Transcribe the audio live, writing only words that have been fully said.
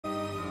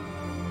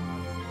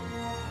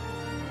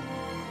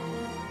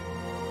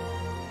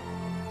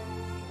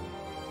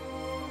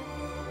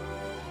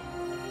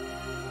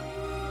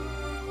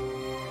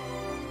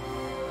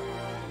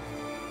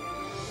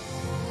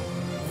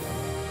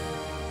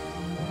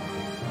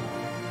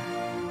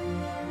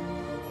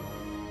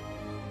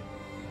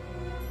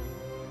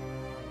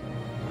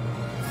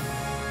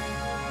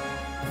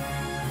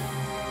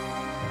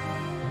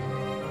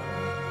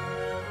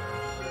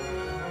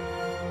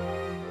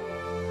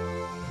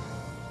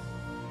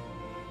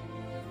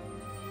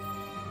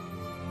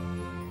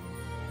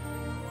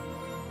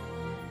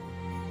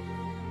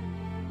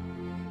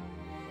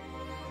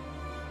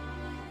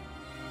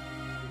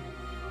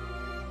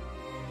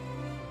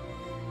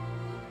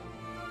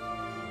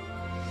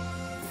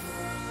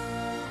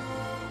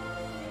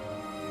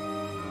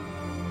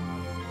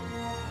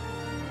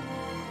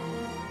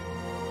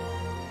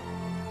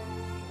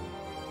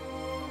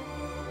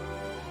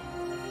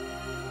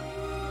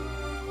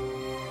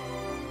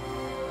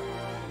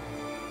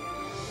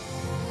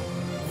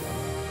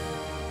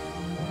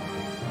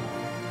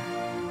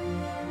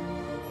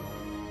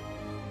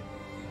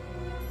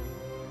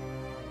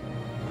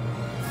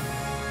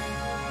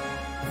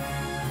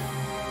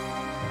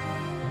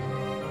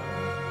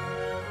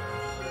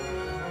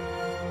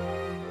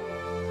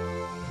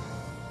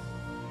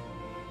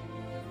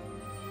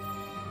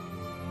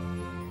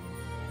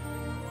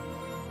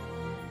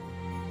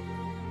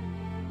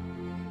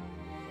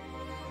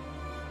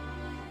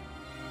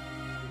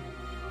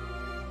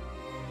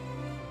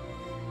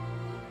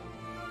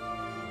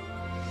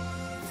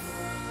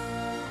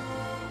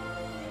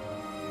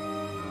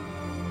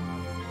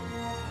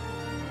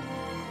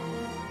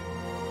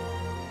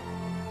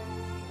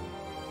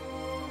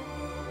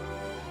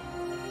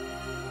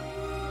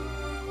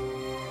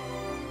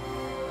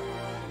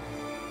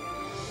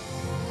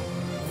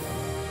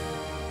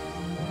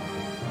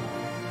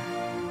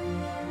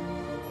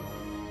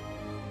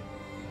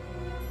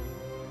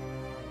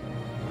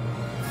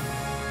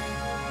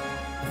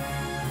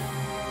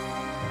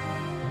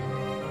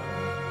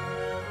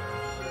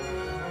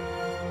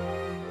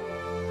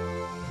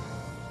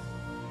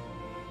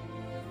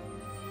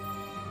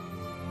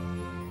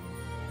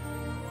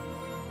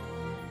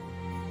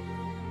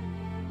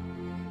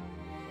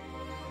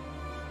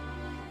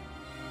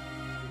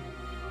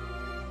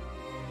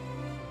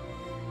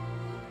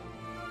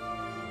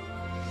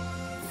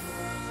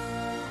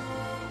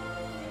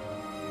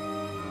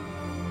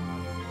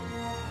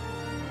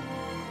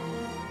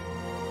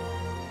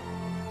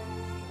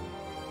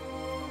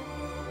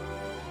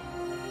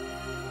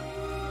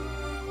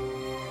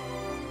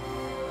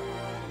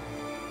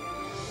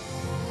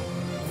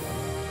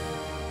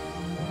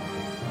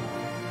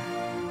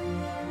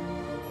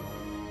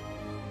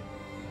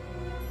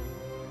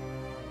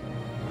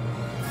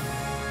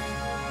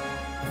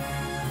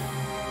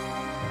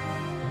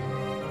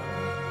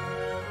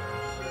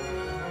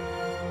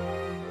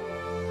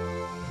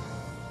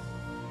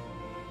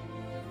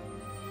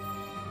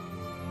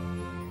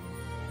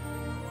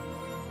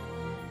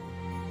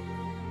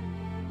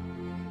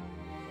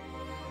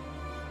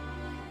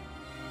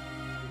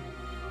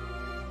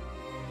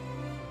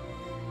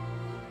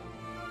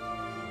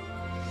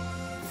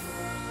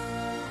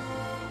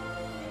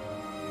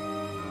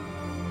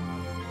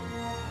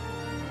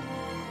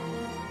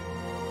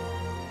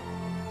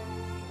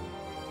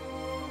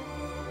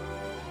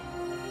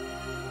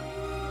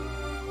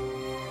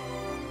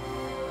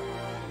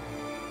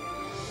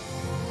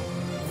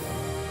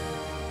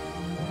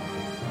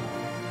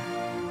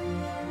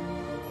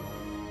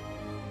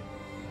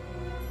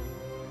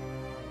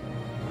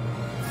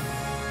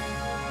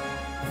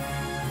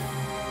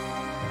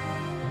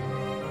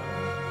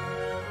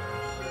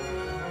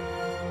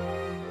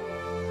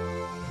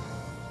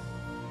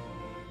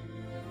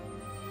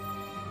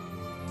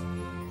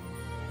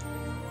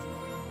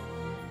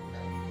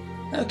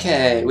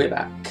Okay, we're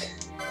back.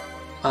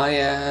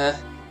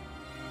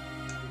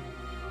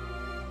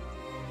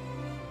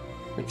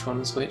 Which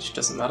one's which?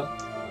 Doesn't matter.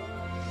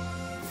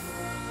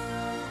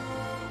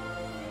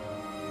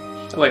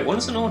 Oh wait,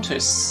 one's an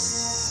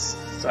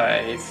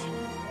auto-save.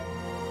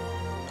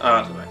 Oh,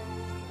 I don't know.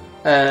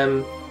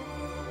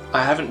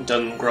 I haven't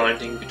done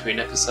grinding between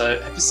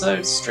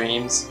episodes,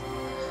 streams.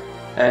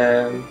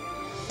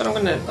 But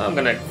I'm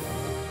gonna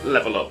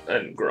level up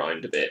and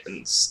grind a bit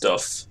and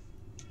stuff.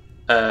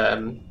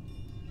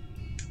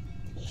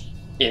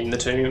 In the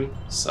tomb,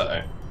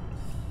 so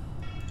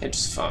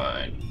it's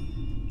fine.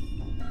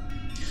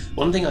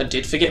 One thing I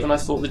did forget when I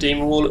fought the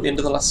demon wall at the end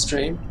of the last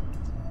stream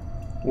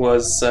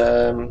was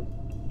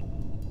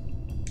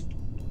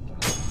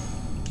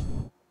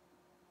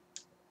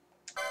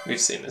we've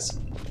seen this.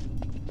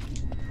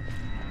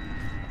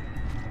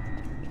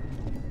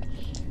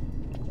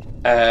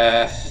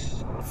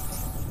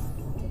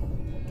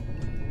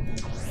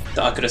 That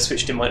I could have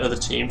switched in my other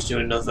team to do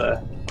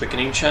another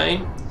quickening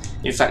chain.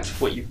 In fact,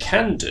 what you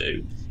can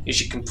do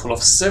is you can pull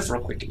off several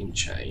quickening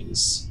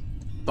chains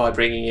by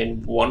bringing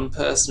in one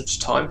person at a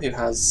time who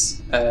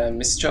has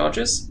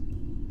mischarges,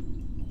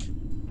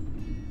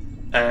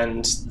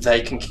 and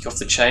they can kick off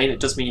the chain. It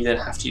does mean you then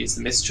have to use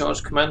the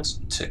mischarge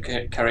command to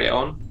carry it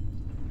on,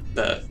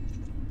 but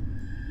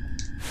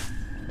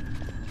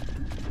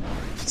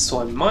so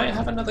I might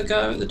have another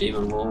go at the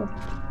demon wall.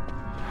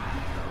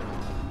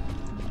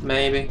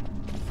 Maybe.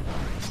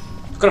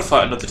 I've got to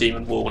fight another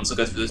demon wall once I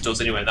go through those doors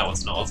anyway, and that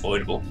one's not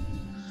avoidable.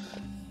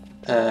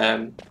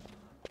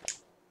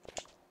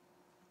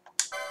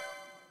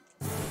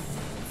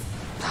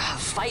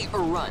 Fight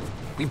or run?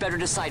 We better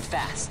decide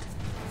fast.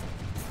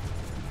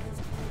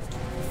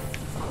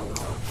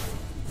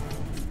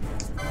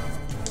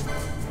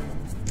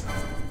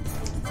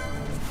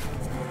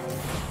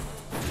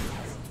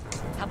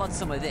 How about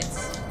some of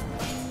this?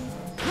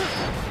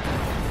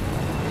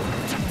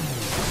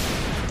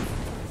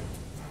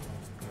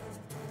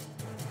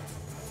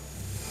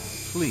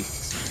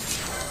 Please.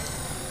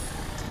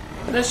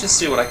 Let's just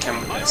see what I can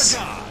with this.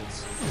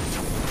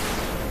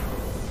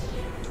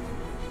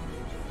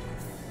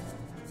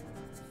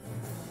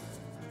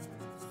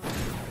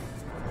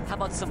 How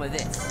about some of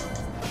this?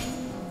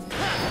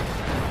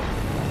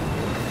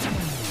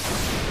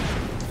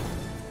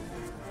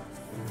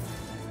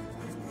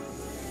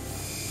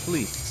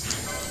 Please.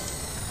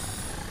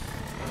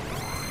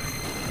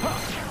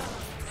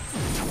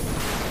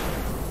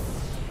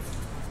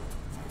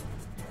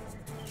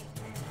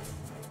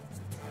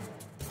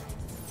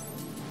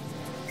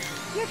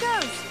 Here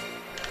goes.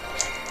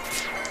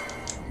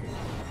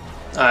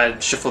 I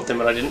shuffled them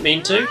when I didn't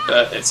mean to,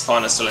 but it's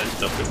fine, I still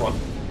ended up with one.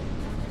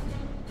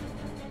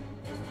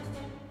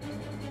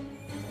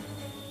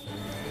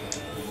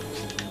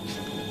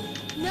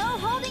 No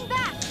holding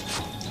back.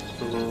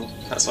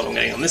 That's what I'm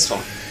getting on this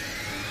one.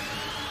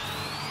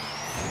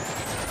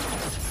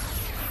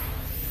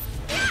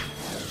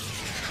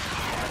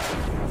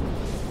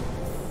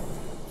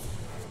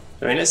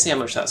 I mean, let's see how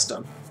much that's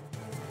done.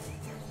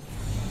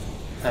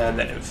 And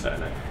then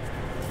Inferno.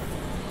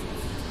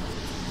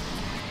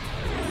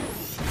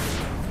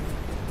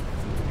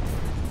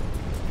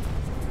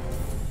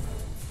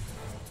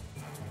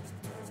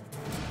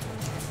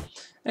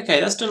 Okay,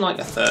 that's done like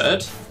a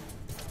third.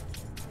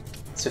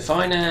 So if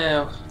I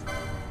now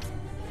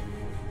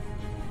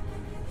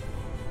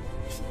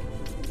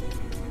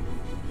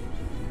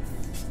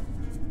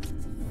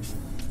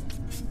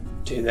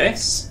do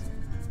this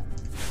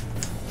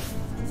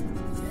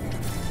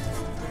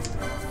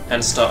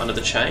and start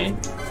another chain.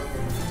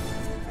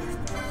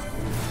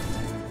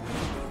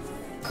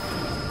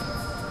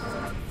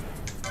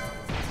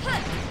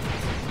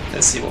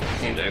 Let's see what we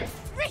can do.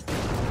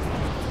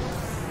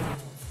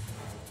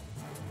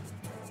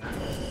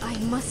 I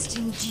must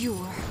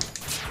endure.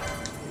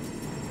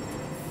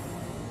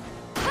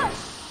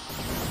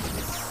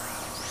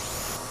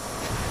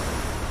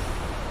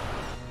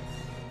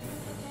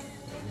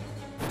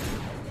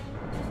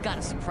 Got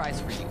a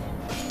surprise for you.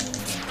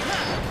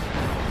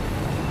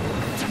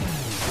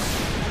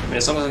 I mean,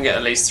 as long as I can get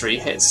at least 3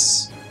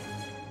 hits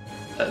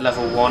at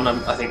level 1,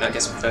 I think that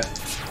gets me for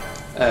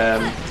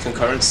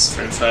concurrence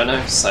for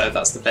Inferno, so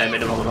that's the bare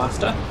minimum I'm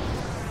after.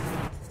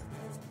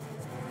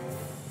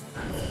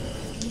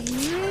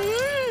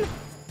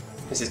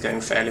 This is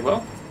going fairly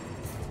well.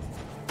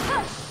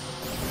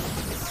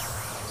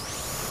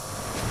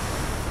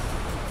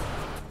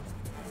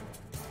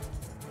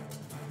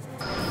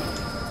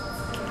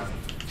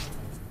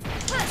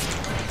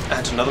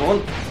 And another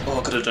one. Oh,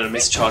 I could have done a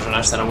mischarge on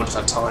Ash, then I would have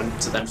had time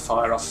to then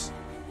fire off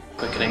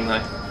quickening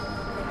though.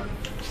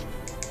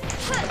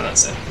 And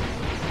that's it.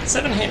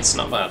 7 hits,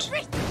 not bad.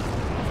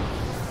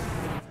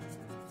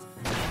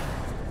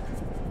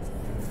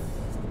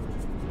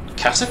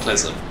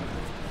 Cataclysm.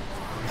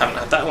 Haven't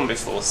had that one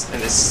before in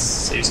this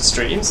series of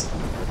streams.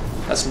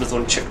 That's another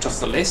one checked off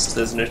the list.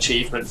 There's an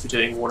achievement for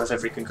doing one of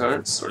every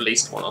concurrence, or at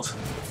least one of.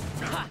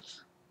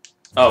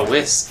 Oh,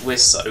 we're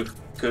so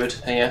good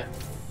here.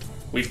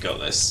 We've got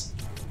this.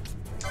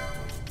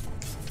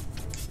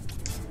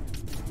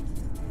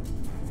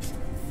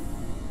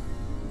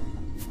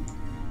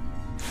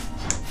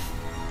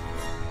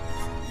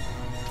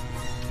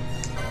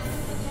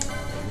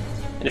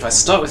 if I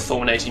start with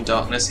Fulminating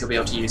Darkness, he'll be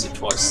able to use it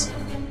twice.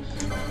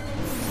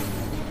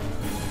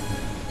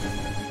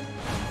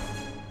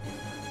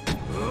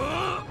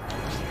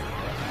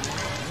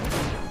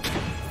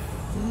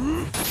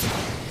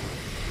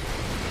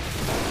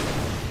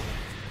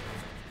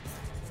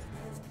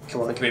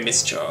 Come on, give me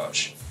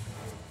Mischarge.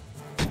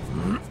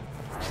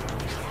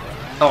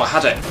 Oh, I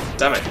had it.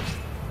 Damn it.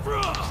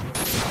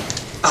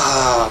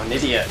 Ah, I'm an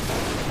idiot.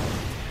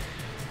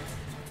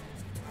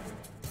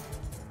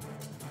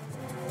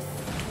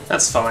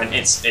 That's fine.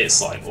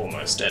 It's like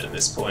almost dead at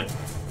this point.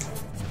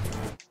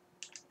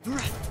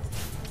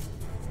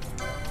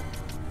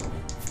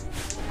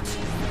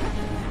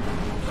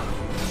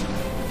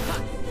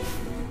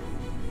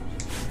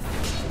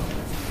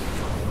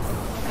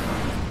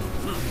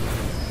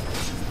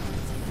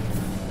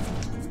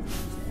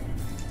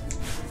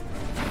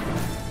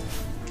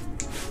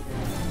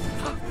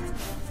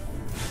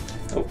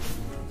 Oh,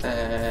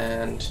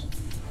 and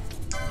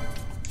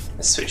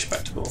let's switch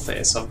back to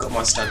warfare. So I've got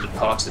my standard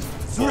parted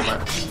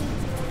format.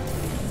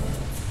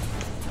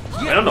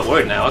 I mean, I'm not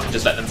worried now. I can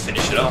just let them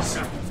finish it off.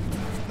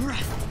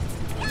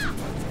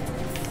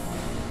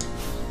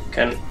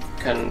 Can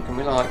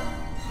we like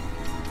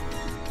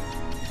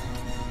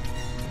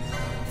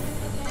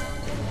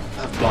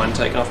have blind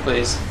taken off,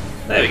 please?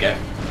 There we go.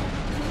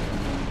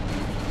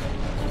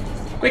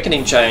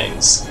 Quickening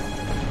chains.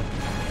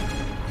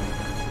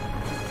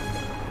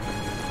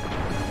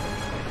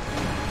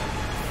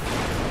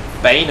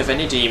 Bane of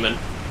any demon.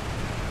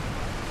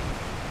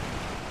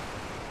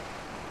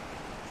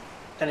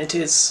 And it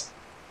is.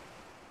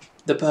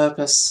 The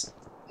purpose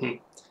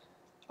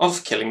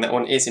of killing that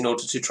one is in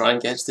order to try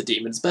and get the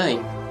demon's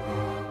bane.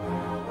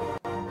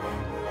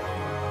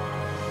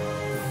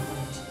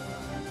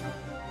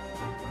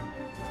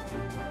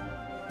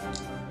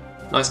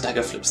 Nice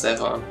dagger flips there,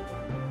 Varn.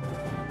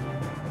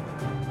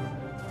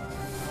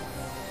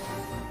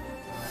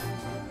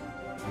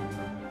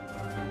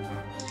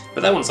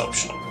 But that one's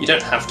optional. You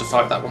don't have to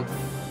fight that one.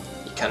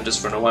 You can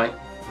just run away.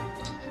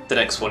 The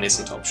next one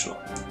isn't optional.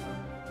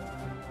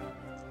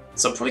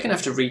 So I'm probably going to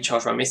have to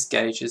recharge my mist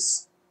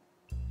gauges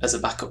as a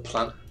backup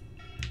plan.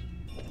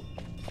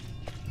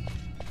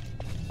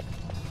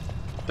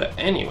 But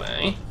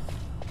anyway...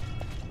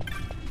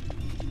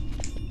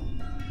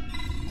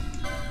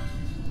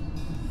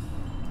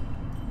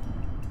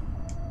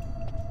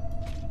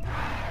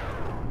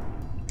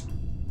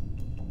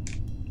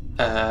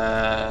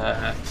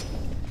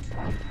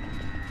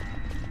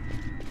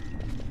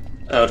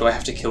 Oh, do I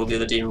have to kill the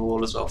other demon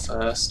wall as well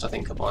first? I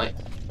think I might.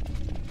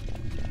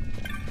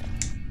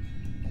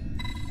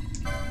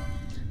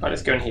 Right,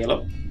 let's go and heal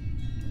up.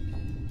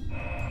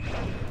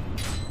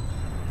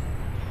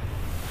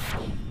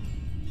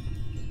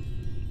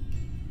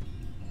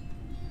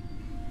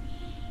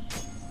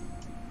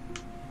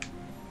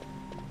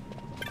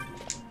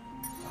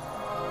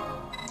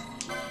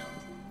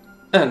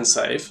 And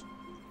save.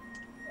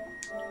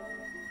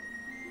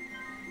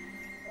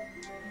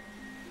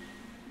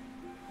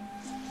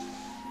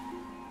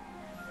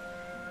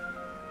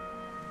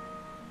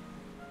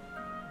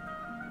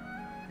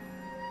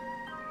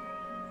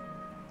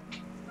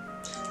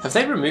 Have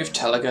they removed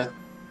Teliger?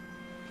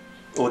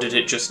 Or did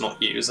it just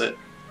not use it?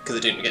 Because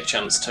it didn't get a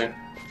chance to.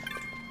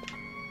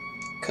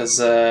 Because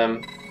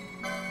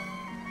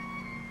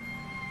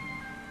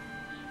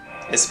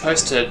it's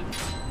supposed to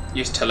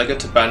use Teliger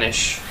to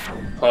banish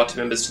party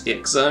members to the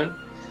X zone.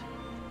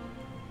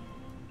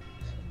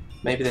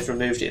 Maybe they've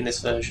removed it in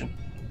this version.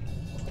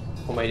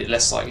 Or made it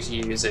less likely to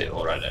use it,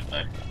 or I don't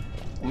know.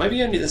 Or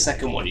maybe only the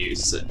second one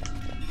uses it.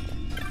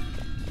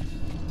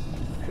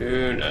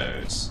 Who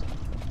knows?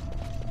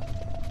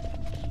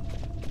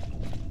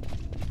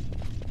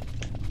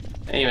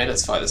 Anyway,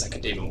 let's fight the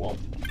second demon wall.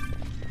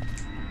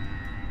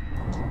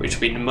 Which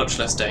will be much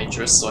less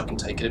dangerous, so I can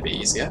take it a bit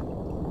easier.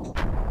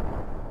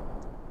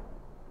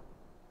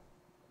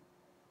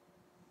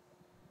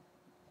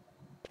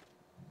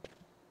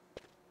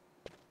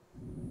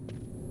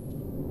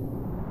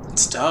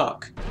 It's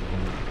dark.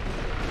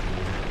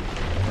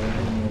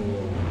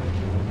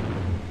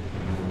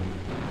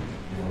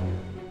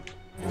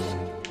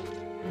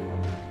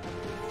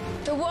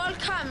 The wall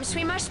comes.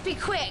 We must be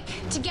quick.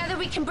 Together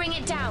we can bring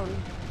it down.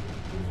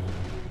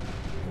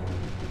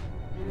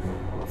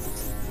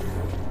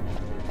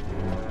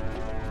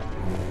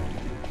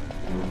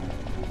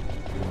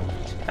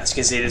 As you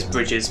can see, this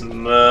bridge is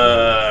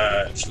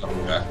much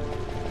longer.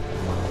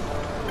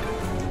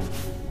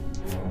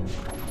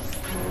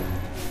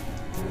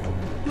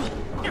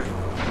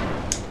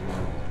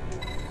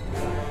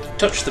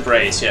 Touch the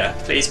brace, yeah.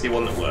 Please be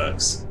one that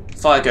works.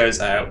 Fire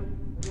goes out.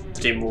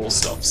 The demon wall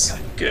stops.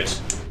 Good.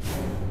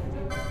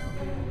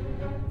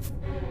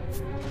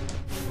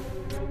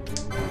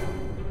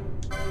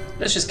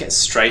 Let's just get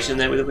straight in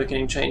there with a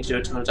quickening chain to do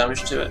a ton of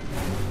damage to it.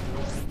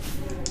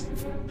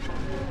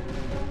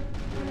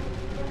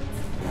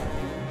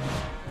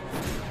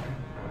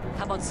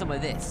 How about some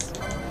of this?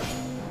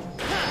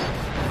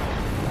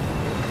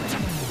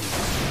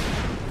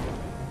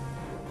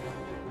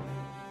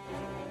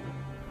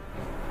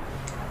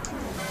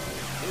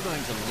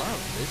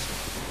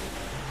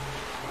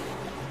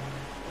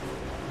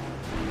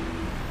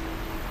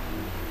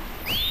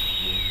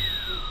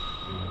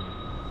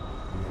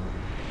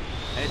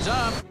 Heads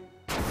up.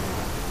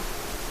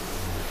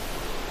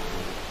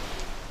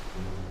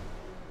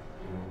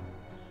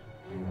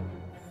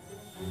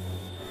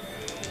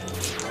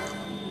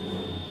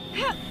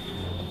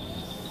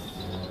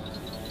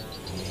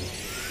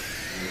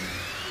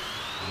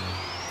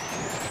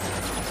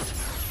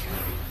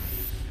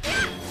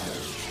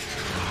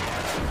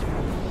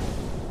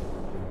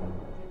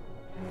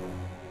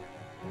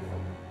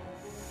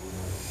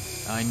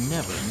 I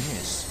never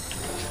miss.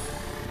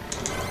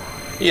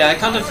 Yeah,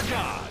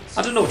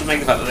 I don't know what to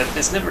make of that.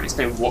 There's never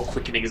explained what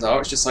quickenings are.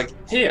 It's just like,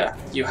 here,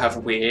 you have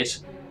weird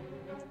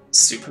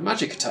super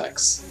magic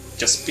attacks.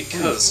 Just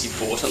because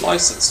you bought a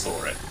license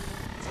for it.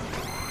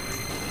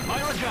 My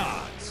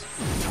regards.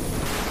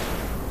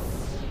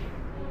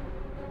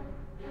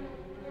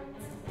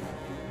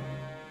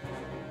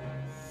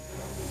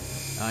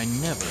 I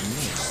never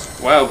miss.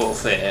 Wow,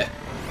 Balthier.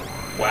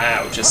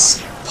 Wow,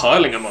 just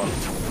piling them on.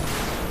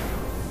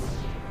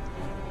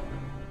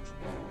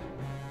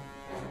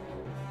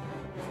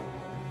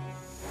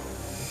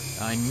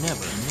 I never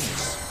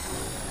miss.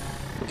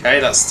 Okay,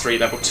 that's 3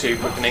 level 2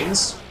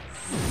 quickenings.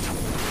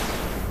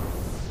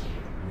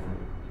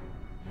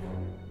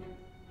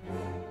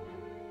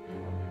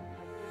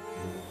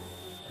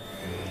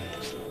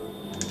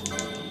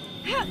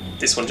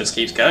 This one just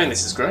keeps going,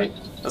 this is great.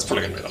 That's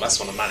probably going to be the last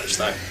one I manage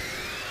though.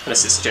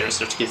 Unless it's generous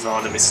enough to give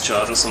Varn a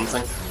mischarge or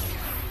something.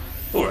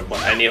 Or,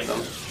 well, any of them.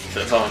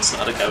 But Varn's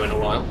not had a go in a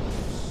while.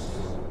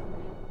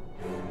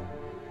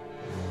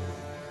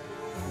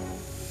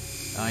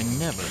 I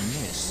never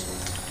miss.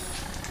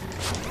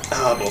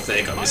 Ah,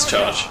 Balthier got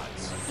mischarge.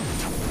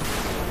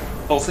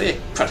 Balthier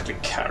practically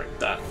carried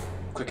that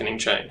quickening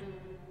chain.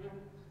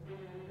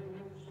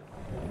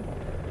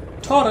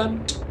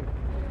 Torrent!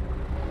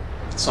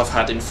 So I've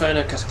had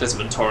Inferno,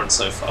 Cataclysm and Torrent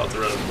so far.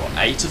 There are, what,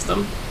 8 of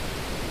them?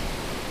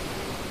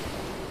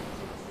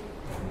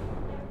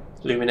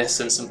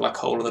 Luminescence and Black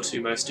Hole are the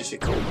 2 most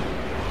difficult.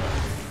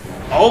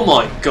 Oh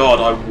my god,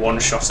 I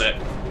one-shot it!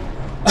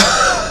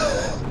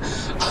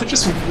 I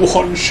just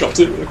one-shot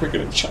it with a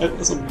quickening chain,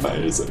 that's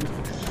amazing.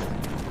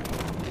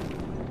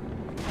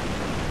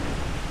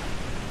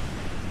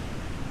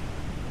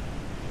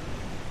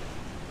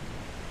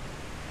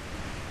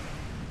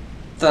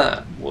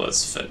 That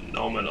was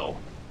phenomenal.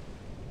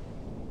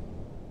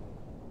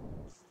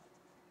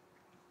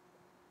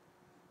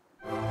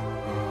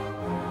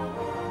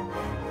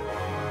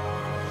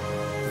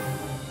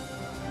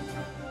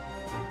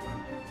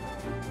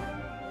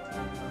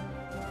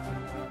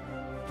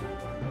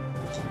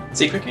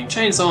 See, quickening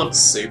chains aren't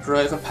super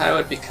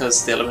overpowered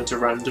because the element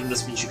of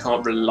randomness means you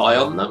can't rely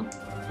on them.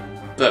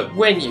 But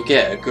when you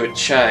get a good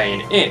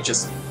chain, it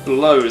just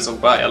blows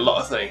away a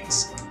lot of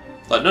things.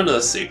 Like, none of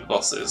the super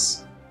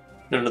bosses,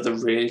 none of the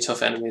really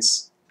tough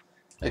enemies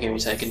are going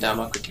to be taken down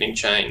by quickening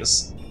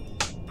chains.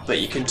 But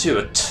you can do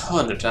a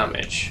ton of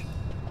damage.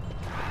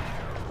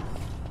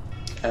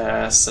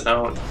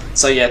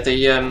 So yeah,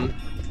 the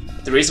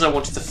reason I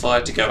wanted the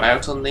fire to go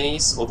out on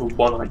these, or the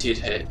one I did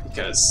hit,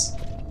 because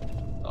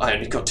I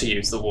only got to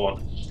use the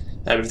one.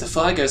 If the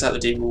fire goes out, the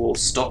demon wall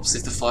stops.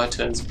 If the fire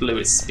turns blue,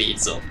 it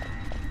speeds up,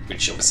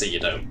 which obviously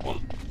you don't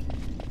want.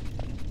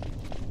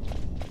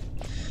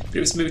 But it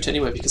was moot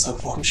anyway because I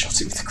one-shot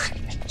it with the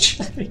quickening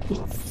chain.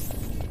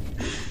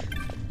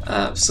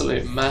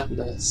 Absolute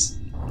madness.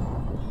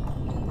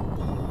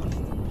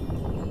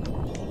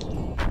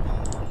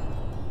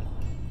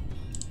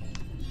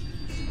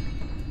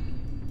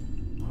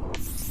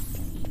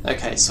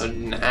 Okay, so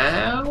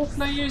now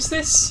can I use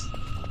this?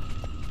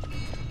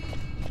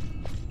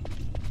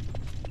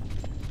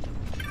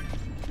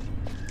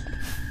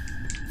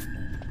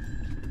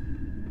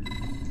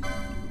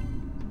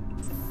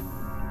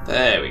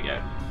 There we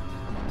go.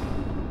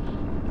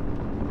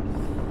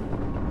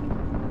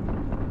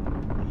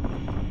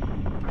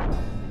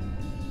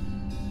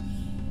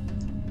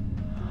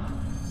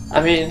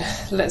 I mean,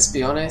 let's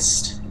be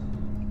honest.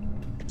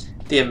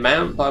 The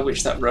amount by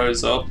which that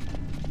rose up,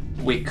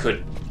 we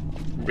could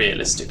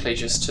realistically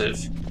just have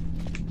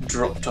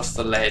dropped off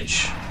the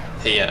ledge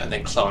here and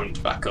then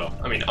climbed back up.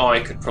 I mean,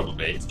 I could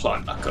probably have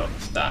climbed back up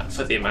that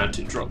for the amount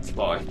it dropped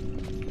by. I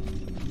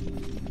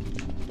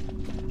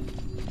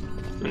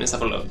mean, let's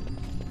have a look.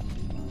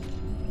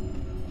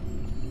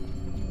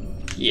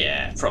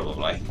 Yeah,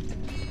 probably.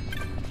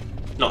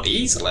 Not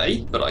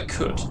easily, but I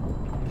could.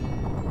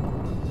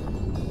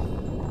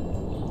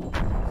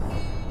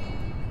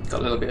 Got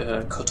a little bit of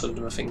a cut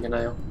under my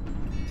fingernail.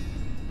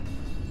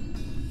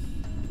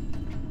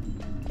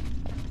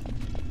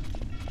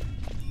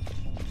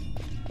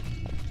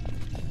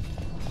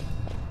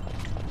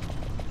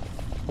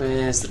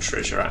 Where's the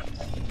treasure at?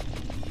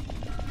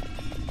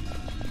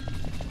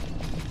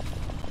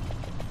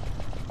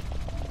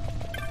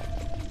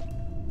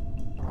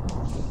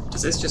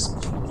 Does this just...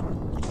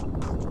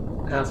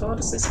 How far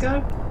does this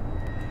go?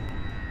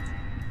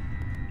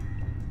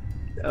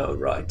 Oh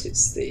right,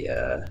 it's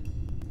the...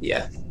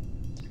 yeah.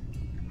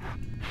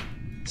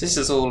 This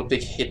is all a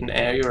big hidden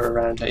area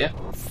around here.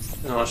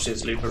 And all I should do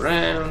is loop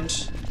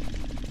around.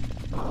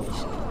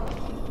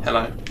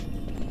 Hello.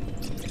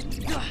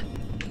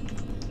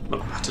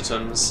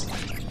 McPattertons.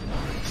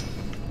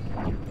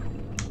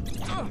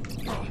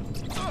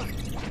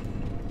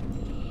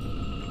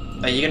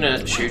 Are you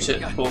gonna shoot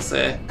it,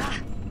 Althea?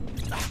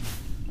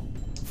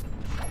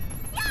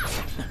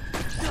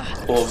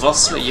 Or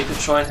Vossler, you could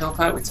try and help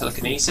out with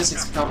telekinesis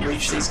if you can't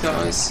reach these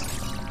guys.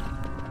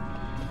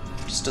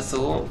 Just a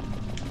thought.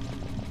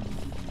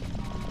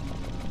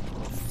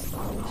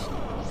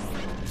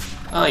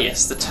 Ah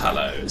yes, the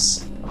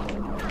Talos.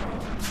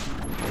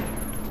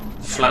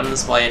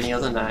 Flans by any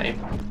other name.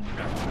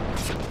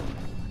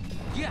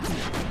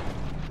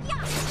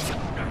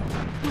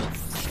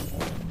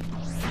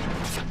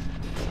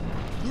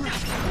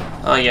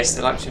 Ah yes,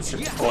 they like to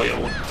inflict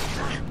oil.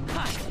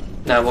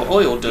 Now what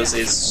oil does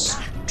is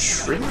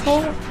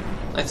triple,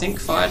 I think,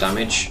 fire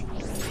damage.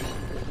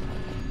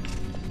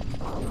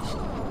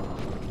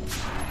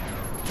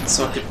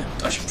 So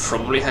I should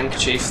probably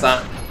handkerchief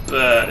that,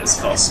 but it's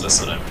Vossler,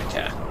 so I don't really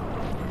care.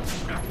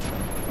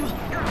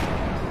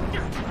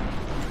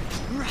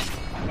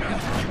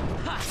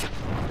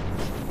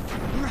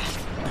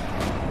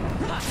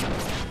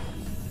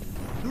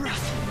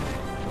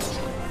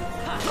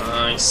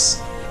 Nice.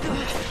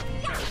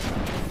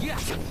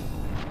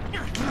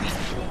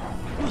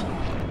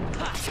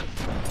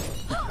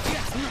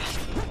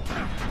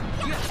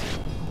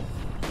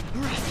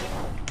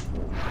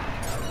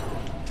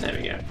 There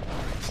we go.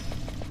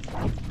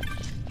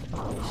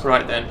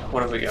 Right then,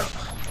 what have we got?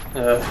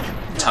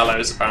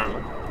 Talos,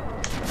 apparently.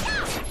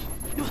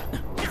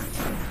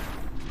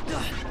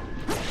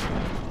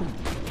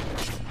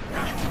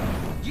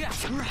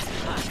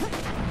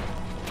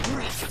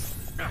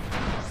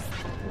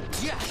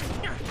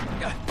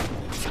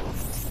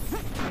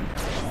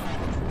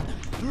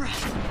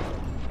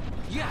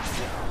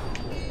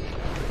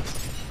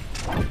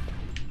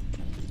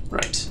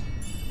 Right.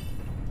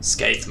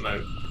 Scathe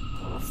mode.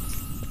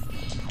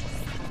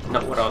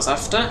 Not what I was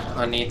after.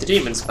 I need the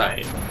Demon's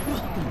Bane.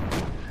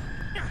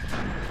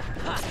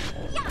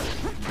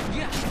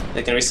 There's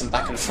going to be some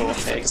back and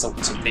forth here because I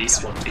want at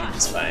least one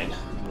Demon's Bane.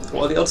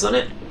 What are the odds on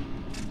it?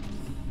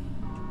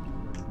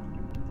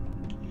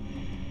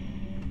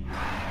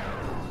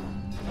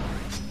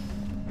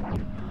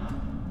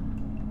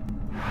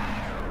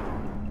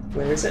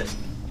 Where is it?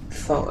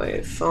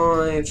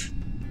 5.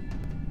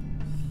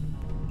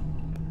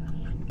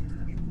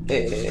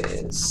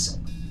 Is...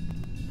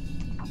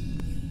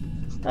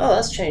 Oh,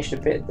 that's changed a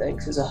bit then,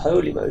 because it was a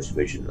holy mode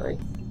originally.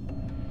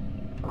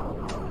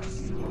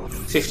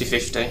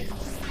 50-50.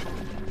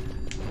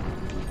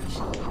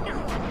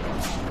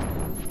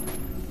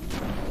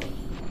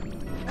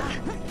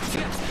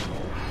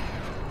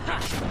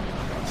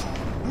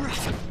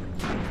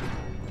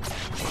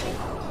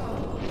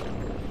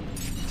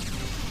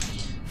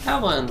 How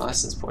am I on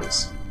license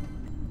points?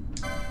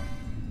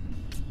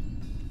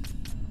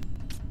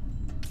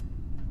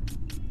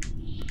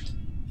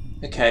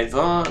 Okay,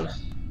 Vaughn.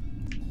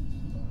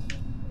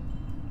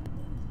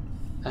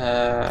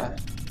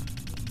 Let's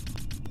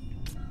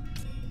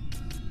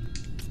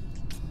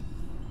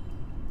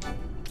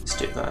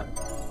do that.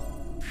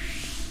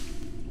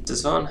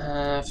 Does Vaughn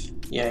have...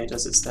 Yeah, he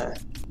does, it's there.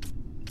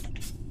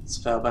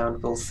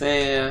 Spellbound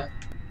Bulfear.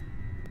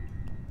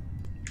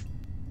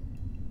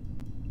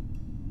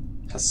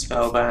 Has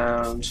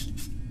Spellbound.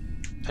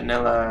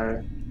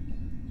 Penello.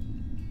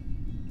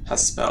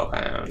 Has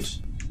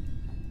Spellbound.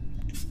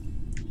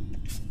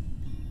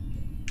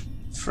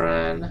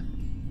 Fran.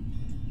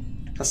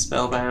 Has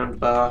Spellbound.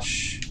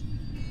 Bosch.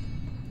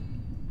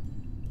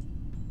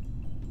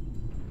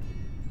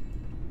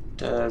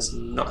 Does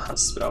not have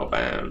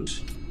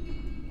Spellbound.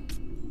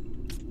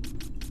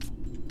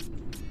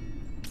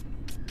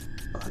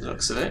 By the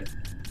looks of it.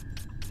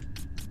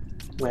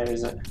 Where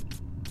is it?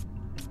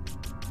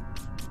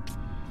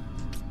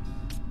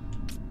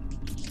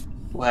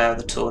 Wow,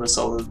 the Taurus,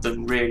 all the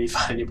really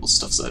valuable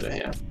stuff's over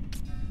here.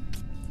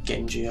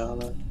 Genji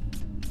armor.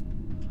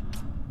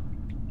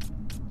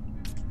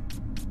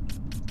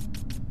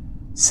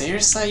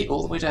 Seriously?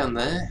 All the way down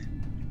there?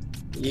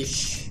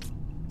 Yeesh.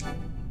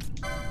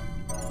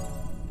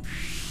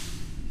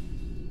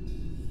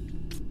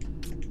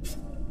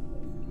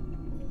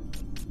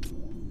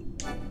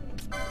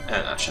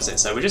 And Ash has it,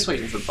 so we're just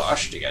waiting for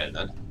Bosch to get it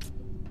then.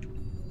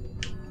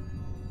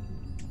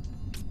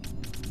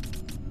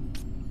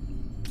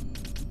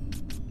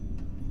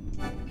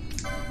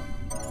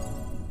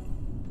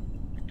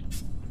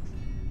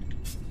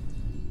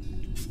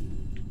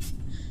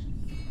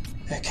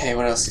 Okay,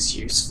 what else is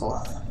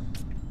useful?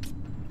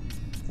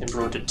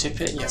 Embroidered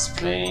tippet, yes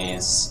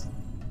please.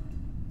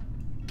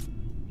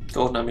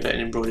 Golden amulet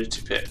and embroidered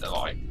tippet are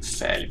like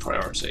fairly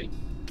priority.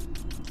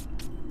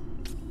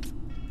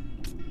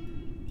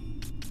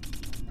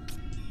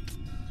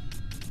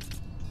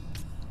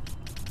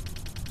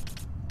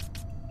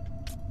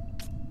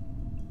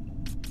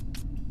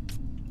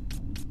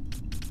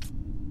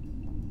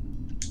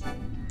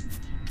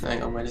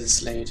 Hang on, where does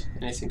this lead?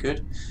 Anything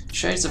good?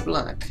 Shades of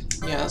Black.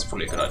 Yeah, that's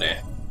probably a good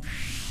idea.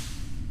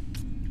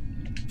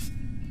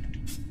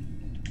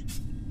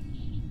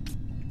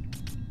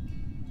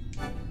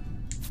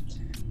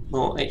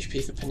 More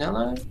HP for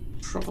Pinello,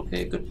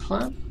 probably a good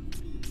plan.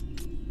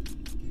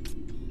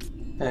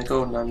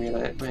 Golden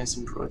Amulet, where's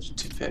embroidered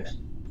tippet?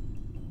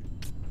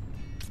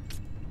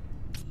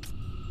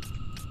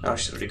 Oh,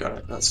 she's already got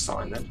it, that's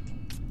fine then.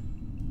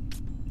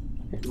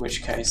 In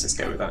which case, let's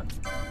go with that.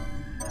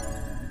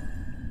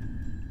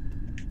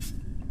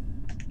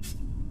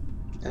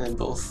 And then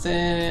both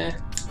there.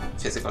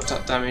 Physical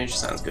attack damage,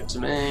 sounds good to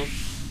me.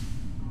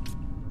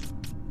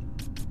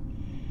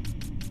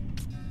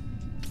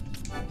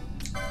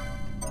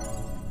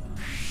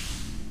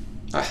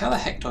 Oh, how the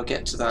heck do I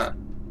get to that?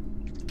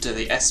 Do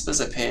the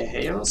espers appear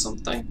here or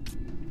something?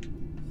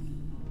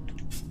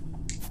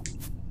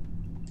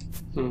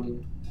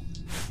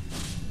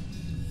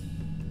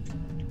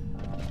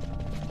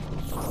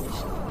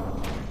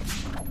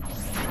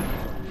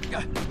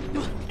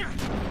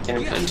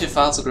 Getting plenty of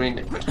files of green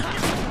liquid.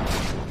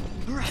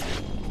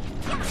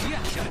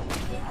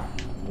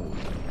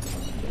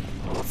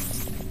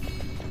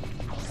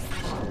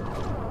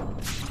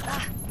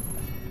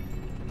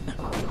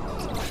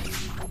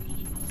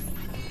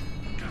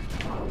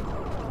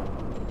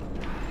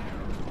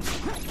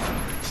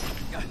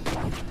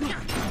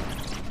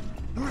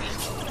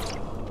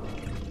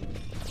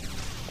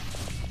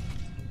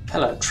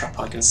 Hello, trap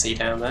I can see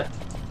down there.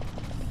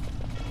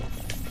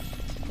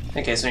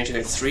 Okay, so I need to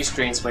go 3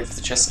 screens to wait for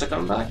the chest to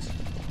come back.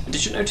 And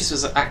did you notice it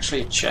was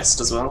actually a chest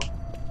as well?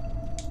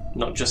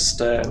 Not just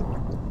an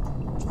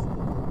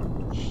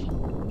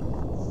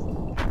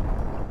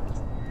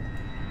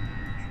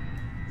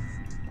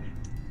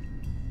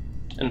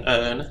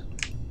urn.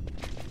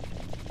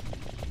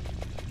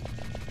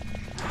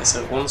 Okay,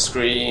 so 1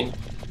 screen.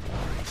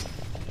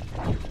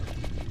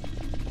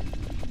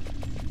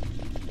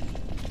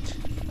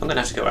 I'm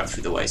gonna have to go out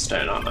through the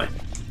waystone, aren't I?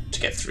 To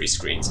get 3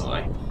 screens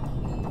away.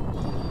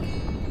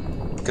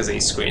 Because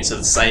these screens are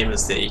the same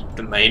as the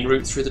main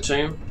route through the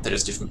tomb. They're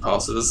just different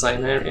parts of the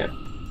same area.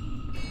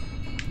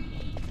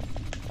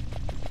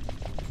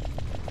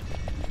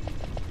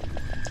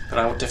 But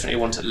I would definitely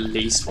want at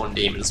least 1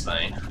 Demon's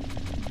Bane.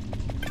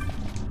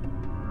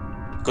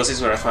 Of course, this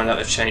is where I find out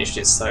they've changed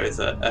it so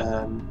that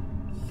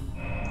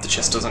the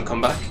chest doesn't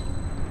come back.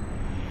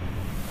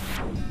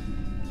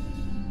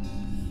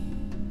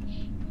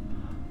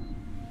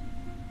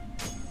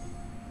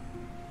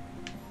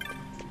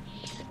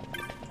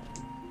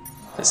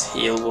 Let's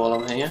heal while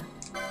I'm here.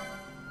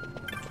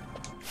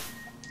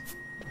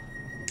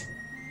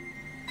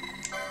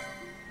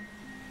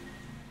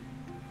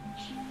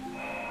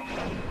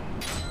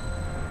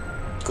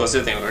 Of course, the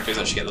other thing I'm going to do is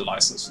actually get the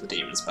license for the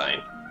Demon's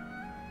Bane.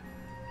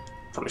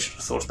 Probably should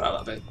have thought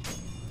about that bit.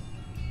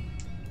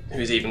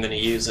 Who's even going to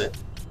use it?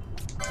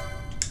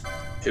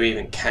 Who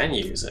even can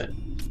use it?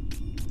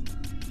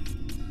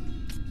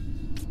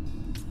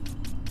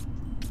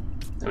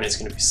 I mean, it's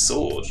going to be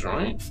swords,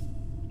 right?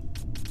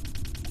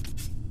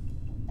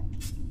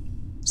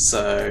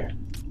 So,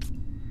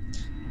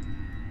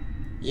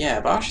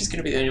 yeah, Barshi's going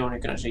to be the only one who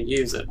can actually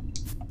use it.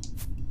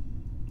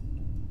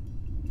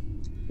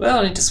 Well,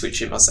 I need to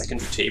switch in my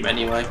secondary team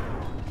anyway.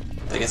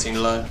 They're getting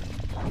low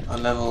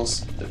on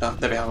levels.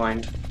 They're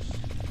behind.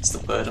 It's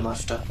the word I'm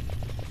after.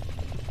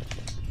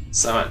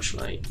 So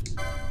actually,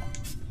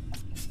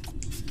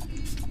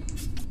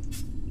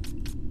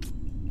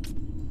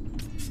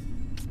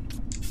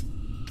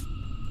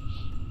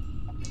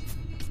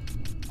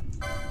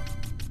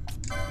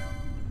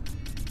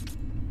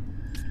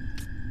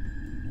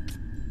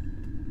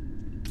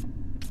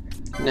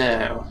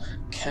 now,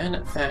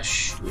 can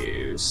Ash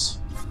use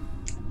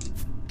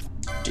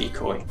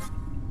decoy?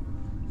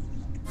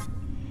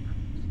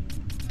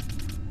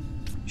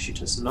 She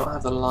does not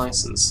have a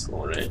license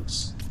for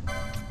it.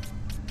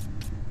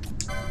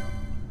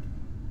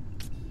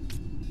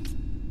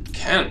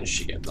 Can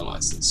she get the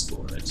license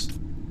for it?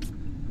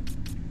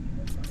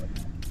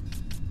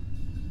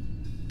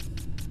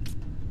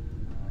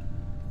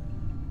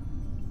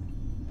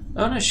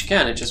 Oh no, she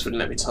can, it just wouldn't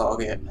let me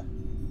target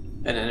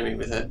an enemy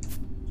with it.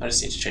 I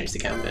just need to change the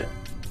gambit.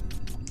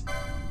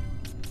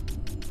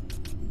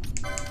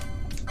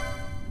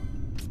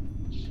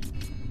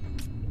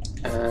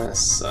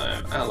 So,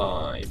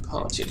 ally,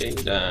 party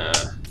leader,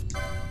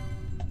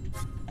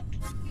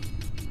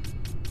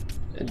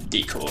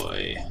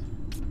 decoy.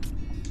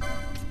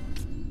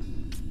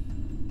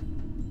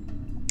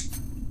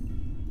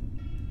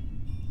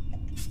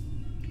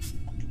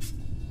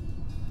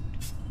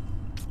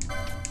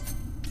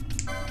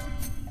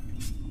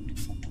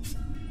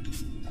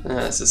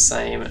 It's the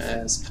same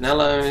as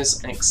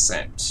Pinello's,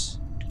 except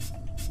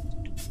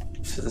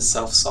for the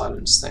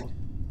self-silence thing.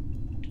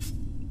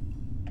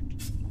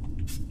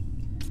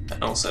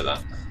 And also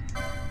that.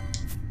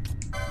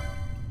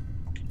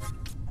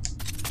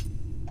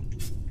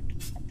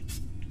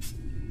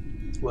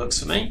 Works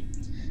for me.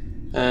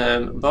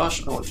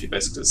 Barsh, I want to be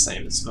basically the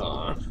same as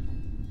Var.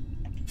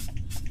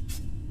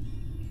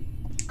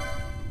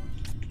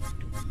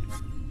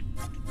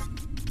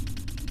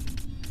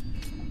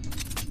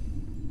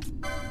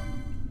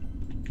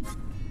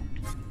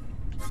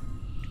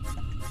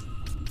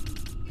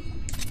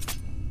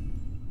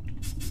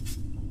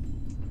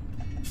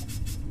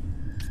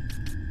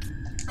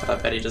 But I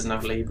bet he doesn't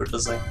have Libra,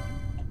 does he?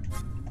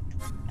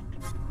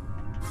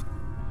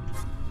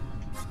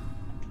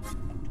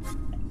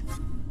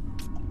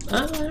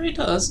 Oh, he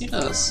does, he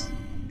does.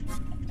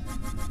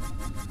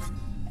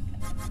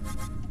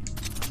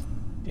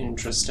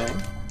 Interesting.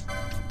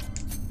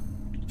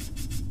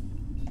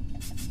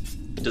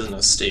 He doesn't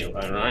have steel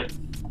though, right?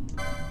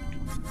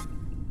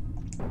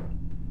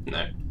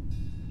 No.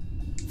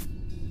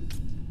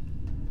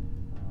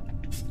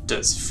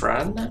 Does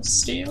Fran have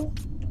steel?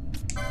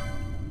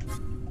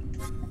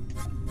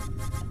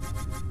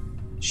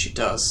 She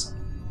does.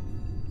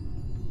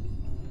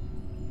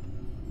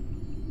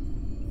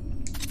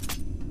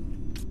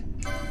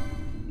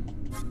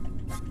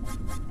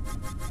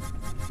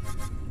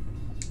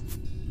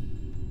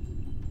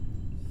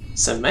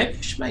 So maybe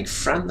we should make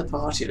Fran the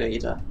party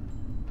leader.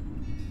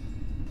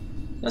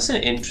 That's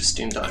an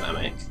interesting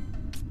dynamic.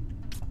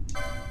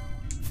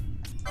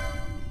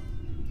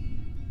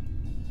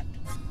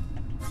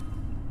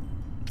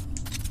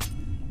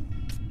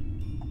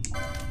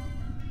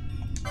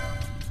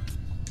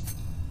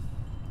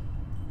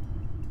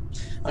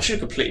 I should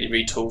completely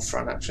retool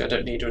Fran actually, I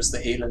don't need her as the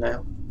healer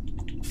now.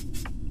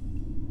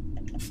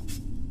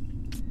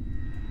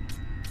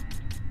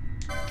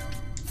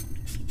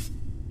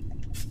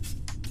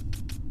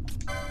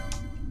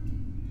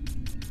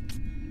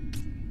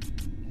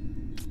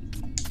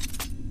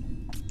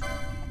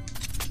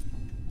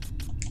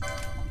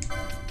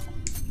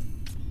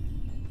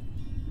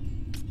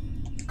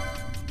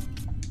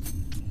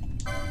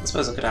 I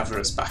suppose I could have her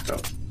as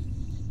backup.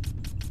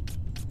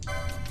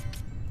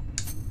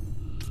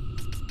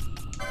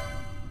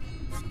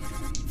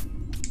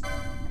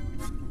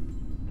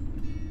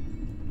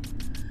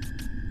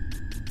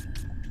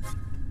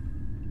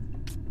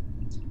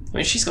 I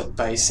mean, she's got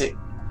basic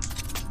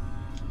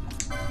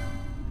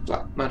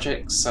black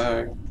magic,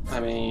 so, I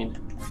mean...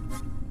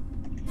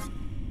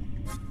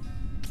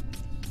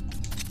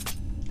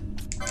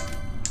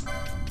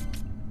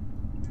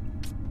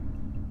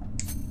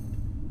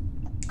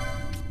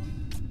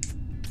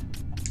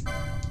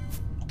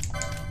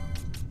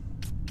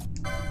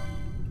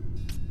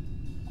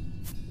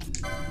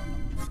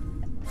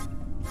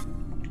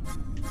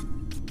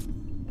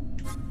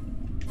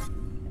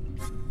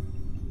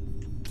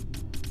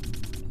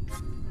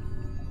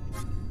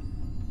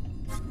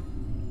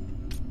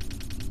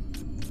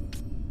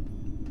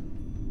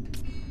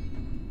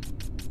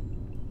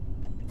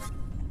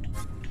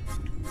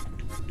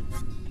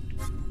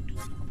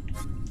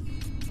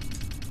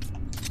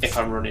 If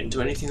I'm running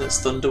into anything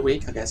that's Thunder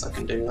Weak, I guess I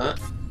can do that.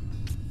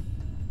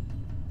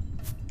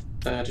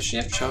 Does she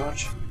have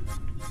charge?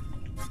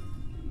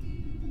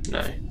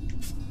 No.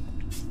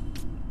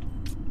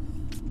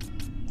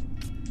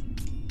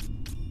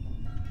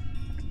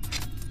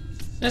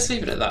 Let's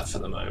leave it at that for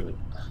the moment.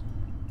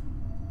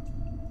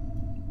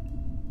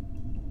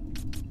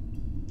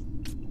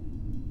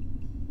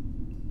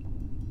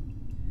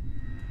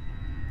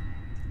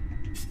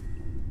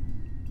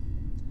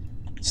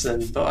 So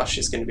then Bosch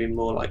is going to be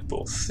more like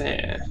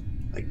Borthair,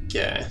 I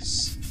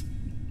guess.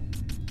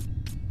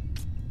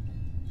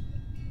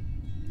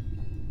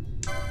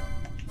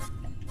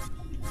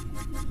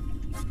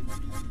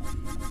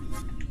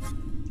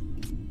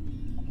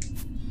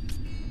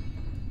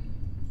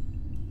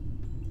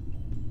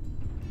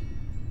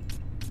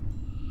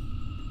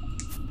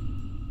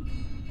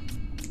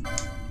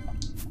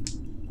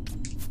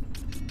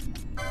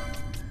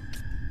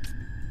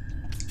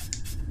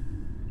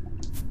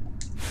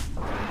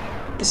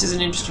 This is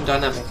an interesting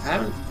dynamic. I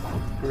haven't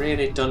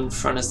really done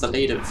Fran as the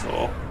leader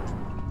before.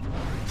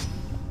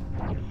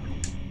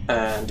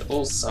 And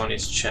also I need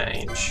to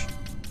change.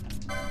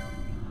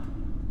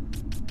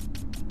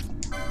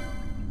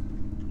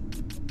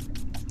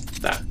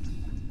 That.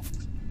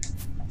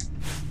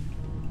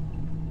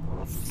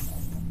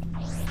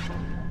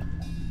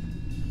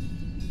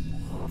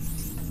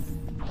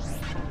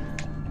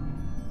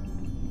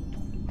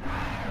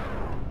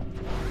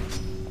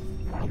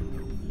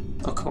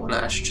 Oh, come on,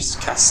 Ash, just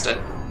cast it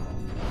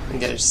and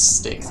get it to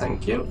stick,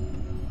 thank you.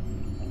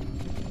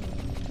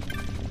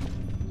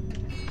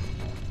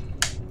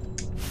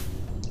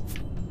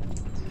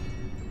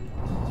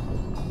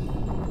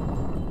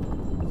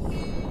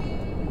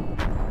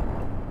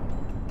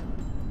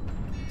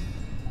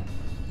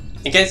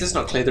 In case it's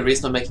not clear, the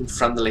reason I'm making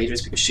Fran the leader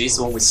is because she's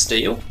the one with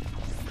steel.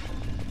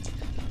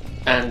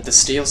 And the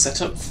steel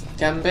setup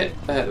gambit,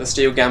 the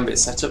steel gambit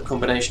setup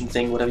combination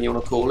thing, whatever you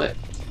want to call it,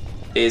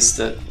 is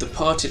that the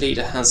party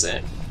leader has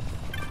it,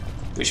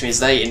 which means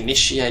they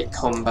initiate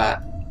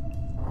combat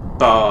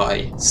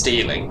by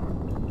stealing,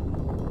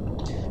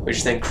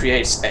 which then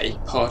creates a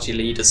party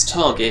leader's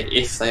target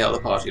if they are the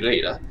party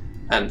leader,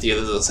 and the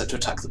others are set to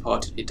attack the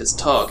party leader's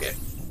target.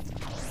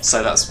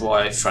 So that's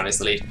why Fran is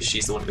the leader, because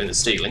she's the one doing the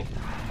stealing.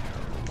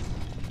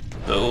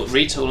 But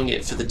retooling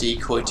it for the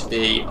decoy to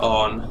be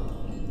on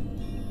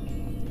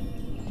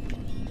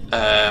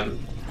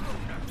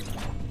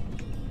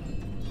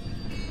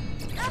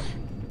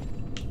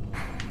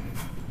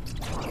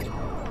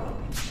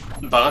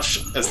Bash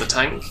as the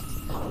tank,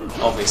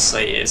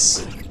 obviously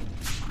is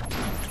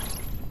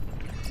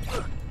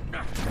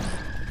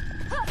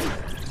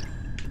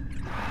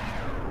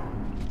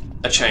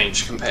a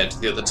change compared to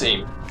the other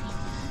team.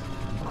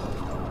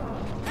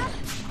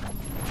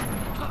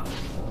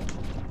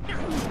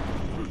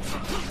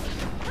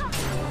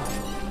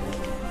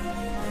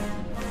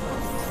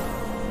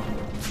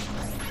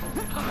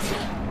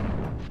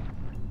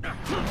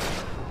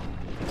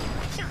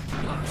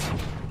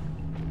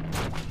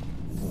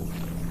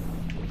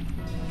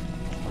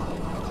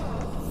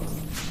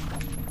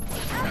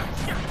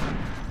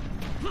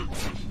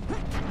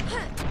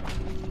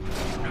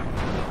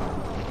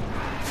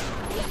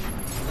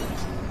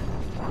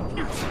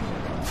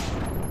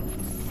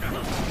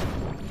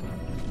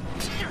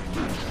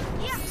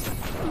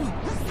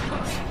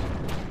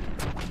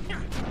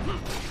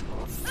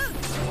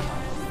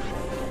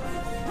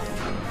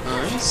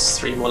 Nice,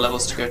 3 more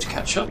levels to go to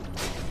catch up.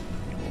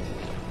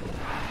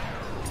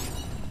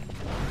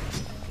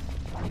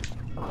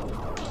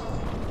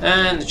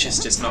 And the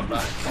chest is not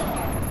back.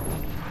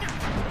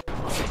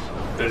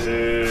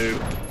 Boo!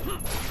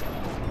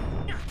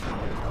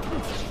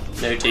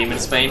 No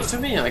Demon's Bane for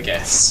me, I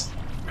guess.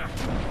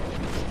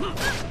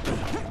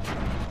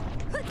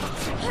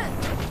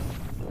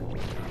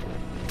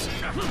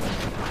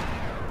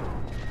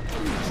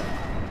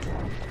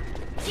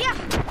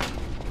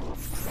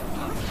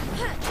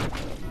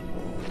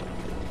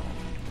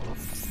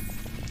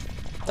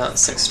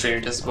 That's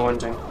extremely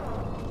disappointing.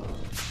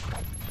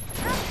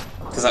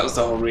 Because that was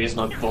the whole reason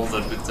I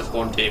bothered with the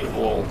 1 demon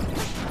wall,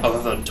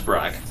 other than to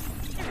brag.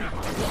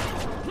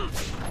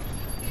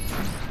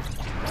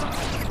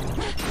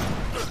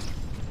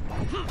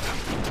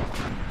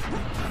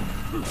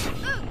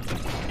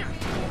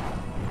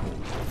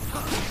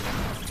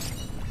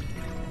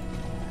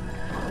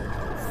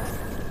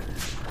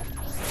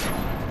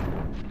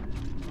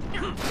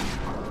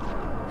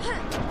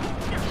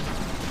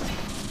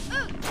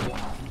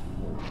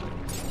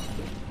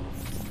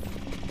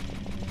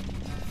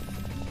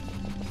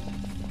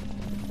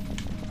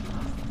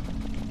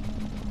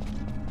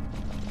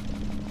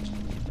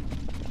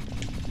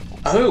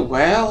 Oh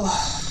well.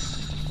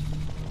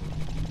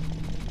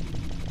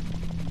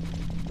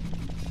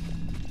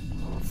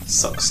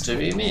 Sucks to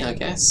be me, I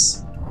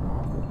guess.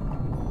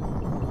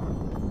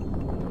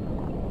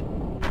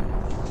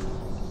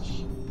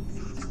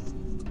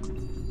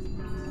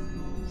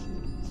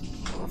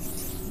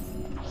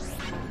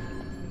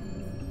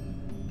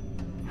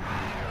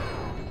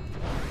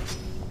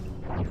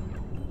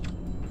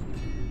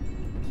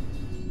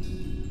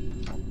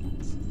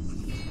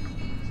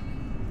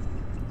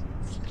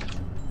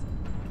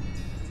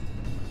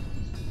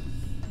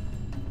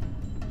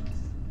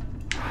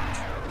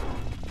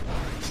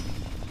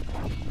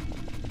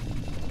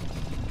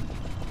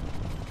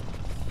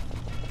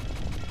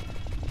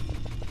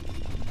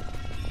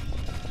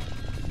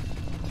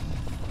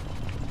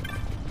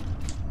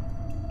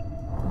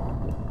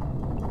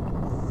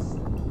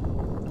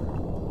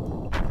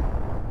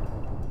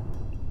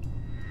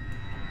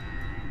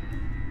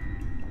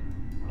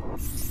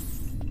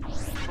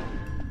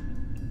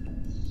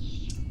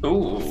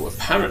 Ooh,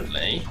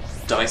 apparently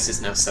DICE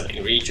is now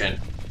selling regen.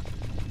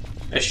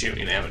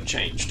 Assuming they haven't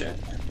changed it.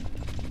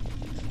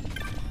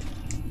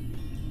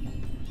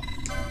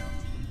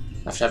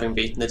 After having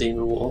beaten the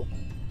demon wall.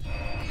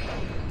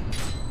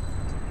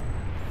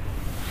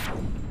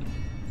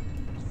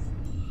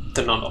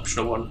 The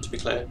non-optional one, to be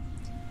clear.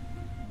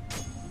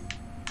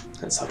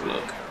 Let's have a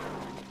look.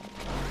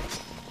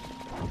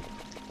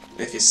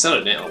 If you're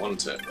selling it, I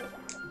want it.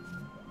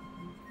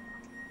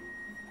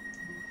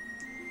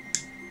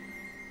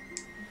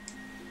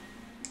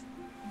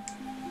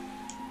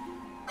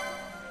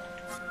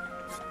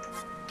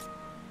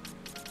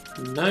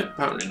 No,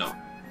 apparently not.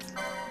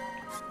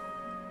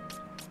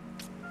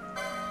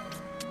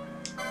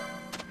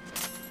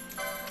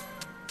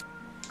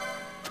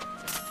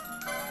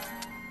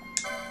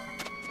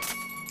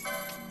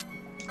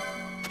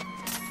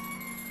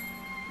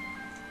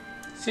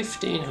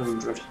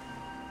 $1,500.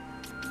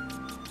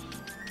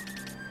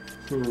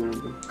 No,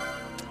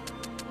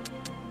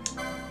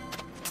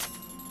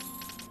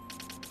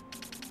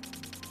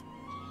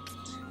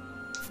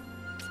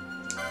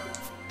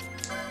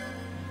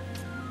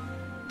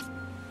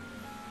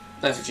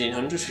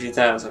 1,500,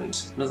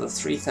 50,000. Another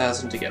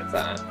 3,000 to get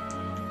that.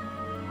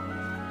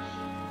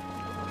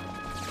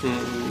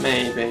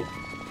 Maybe.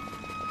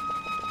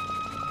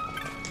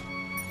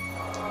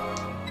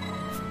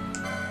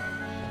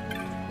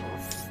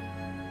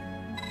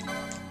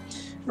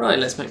 Right,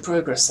 let's make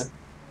progress then.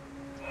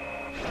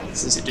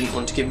 Since it didn't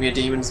want to give me a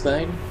Demon's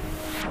Bane.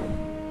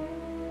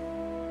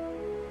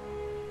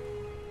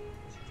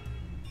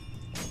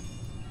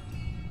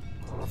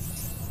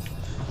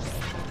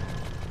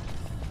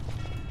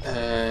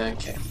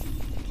 Okay.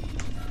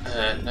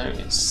 No,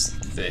 it's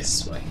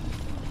this way.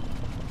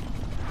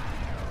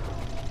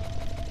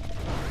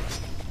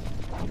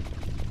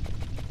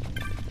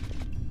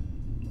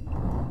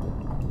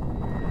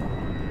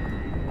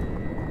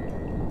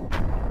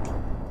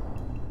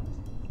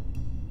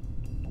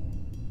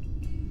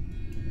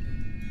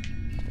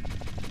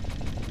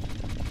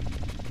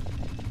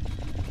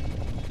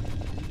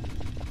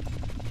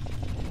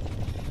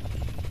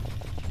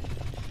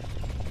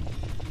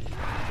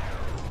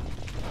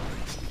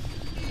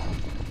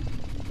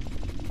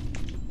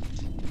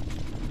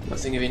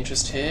 Nothing of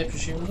interest here,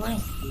 presumably?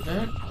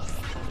 No.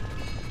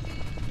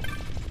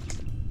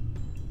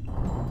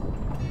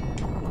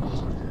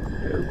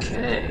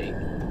 Okay.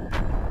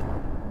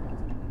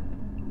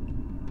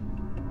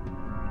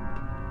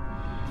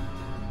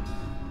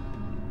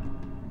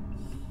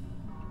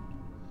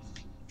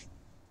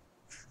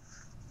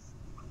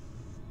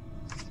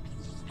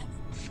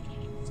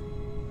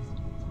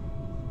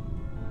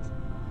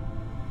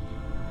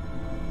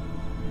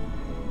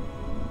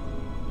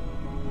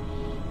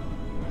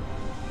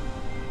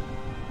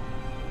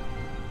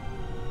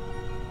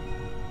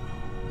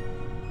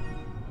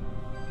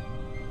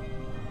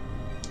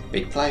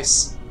 Big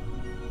place.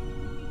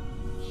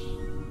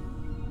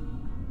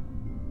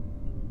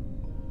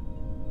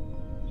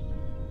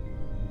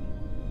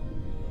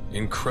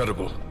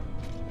 Incredible.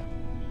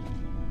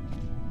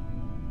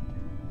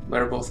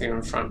 Where are both of you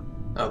in front?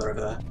 Oh, they're over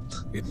there.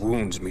 It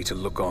wounds me to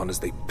look on as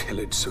they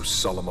pillage so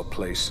solemn a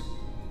place.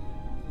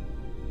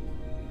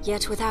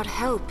 Yet without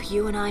help,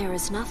 you and I are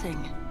as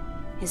nothing.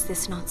 Is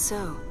this not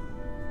so?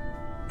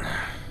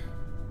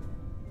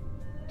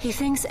 He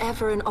thinks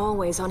ever and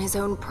always on his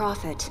own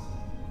profit.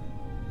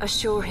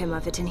 Assure him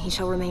of it and he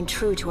shall remain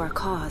true to our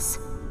cause.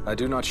 I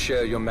do not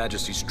share your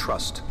majesty's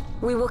trust.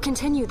 We will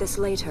continue this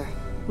later.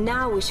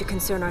 Now we should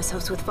concern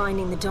ourselves with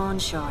finding the Dawn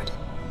Shard.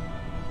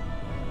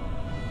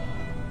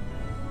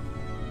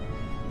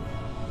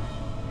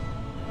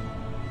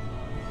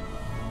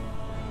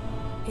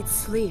 It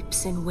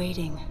sleeps in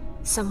waiting,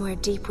 somewhere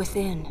deep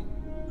within.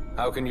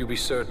 How can you be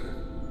certain?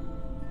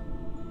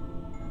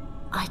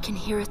 I can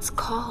hear its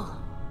call.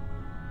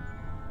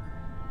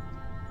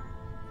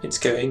 It's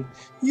going,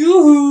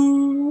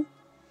 yoo-hoo!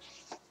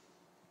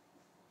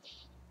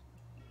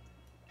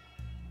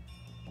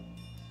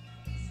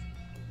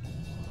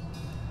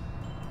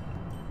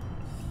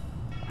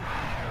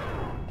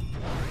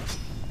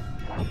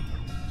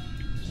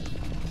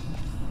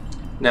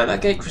 Now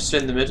that gate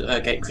crystal in the middle,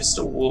 gate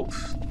crystal warp,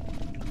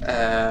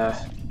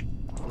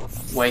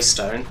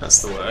 waystone,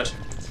 that's the word,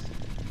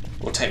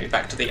 will take me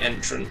back to the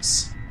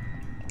entrance.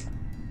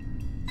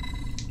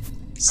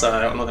 So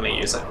I'm not going to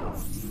use it.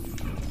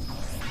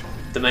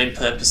 The main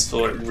purpose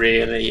for it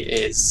really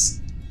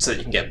is so that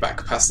you can get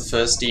back past the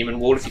first demon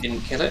wall if you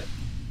didn't kill it.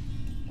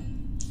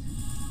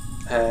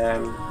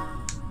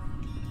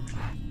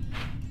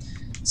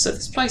 So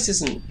this place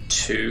isn't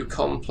too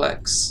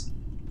complex.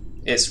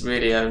 It's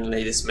really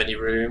only this many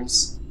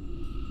rooms.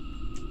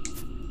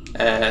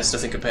 It's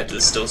nothing compared to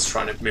the Still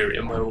Shrine of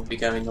Miriam where we'll be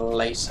going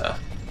later.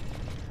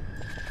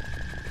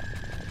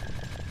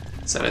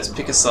 So let's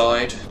pick a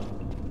side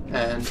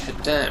and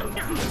head down.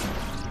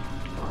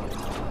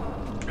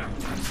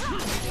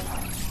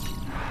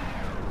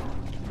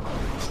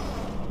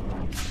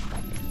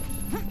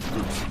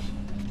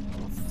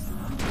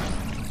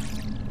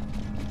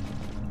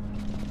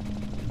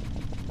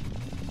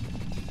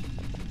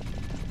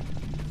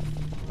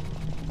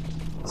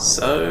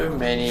 So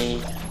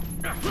many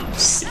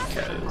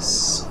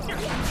seekers.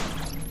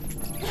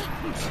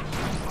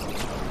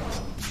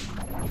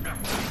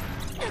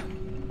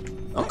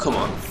 Oh, come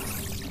on.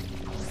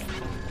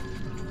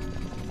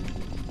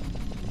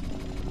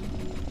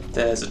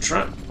 There's a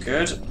trap.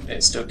 Good.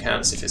 It still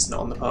counts if it's not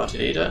on the party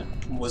leader.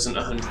 Wasn't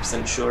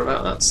 100% sure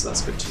about that, so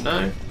that's good to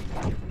know.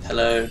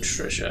 Hello,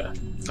 treasure.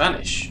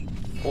 Vanish.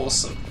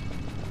 Awesome.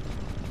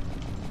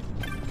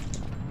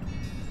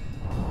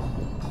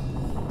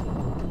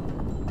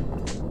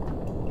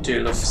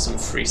 Do love some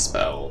free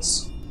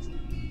spells.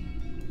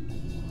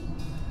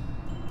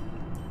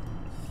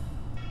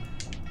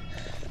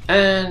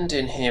 And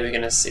in here we're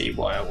going to see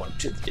why I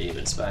wanted the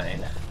Demon's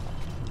Bane.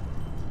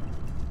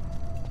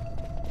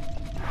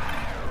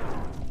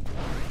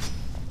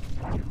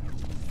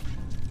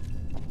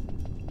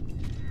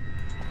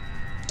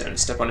 Don't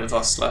step on it,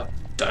 Vossler.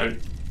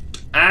 Don't.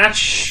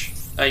 Ash!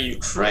 Are you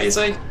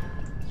crazy?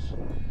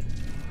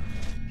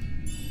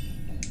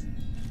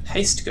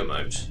 Haste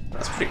mode.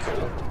 That's pretty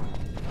cool.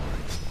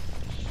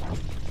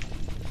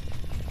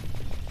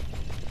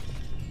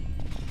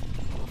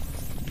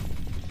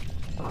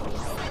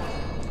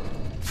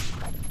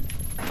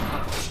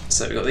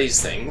 So we've got these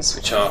things,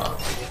 which are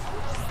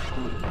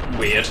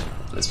weird,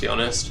 let's be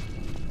honest.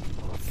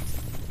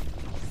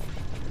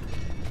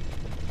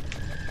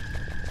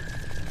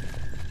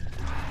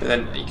 But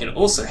then you can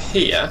also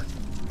hear,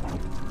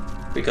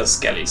 we got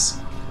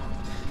skellies.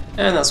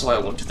 And that's why I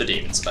wanted the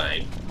Demon's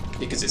Bane,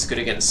 because it's good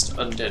against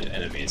undead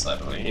enemies, I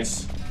believe.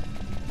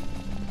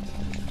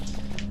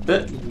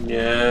 But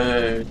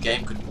no,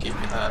 game couldn't give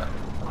me that.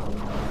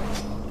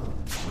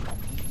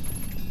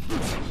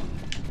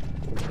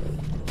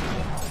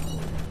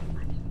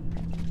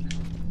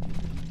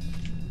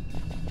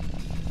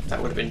 That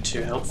would have been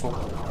too helpful.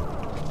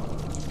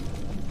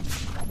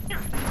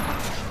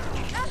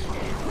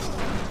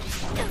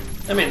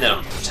 I mean, they're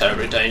not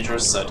terribly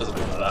dangerous, so it doesn't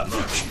matter that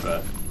much,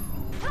 but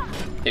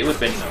it would have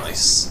been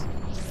nice.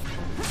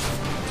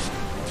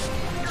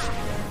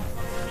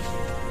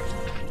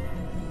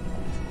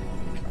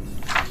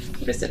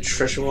 What is there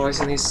treasure-wise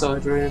in these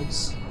side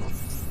rooms?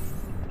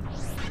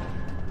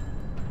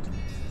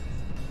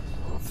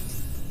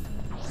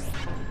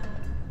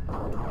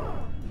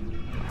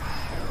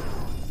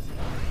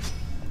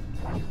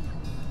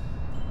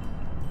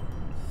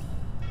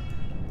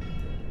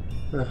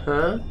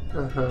 Okay.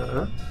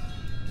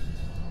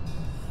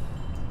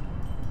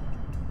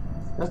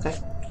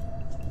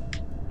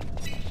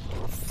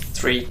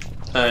 3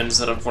 urns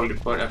that I probably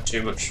won't have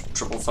too much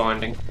trouble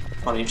finding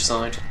on each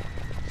side.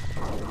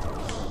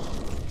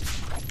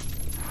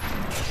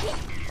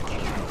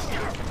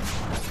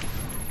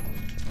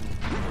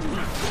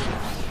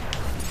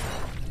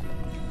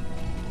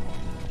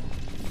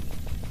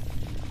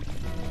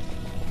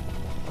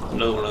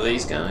 Another one of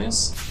these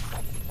guys.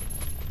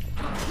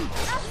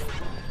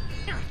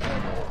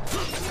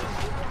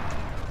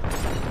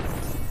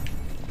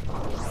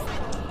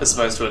 As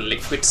opposed to a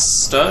liquid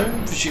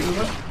stone,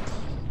 presumably.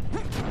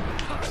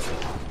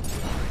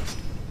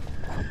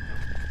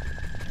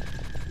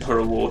 Or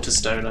a water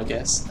stone, I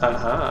guess.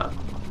 Aha.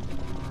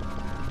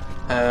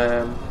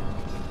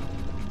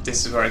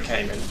 This is where I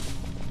came in.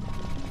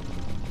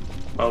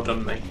 Well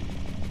done, me.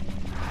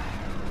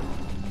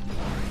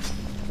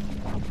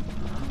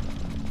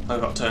 I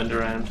got turned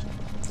around.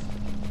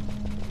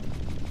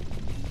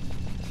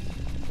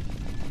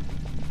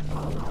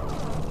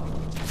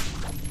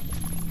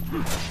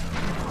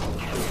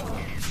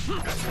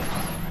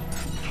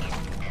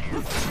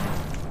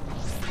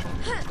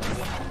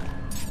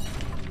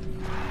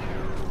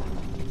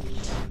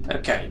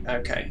 Okay,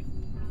 okay.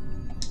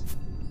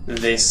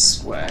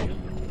 This way.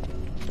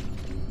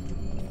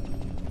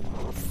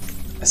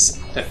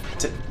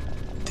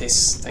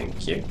 This,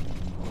 thank you.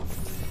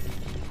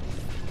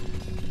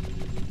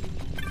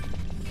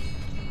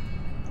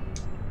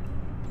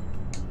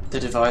 The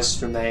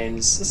device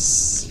remains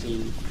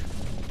asleep.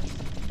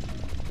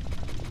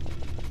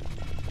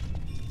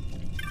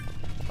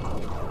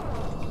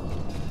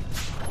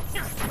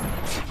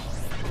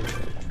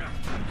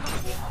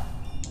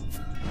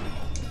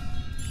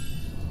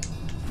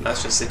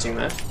 That's just sitting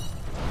there.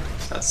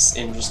 That's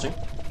interesting.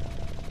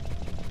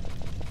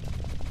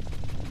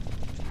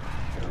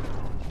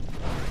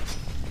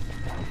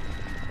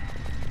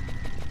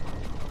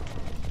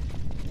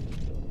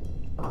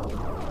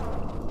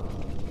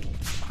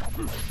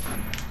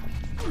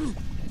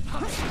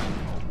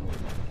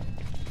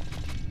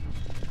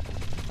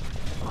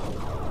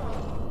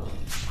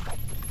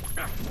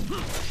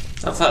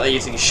 The fact they're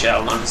using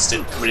shell, I'm just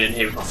coming in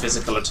here with my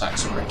physical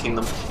attacks and wrecking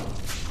them.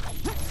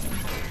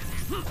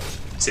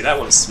 See, that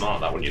one's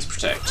smart, that one used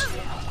protect.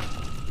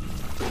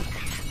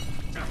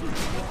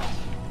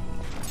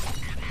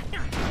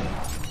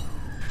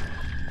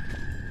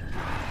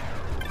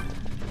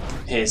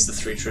 Here's the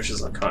 3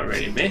 treasures I can't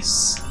really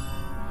miss.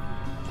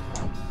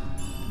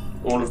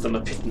 All of them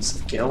are pittance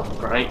of gil.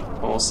 Great,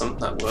 awesome,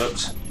 that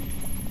worked.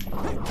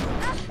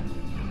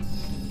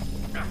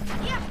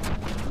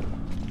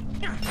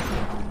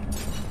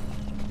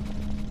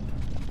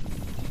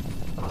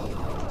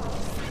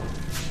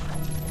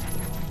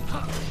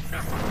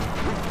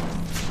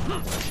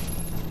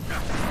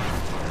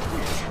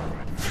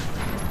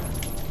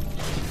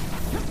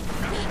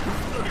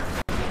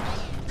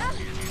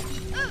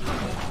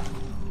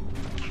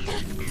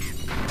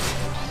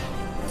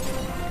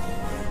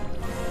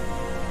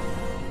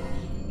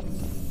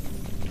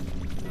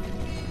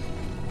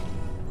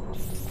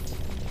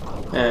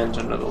 And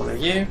another one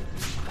of you.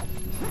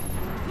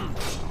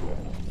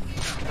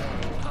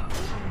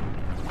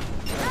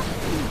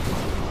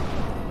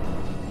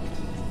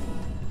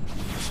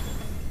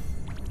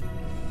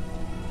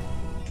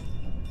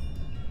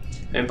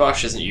 And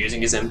Bosch isn't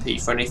using his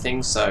MP for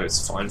anything, so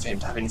it's fine for him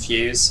to have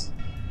Infuse,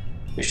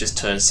 which just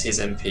turns his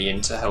MP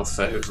into health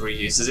for whoever he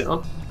uses it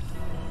on.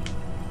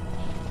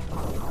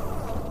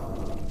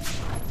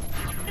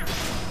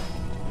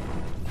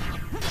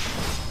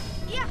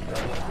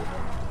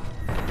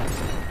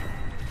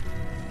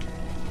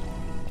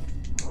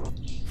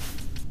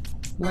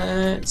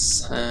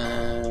 Let's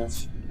have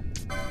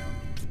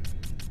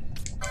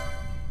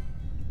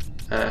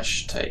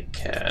Ash take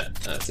care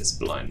of this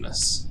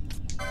blindness.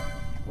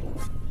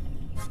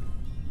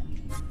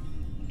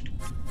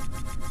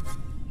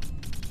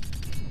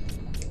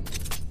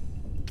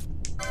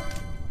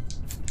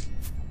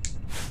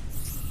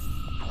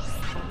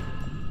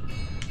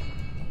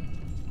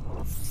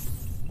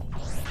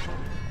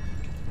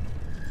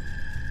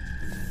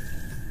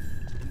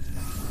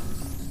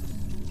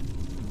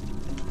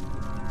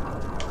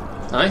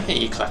 I hear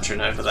you clattering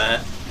over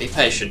there. Be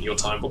patient, your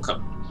time will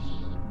come.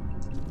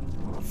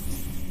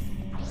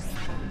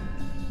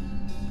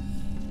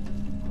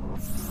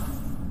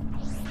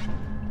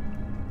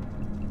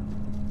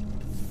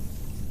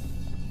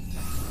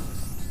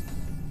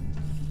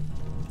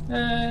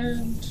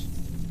 And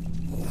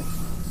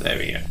there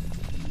we go.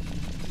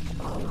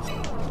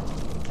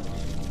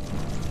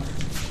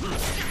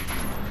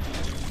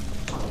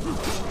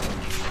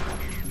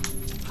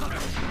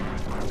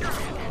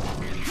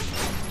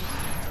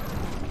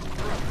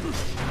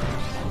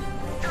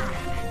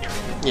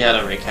 Yeah, I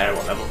don't really care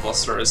what level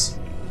boss there is.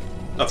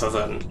 Other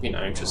than, you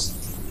know,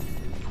 just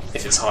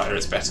if it's higher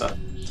it's better.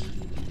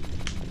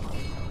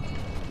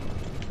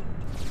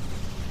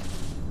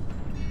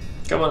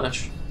 Come on,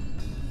 Ash.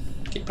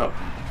 Keep up.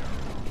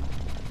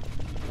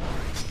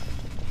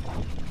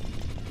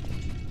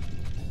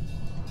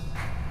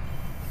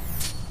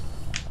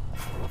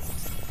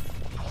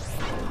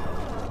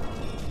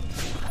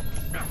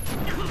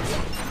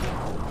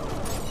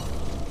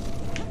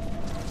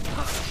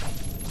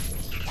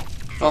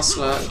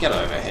 Vossler, get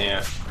over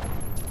here.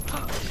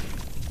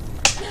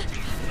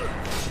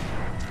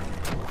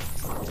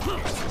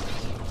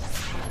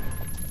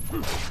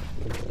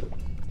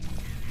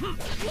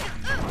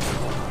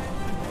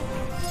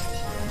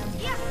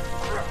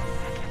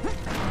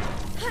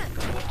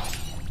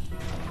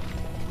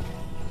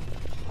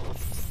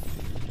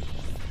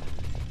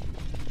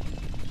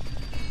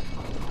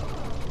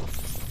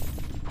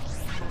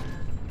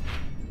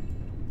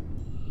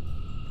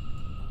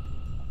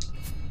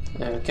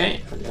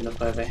 Okay, and then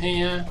up over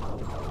here.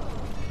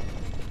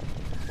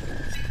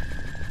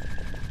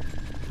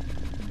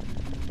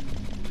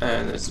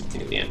 And there's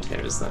something at the end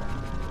here, is there?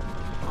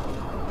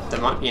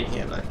 There might be in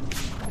here though.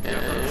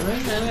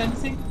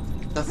 Anything?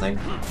 Nothing?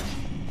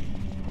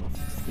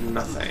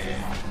 Nothing.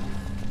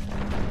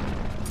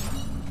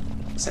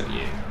 Except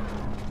you.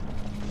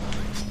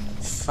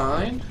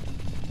 Fine.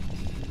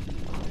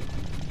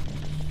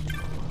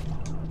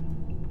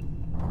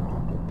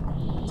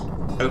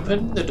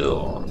 Open the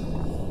door.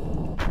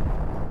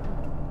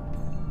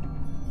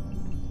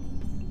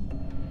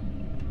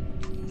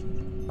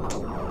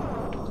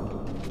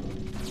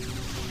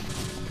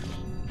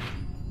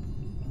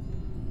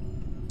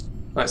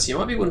 Right, so you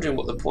might be wondering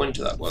what the point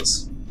of that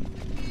was.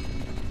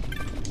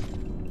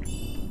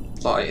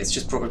 Like, it's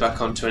just brought me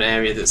back onto an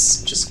area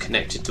that's just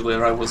connected to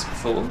where I was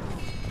before.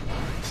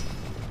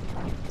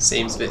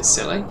 Seems a bit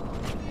silly.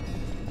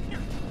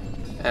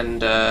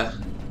 And, to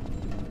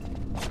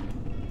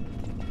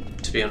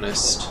be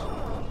honest,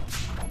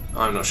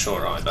 I'm not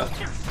sure either.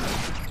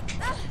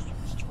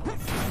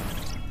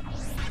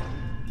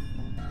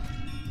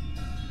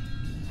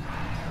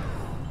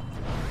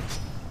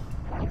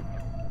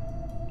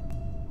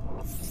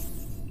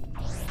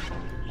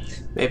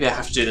 Maybe I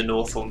have to do the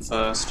north one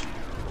first.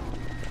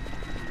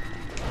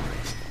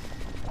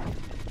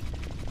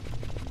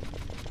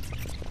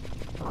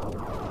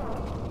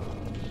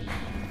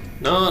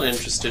 Not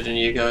interested in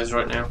you guys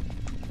right now.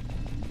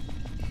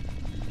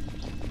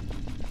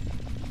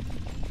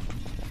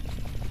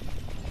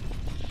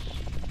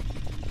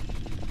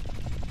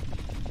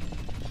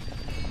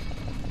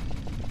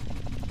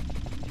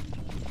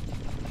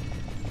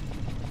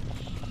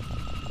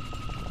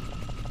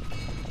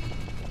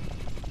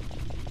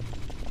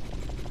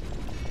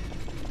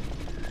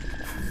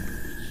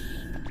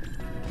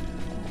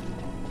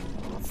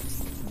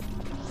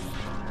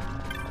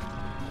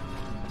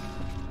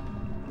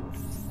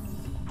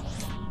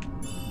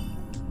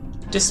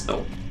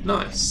 Dispel.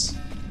 Nice.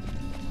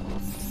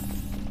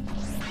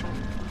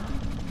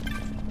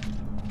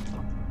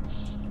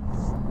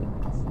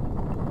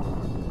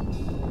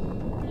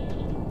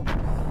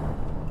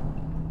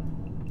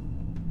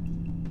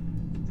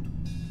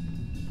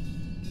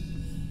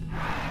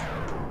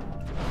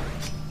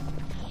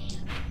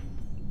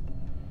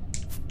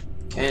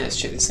 Okay, let's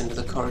check this end of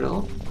the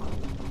corridor.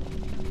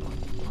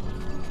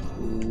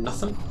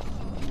 Nothing.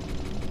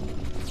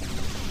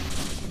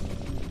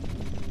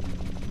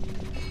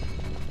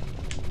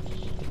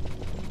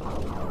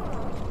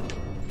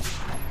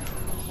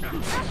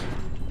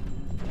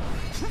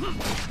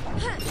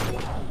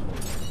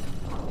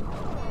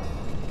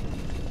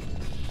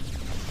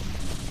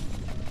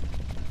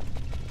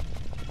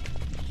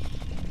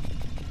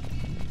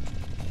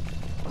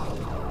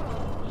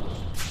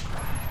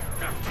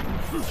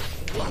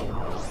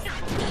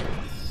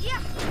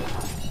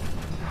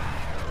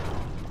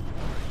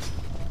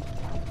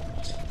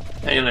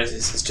 And you'll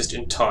notice it's just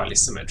entirely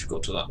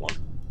symmetrical to that one.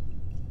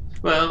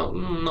 Well,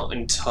 not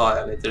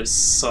entirely, there's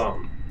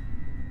some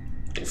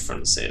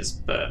differences,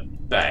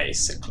 but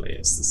basically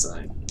it's the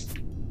same.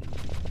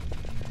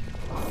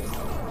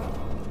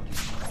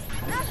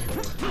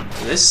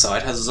 This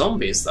side has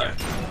zombies though.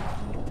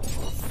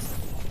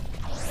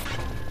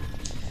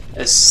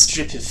 A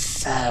strip of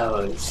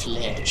foul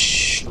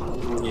flesh.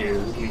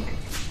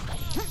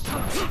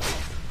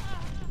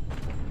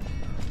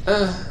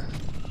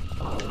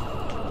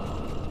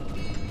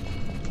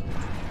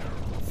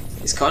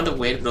 It's kind of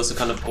weird, but also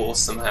kind of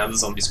awesome how the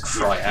zombies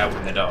cry out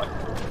when they die.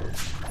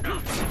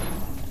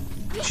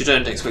 You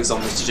don't expect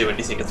zombies to do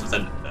anything other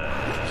than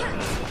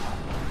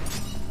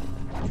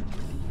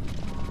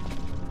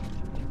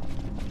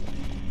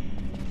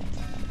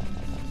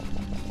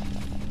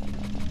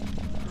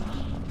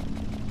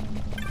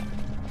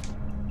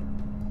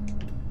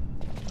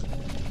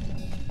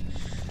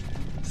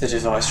The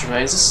device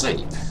remains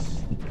asleep.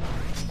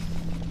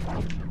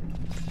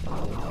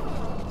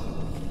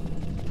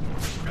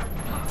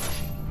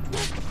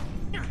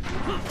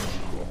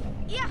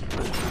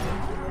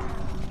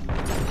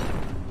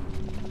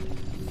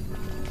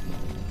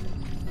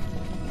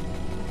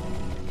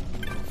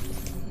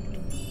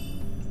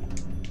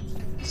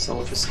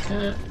 Soldier's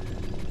cat.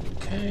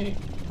 Okay.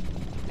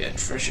 Yeah,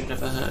 treasure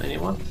never hurt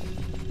anyone.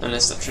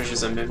 Unless that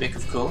treasure's a mimic,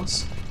 of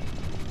course.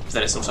 But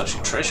then it's not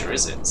actually treasure,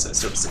 is it? So it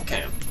still doesn't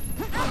count.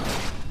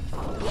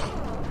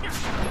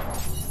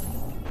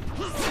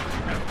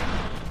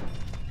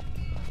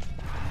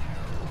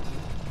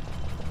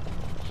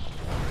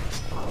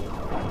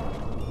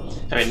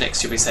 I mean,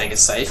 next you'll be saying a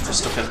safe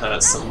crystal can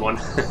hurt someone.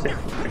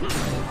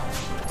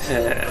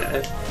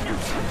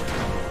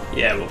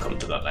 Yeah, we'll come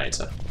to that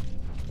later.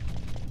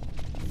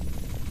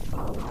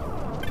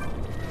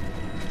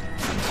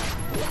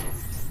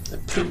 A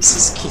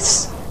princess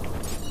kiss.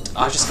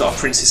 I just got a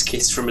princess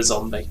kiss from a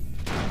zombie.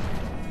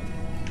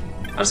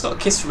 I just got a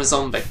kiss from a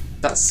zombie.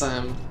 That's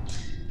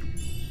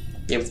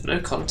yeah, with no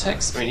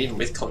context. I mean, even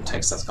with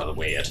context, that's kind of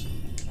weird.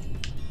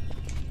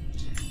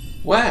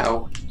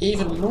 Wow,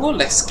 even more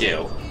less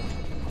skill.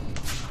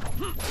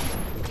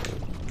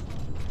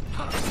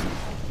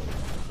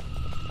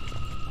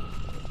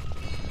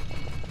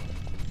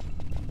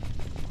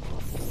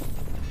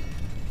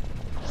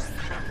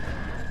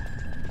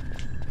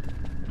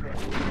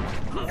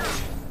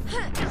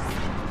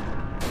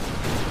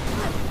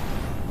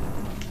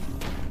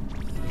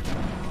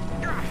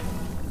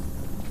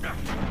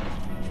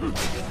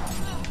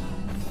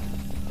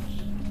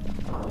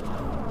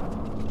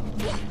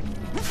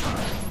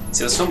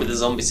 See, what's wrong with the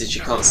zombies is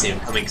you can't see them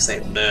coming because they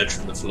emerge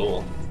from the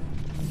floor.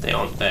 They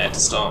aren't there to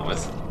start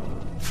with.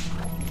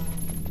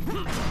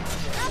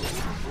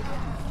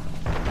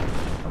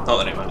 Not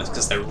that it matters,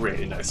 because they're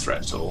really no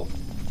threat at all.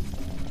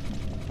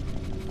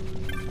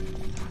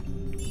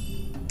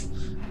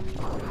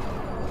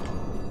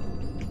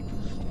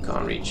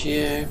 Can't reach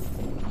you.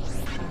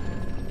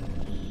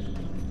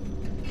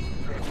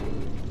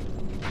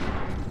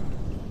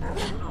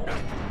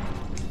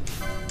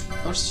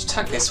 I'll just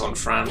attack this one,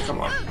 Fran,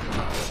 come on.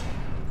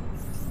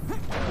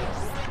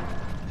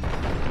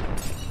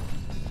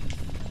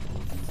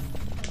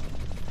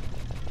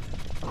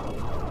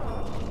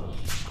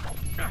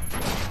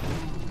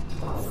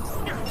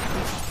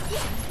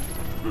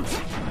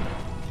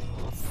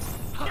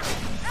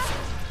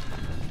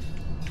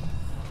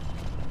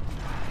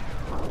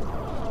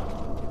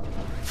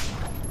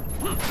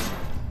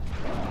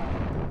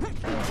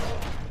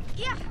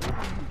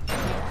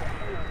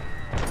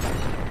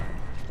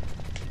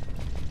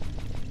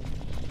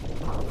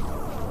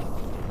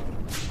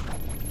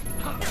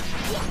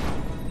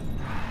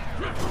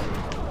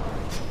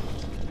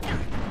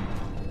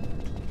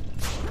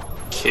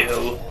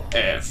 Kill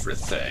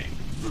everything.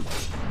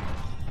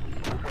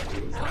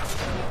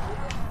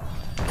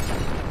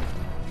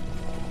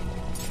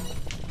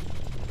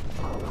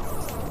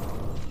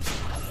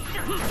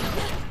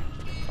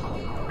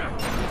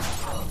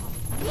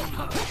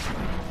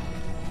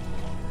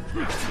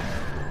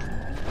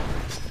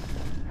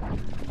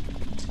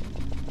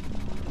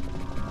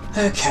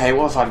 Okay,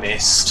 what have I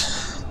missed?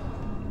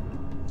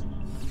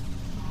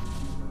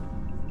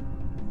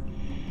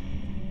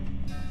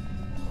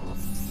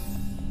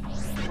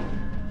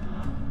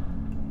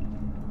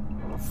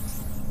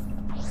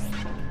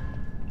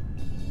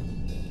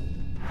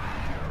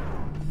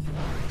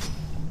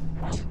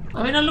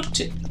 I mean,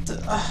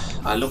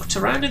 I looked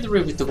around in the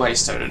room with the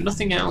waystone and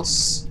nothing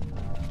else.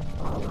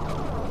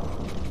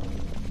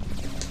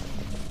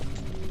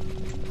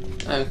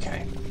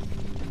 Okay.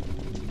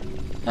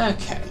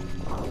 Okay.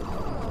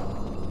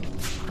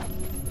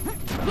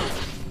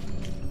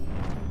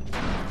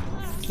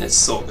 Let's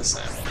sort this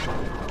out.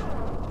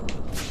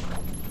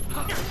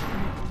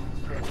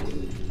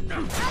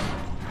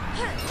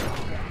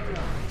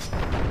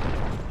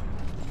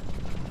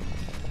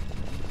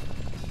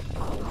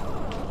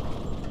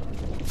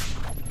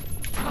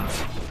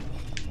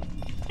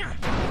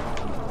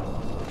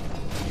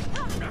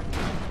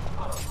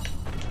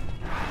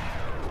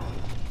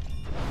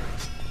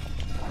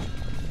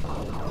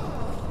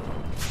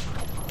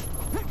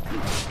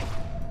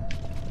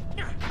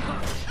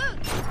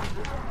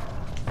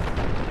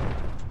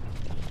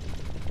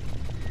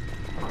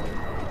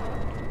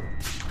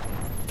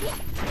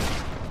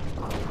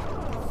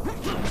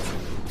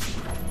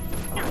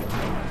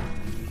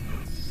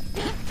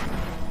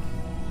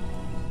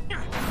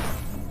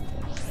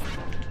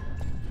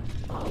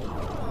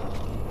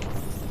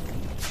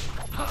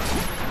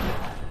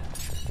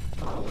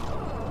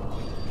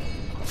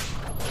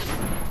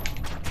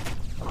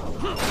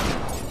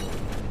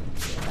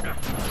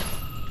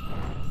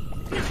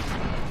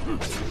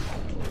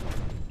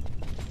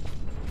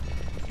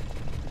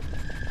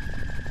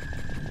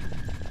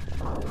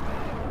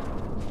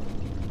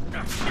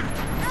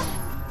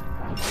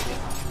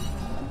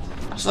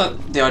 I just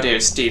like the idea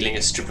of stealing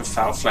a strip of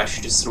foul flesh.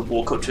 You just sort of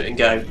walk up to it and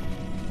go,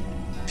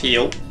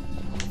 peel.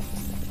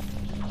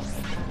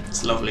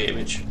 It's a lovely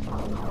image.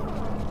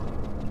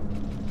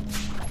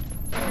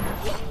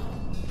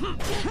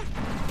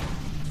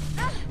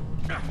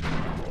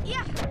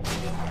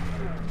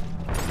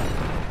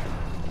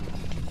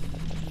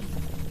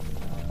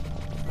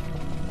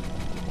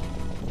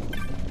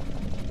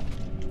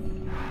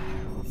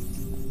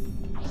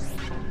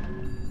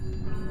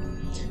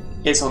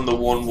 It's on the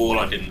one wall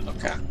I didn't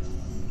look at.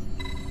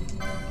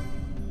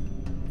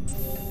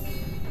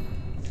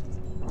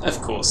 Of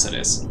course it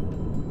is.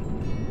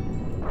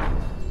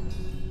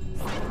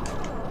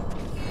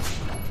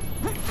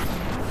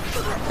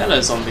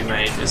 Hello, zombie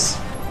mages.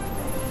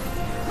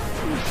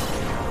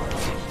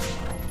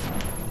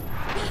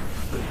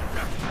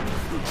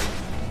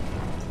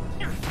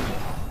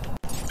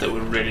 That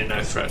were really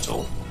no threat at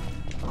all.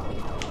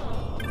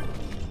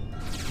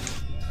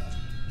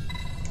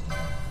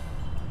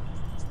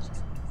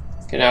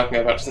 Okay, now I can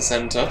go back to the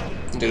centre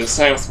and do the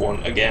south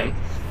one again.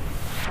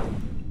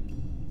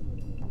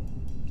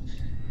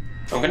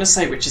 I'm going to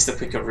say which is the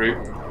quicker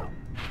route,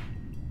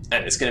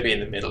 and it's going to be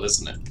in the middle,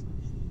 isn't it?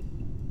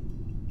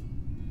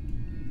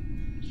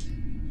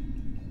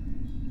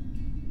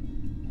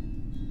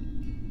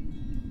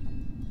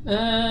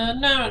 No,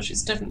 actually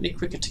it's definitely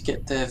quicker to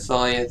get there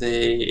via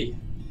the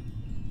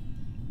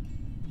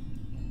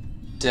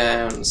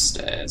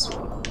downstairs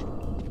one.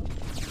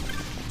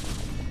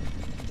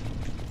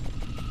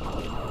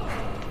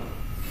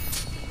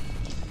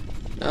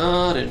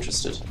 Not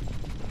interested.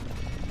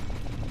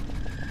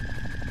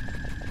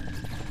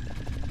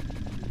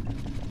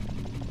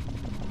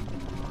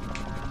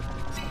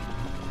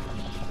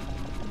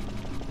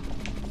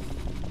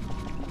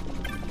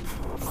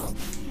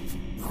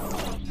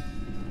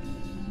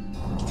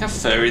 Look how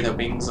furry their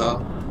wings are.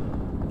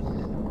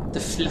 The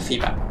fluffy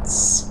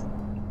bats.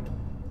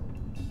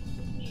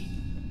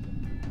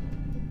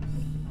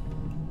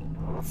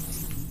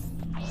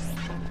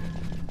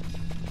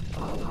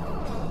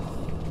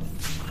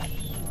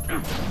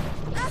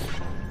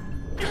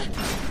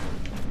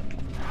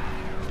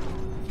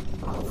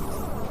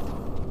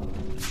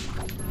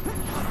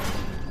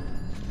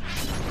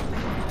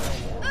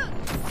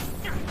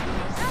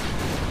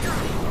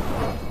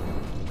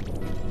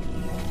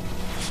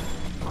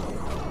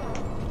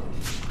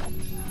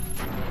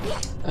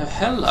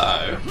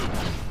 Hello.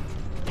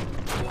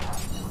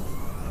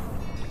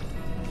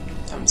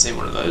 Haven't seen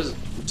one of those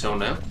until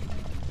now.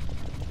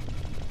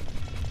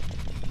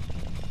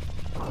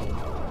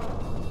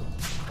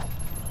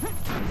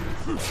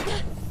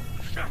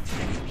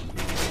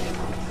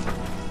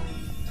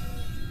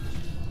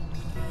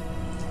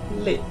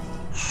 Lich.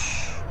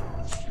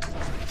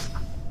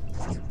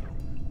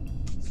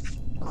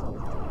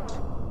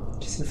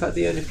 Just in fact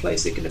the only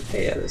place it can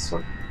appear, this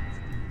one.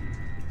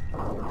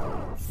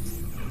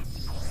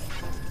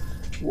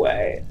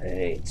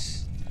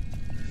 Wait.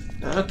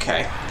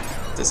 Okay.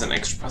 There's an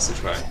extra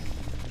passageway.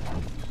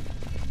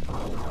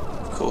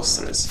 Of course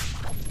there is.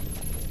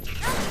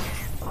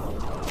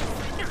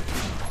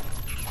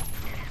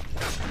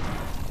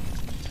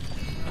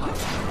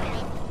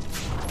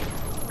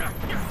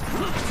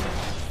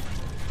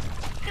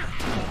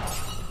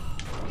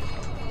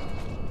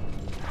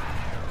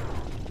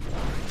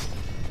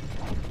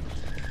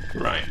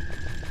 Right.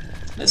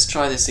 Let's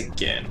try this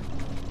again.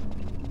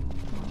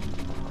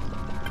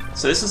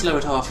 So this is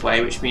lowered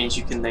halfway, which means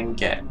you can then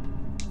get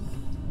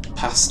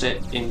past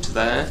it into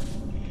there.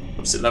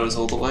 Oops, it lowers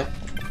all the way.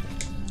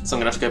 So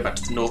I'm going to have to go back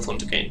to the north one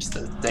to get into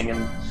the thing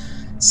and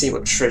see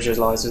what treasure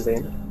lies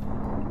within.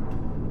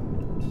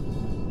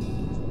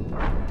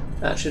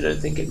 Actually, I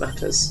don't think it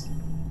matters.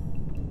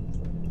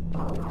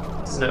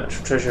 There's no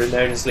actual treasure in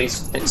there in this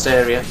next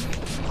area.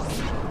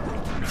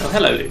 Oh,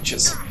 hello,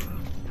 leeches.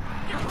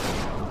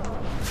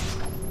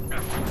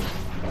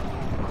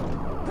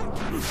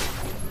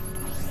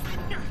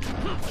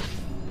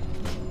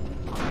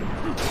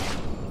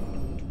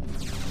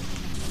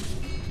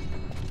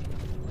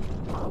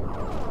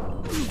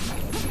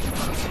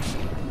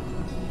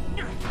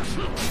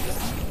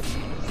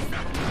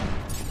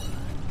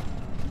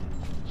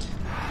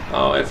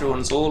 Oh,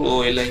 everyone's all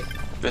oily,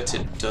 but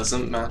it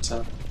doesn't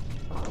matter.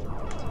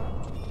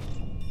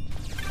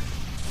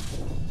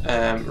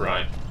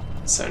 Right.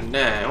 So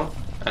now,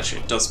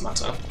 actually it does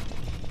matter.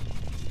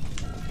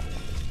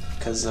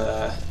 Because,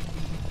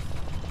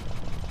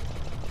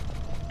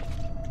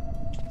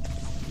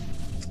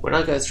 when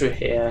I go through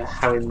here,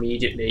 how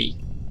immediately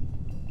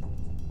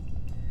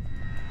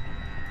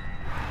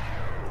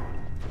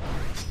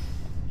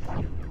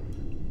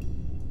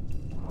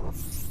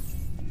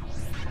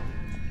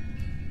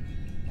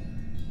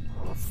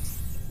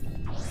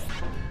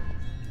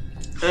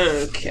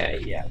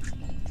okay, yeah.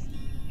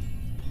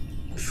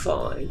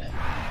 Fine.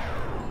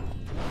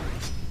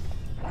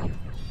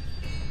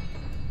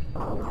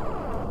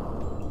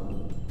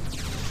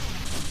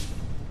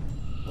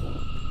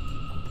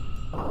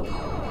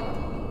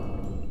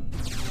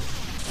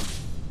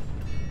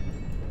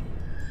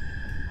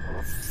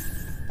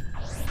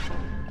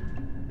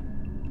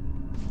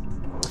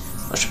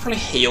 I should probably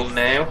heal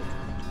now.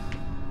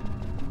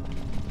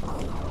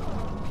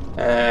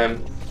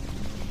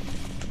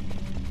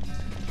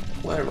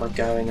 Where am I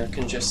going? I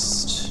can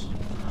just.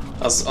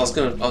 I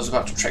was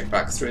about to trek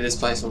back through this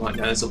place. I'm like,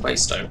 no, there's a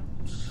waystone.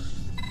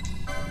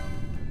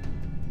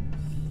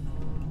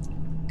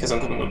 Because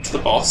I'm coming up to the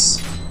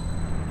boss,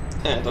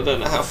 and I don't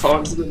know how far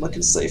into the room I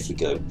can safely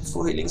go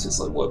before healing. So it's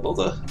like, why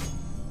bother?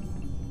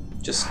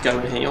 Just go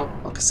and heal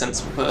like a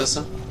sensible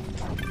person.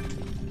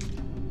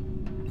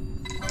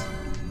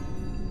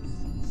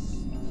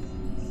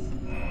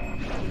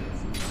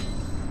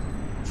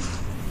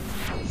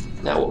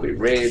 Now what would be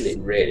really,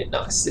 really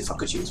nice if I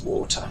could use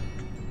water.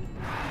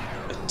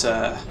 But,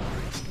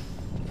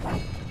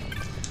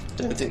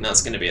 don't think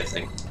that's going to be a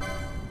thing.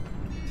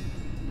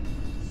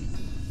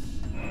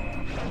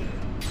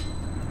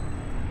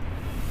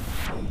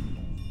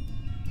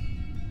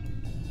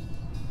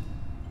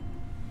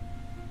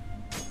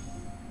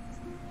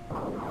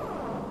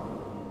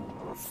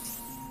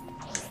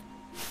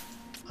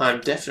 I'm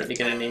definitely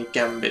going to need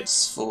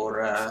gambits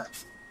for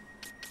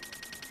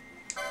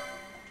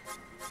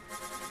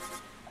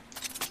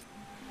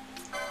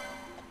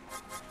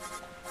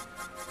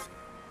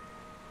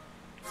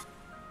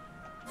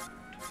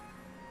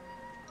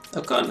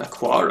I've got an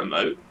aqua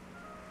remote,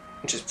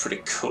 which is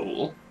pretty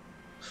cool.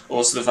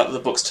 Also, the fact that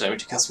the book's telling me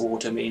to cast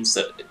water means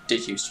that it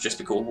did used to just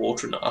be called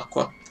water and not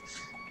aqua.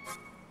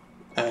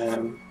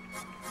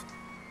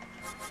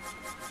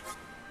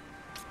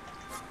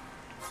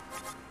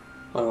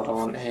 What do I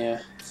want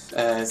here?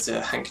 There's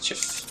a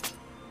handkerchief.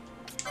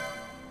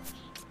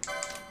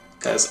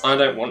 Because I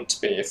don't want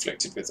to be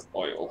afflicted with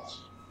oil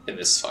in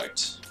this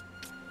fight.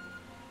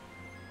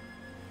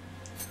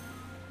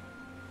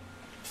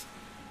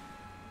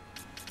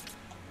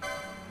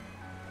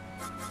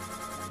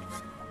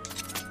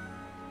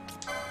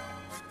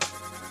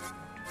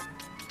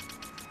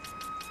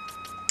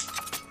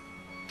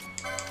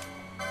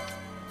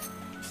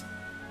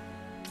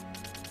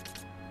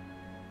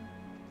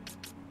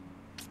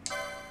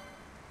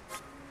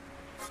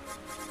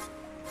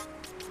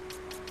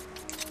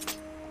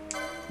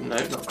 No,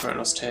 not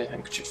Kronos tear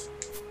handkerchief.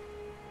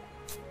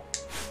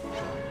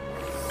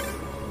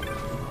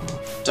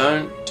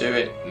 Don't do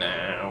it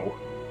now.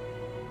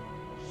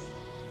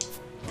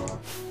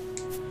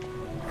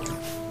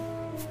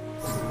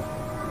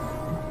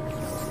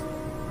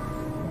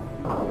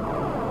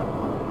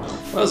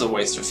 Well, that was a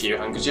waste of a few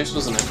handkerchiefs,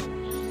 wasn't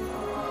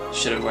it?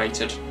 Should have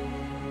waited.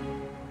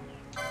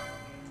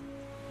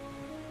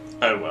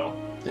 Oh well,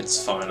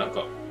 it's fine, I've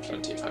got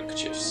plenty of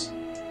handkerchiefs.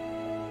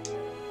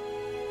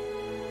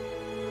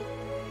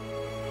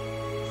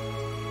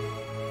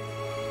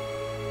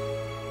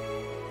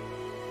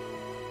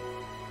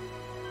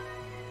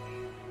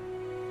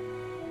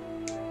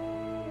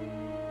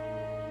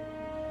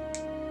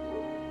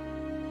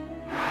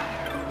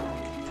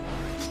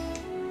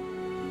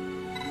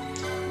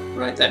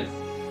 Right then.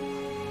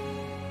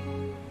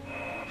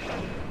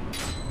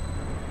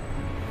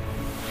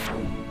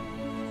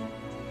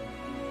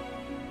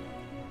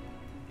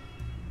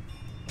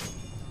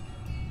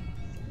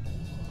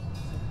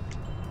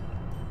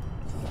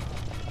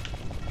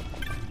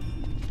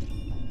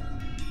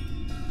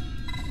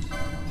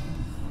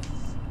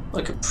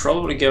 I could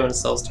probably go and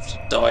sell stuff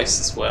to dice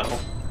as well,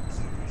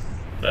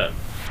 but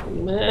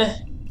meh.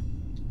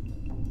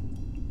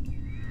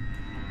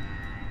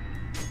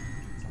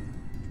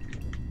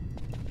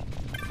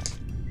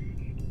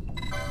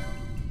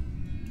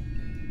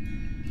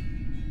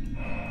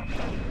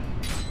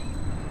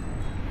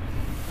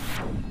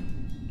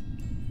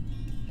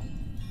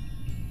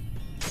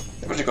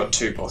 I've already got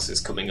two bosses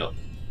coming up.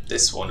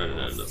 This one and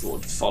another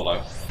one to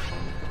follow.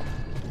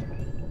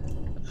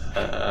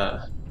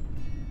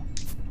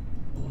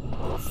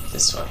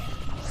 This way.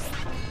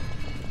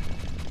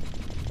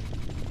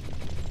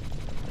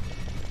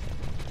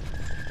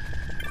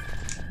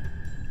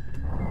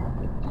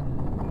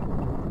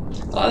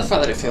 I like the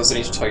fact that it feels I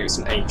need to tell you it's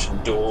an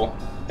ancient door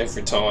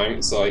every time.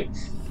 It's like,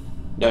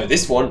 no,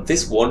 this one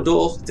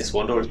door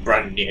is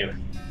brand new.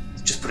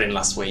 Just put in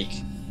last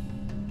week.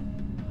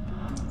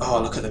 Oh,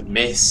 look at the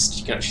mist.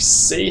 You can actually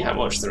see how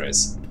much there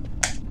is.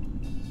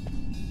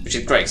 Which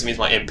is great because it means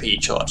my MP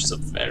charges up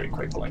very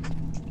quickly.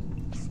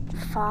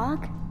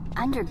 Fog?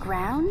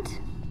 Underground?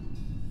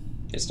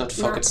 It's not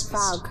fog, it's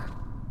fog.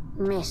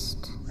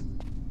 Mist.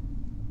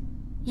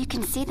 You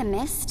can see the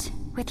mist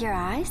with your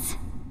eyes?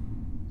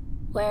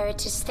 Where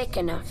it is thick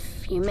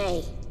enough, you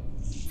may.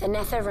 The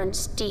nether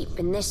runs deep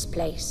in this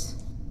place.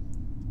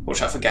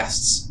 Watch out for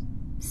ghasts.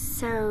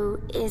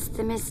 So, is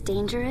the mist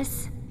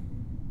dangerous?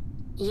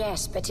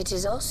 Yes, but it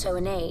is also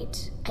an aid.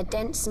 A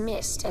dense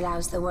mist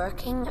allows the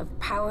working of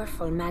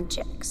powerful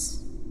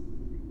magics.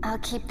 I'll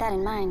keep that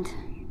in mind.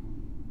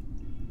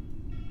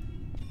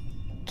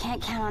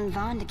 Can't count on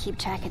Vaughn to keep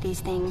track of these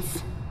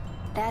things.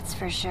 That's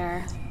for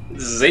sure.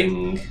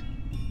 Zing!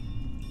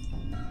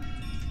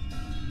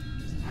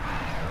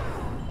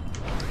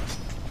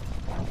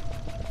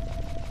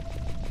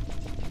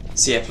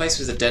 So yeah, a place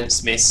with a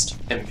dense mist,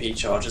 MP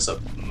charges up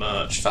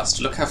much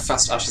faster. Look how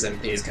fast Ash's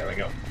MP is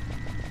going up.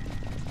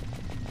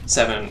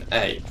 7,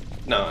 8,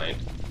 9.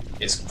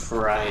 It's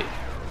great.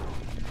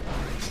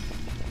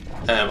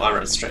 I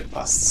ran straight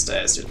past the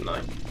stairs, didn't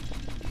I?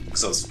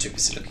 Because I was too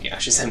busy looking at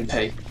Ash's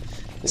MP.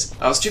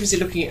 I was too busy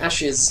looking at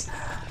Ash's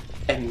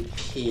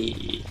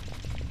MP.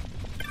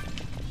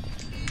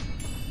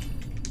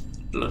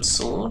 Blood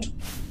sword.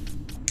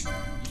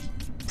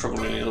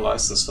 Probably need a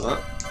license for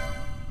that.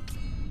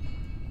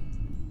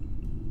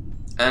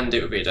 And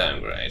it would be a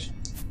downgrade.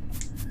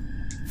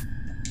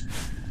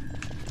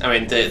 I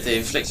mean, the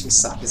inflicting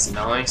sap is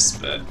nice,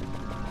 but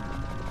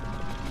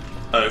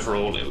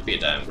overall it would be a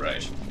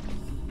downgrade.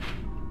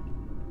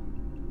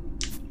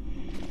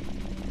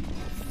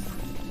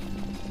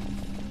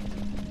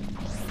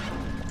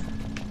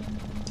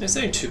 It's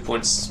only 2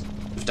 points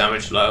of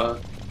damage lower.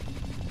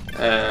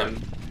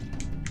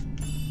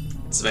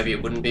 So maybe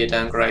it wouldn't be a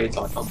downgrade,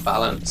 like on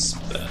balance,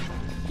 but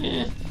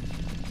yeah.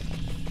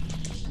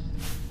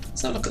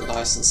 Let's have a look at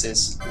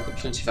licenses. I've got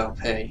plenty of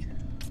LP.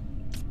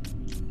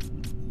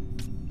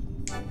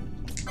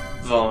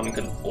 Vaughn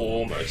can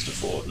almost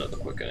afford another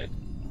quickening.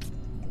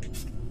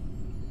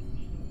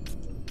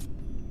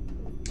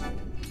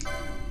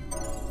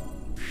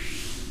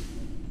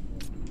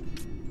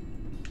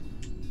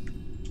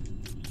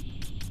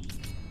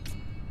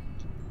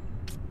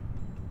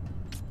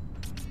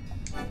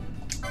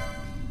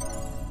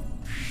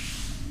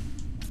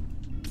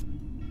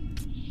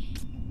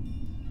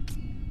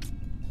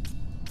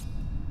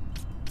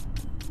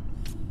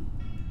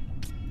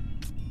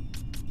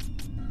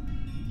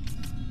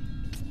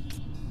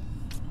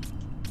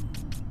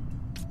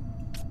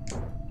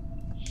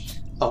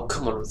 Oh,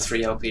 come on, I'm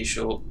 3 LP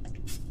short.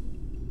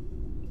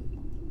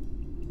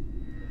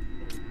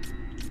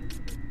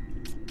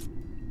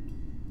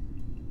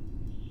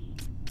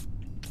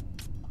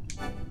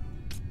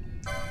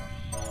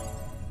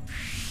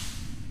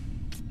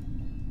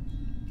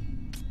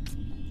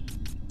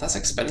 That's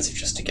expensive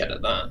just to get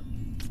at that.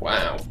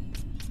 Wow.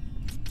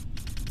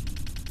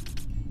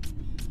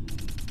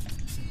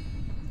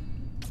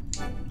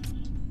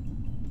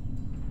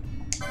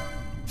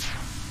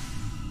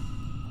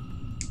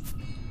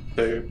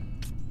 Boom.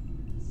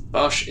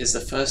 Bosch is the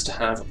first to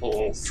have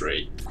all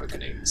 3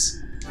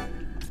 quickenings.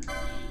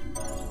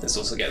 Let's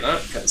also get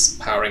that, because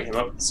powering him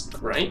up is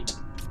great.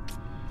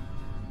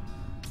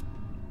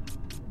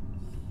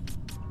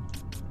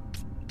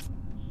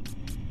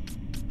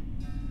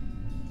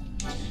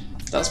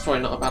 That's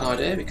probably not a bad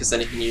idea, because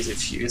then he can use it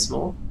fuse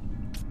more.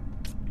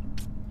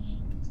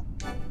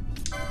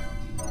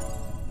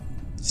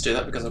 Let's do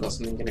that because I've got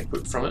something to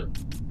equip from it.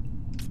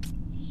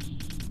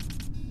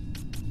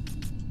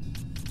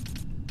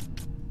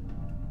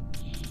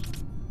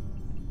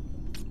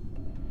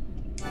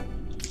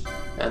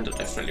 And I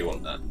definitely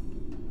want that.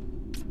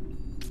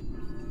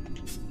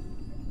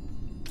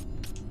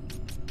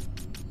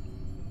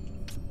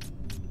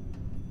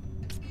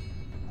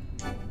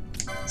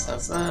 Let's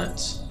have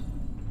that.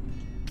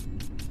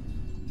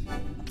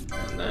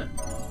 And that.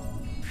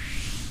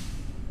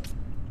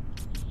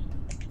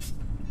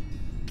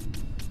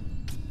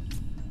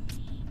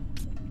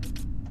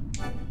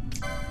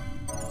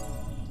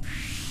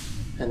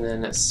 And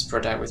then let's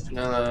spread out with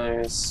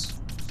Pinellos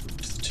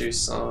to the 2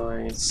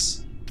 sides.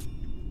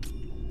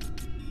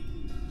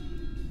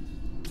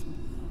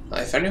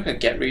 If only I could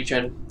get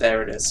regen,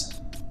 there it is.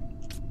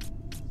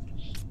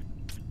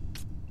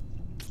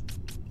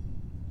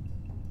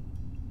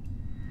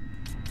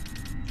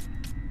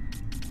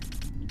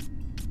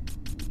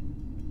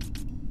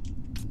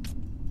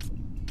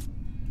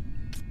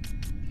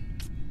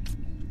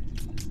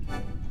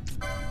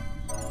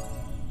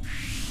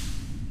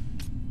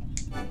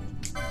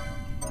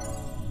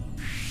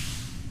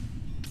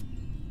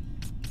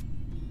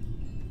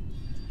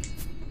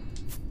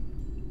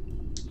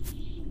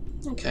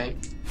 Okay.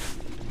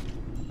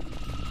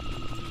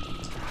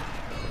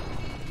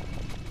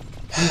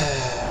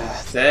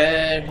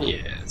 There he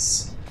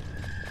is.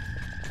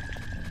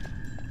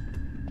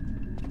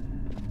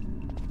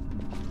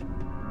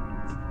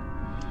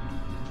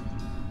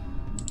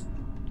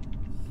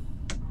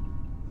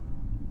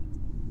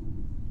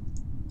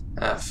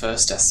 Our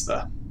first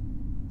Esper.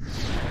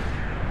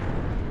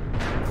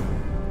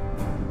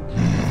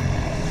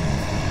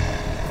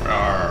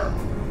 Rawr.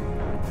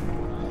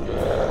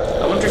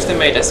 I wonder if they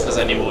made Espers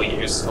any more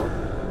useful,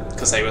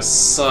 because they were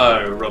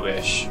so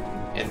rubbish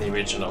in the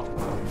original.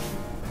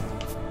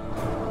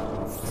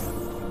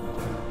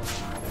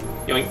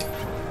 Yoink.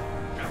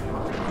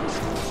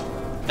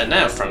 And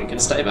now Frank can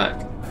stay back.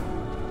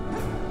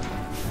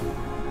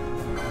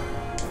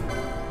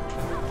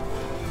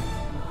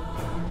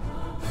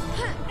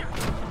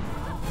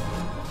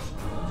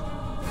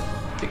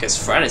 Because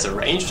Fran is a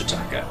ranged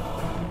attacker.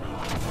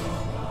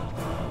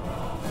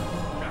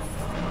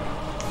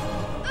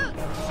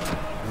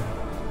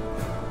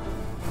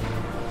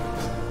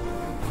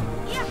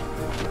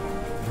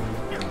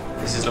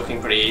 This is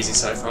looking pretty easy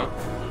so far.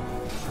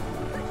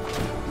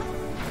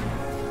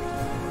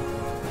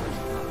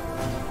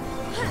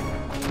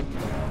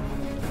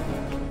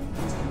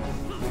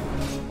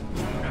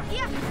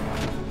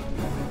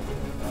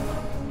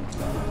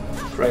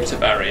 Greater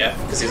barrier,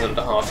 because he's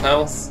under half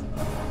health.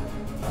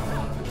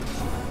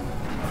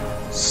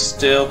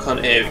 Still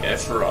can't. Here we go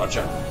for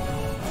Roger.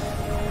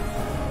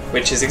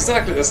 Which is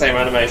exactly the same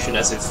animation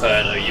as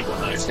Inferno, you will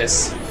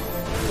notice.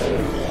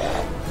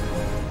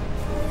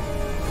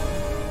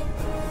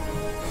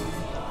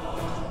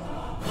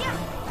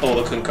 All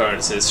the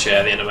concurrences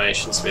share the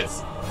animations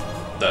with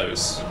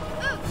those.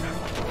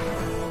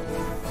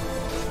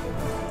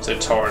 So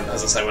Torrent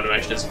has the same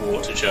animation as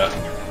Waterja.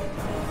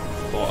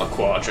 Or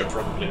Aquaja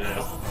probably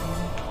now.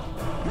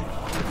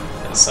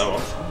 And so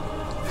on.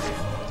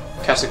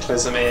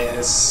 Cataclysm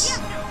is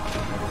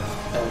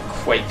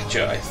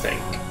Quakeja, I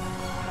think.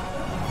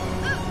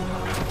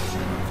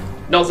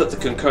 Not that the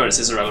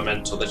concurrences are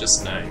elemental, they're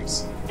just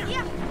names.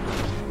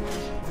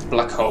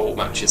 Black Hole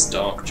matches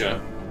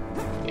Darkja,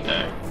 you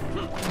know.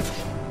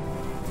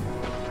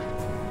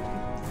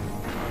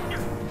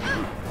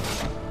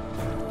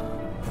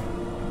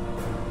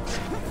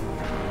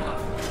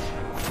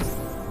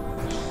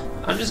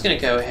 I'm just going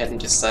to go ahead and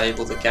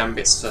disable the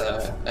gambits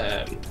for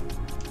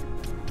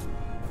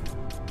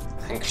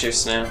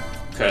handkerchiefs now,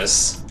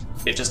 because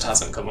it just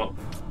hasn't come up.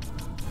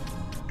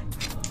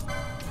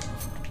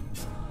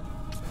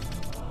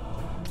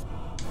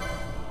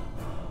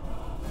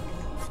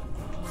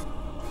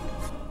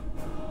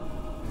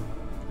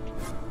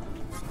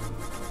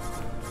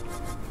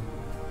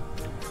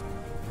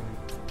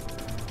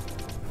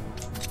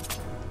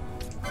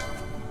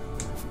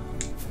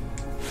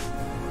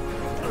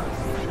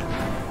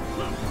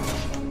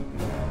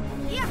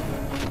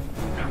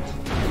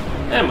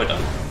 And we're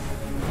done.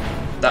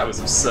 That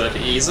was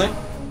absurdly easy.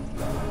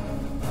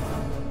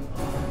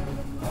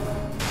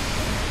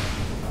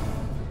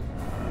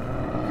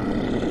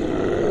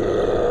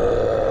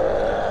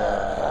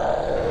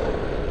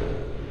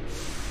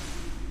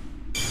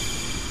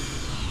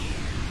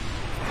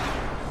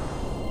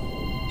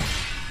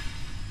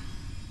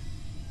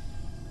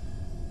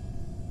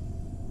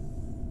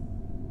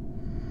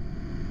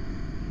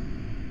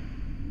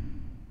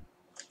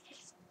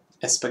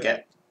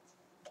 Spaghetti.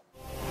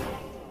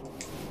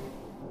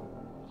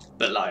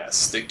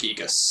 Belias the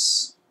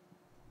Gigas.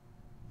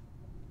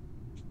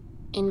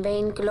 In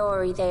vain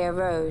glory they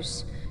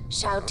arose,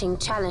 shouting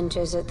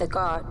challenges at the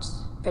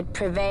gods, but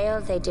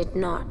prevail they did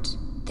not.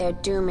 Their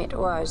doom it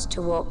was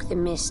to walk the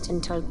mist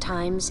until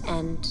time's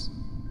end.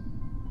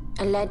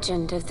 A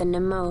legend of the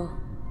Nemo.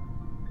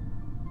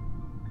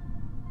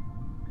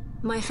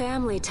 My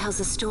family tells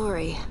a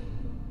story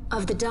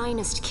of the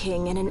Dynast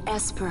King and an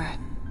Esper.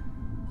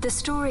 The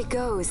story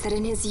goes that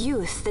in his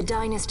youth, the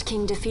Dynast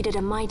King defeated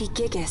a mighty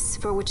Gigas,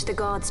 for which the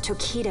gods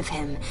took heed of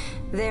him.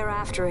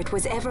 Thereafter, it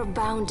was ever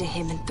bound to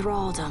him in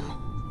thraldom.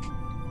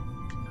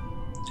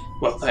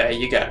 Well, there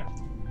you go.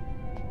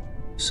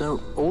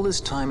 So, all this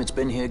time it's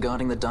been here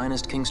guarding the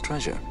Dynast King's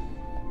treasure?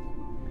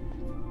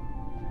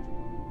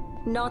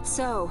 Not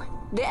so.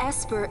 The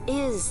Esper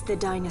is the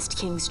Dynast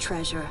King's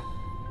treasure.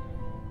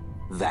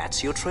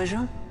 That's your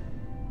treasure?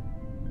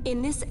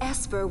 In this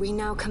Esper we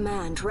now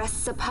command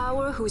rests a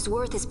power whose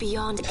worth is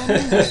beyond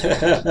any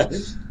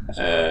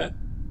measure.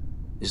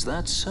 Is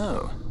that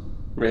so?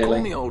 Really?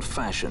 Call me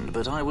old-fashioned,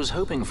 but I was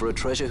hoping for a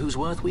treasure whose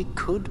worth we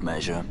could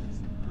measure.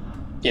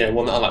 You know,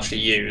 one that I'll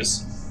actually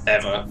use,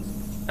 ever.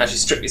 Actually,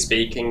 strictly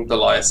speaking,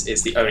 Belias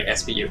is the only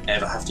SP you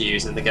ever have to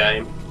use in the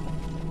game.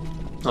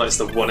 Oh, it's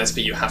the one SP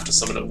you have to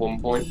summon at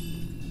one point.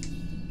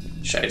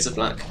 Shades of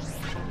Black.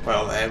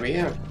 Well, there we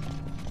go.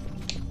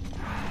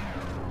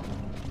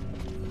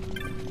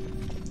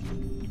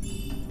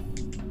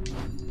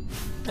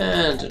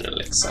 And an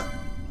elixir.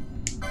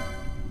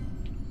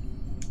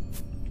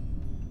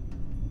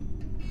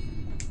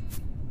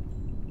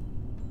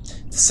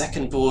 The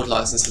second board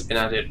license has been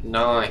added.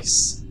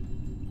 Nice.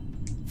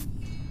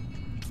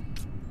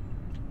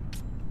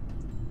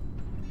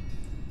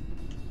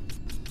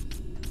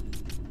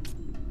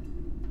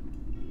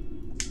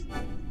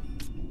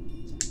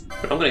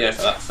 But I'm going to go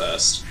for that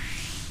first.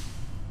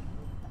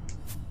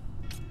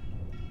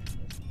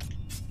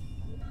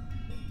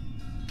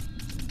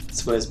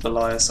 So where's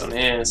Belias on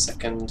here?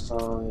 Second.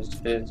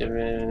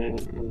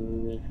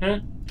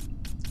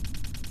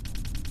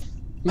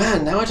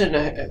 Man, now I don't know.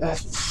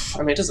 I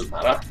mean, it doesn't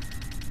matter.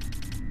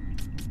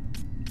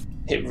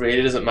 It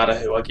really doesn't matter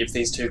who I give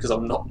these to because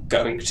I'm not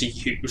going to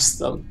use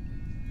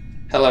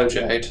them. Hello,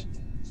 Jade.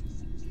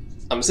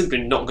 I'm simply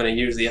not going to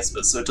use the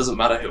Espers, so it doesn't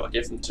matter who I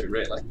give them to,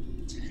 really.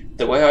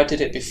 The way I did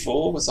it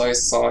before was I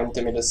assigned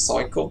them in a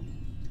cycle.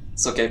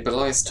 So I gave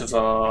Belias to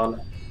Varn,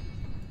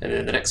 and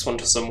then the next one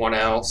to someone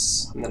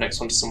else, and the next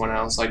one to someone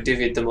else. I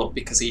divvied them up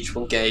because each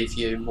one gave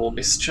you more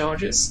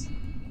mischarges.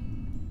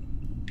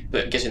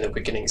 But getting the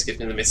Quickenings gives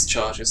me the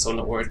mischarges, so I'm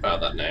not worried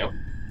about that now.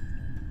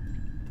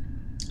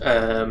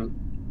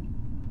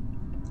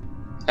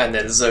 And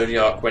then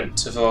Zodiac went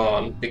to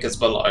Varn because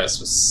Belias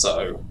was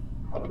so...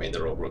 Well, I mean,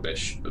 they're all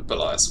rubbish, but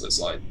Belias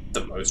was like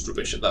the most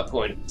rubbish at that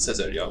point, so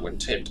Zodiac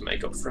went to him to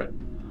make up for it.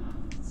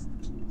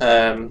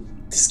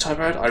 This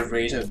time around, I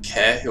really don't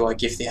care who I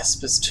give the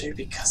Espers to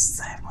because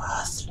they're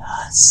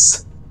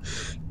worthless.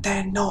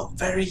 They're not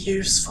very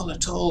useful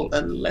at all,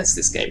 unless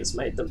this game has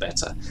made them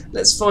better.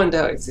 Let's find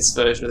out if this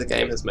version of the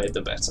game has made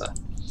them better.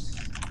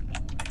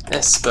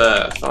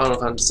 Esper, Final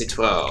Fantasy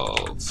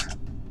XII.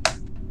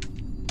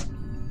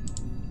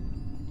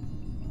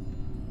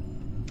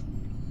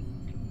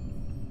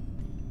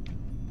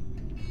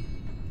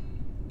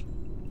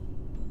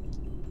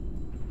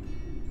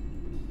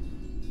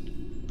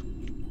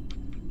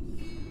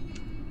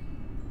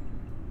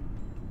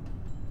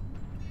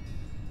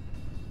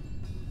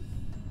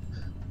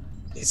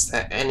 Is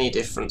there any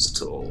difference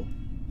at all?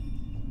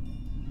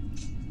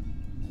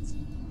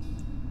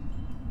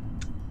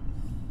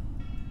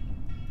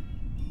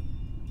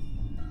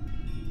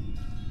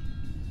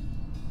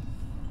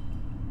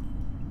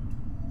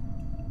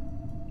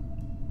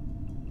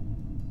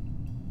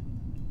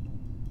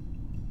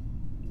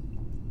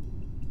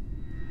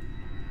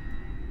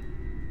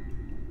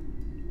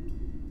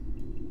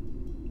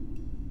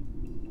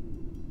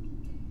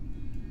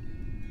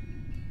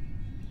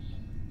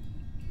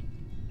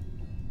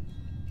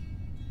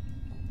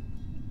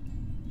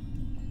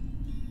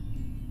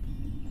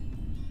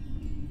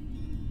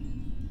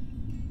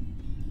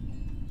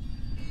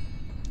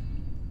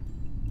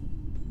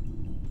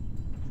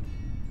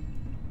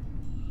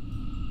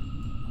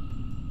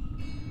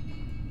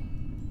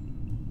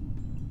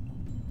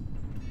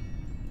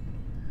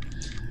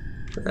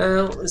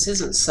 Well, this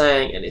isn't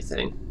saying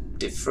anything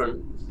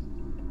different.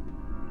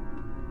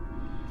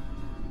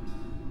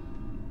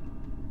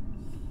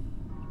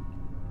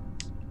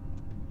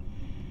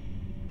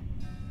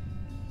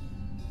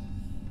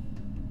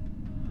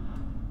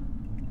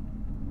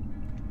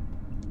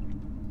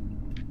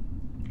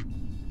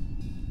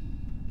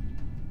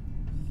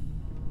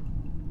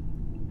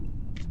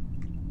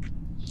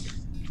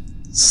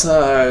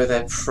 So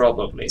they're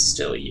probably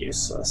still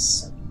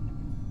useless.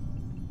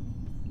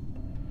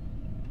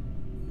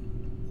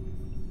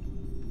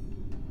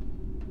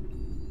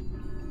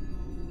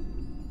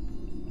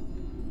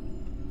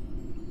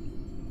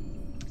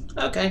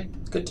 Okay,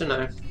 good to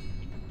know.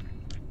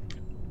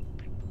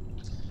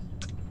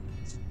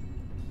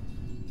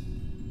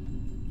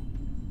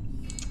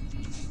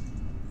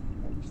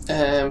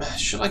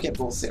 Should I get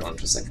Balthier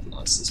onto a second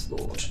license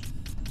board?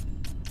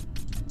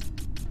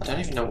 I don't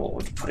even know what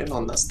would put him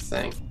on, that's the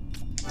thing.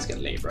 Let's get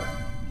Libra.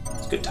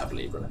 It's good to have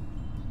Libra.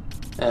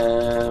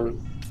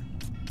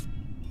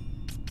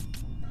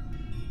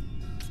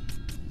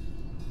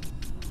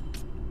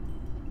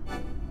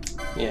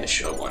 Yeah,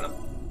 sure, why not?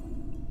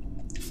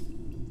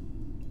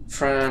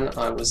 Fran,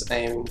 I was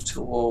aiming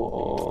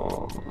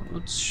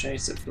towards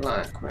Shades of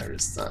Black. Where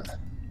is that?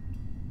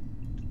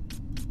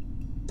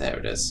 There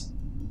it is.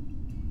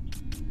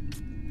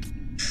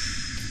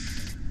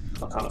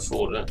 I can't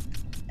afford it.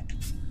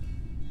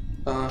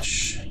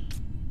 Gosh.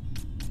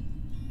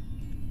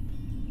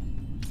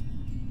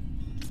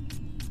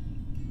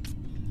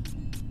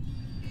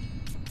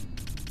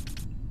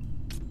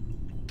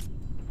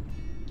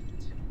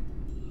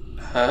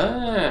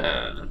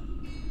 Ah.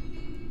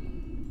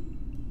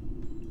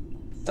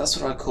 That's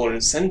what I call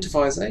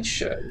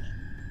incentivization.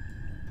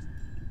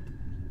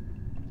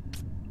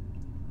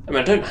 I mean,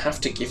 I don't have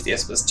to give the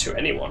Espers to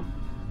anyone.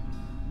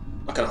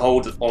 I can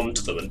hold on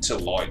to them until,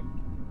 like,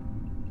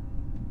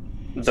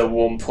 the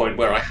one point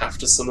where I have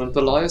to summon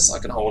Belias. I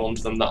can hold on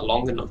to them that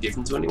long and not give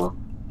them to anyone,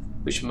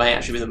 which may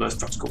actually be the most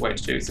practical way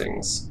to do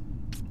things.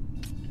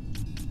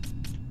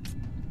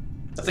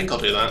 I think I'll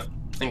do that.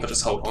 I think I'll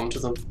just hold on to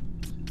them.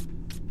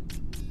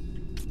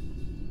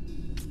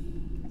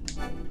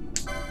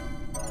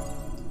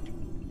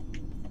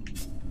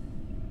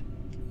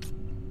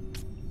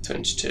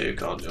 $22,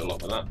 can't do a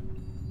lot with that.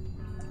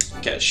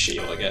 Get a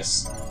shield, I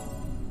guess.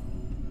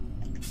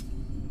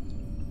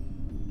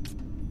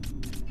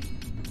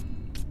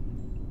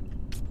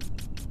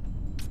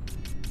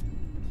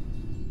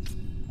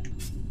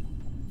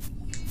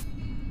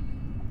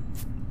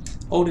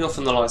 Holding off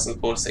on the license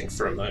board thing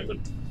for a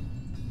moment.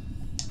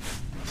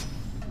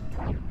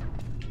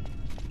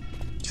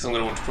 Because I'm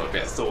going to want to put a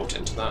bit of thought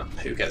into that.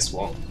 Who gets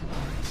what?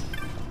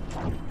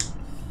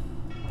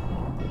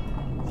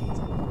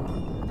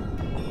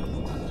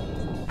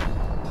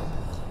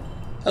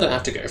 I don't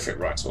have to go for it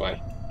right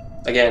away.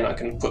 Again, I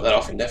can put that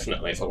off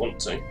indefinitely if I want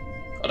to.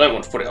 I don't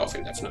want to put it off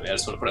indefinitely, I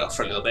just want to put it off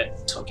for a little bit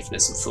until I'm giving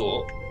it some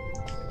thought.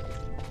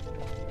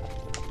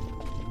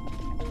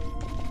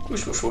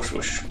 Whoosh, whoosh, whoosh,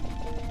 whoosh.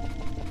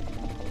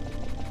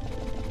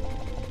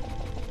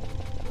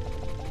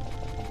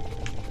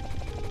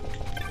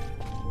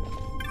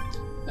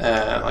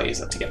 I'll use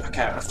that to get back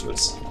out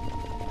afterwards.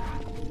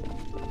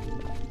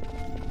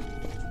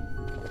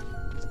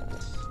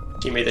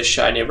 Give me the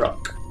shiny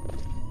rock.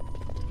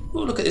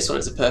 Oh, look at this one,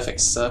 it's a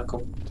perfect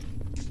circle.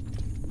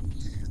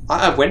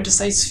 I went to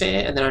say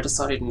sphere and then I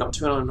decided not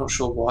to, and I'm not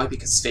sure why,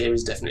 because sphere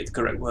is definitely the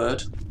correct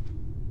word.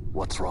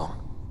 What's wrong?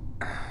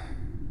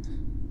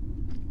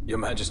 Your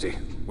Majesty,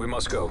 we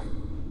must go.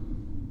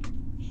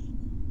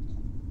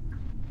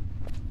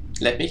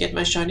 Let me get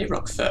my shiny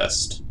rock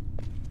first.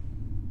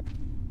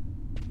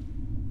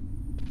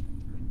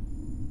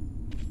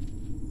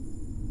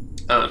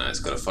 Oh no, it's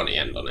got a funny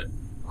end on it.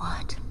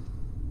 What?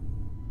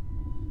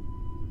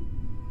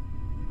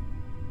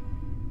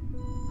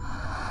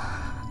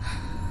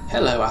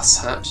 Hello,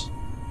 asshat.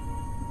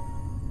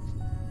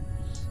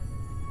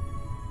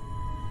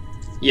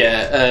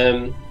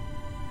 Yeah,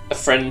 a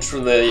friend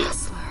from the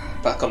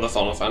back on the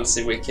Final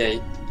Fantasy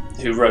wiki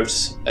who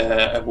wrote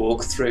a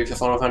walkthrough for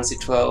Final Fantasy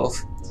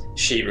XII.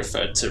 She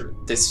referred to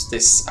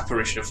this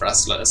apparition of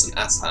Rassler as an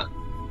asshat,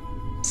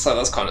 so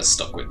that's kind of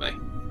stuck with me.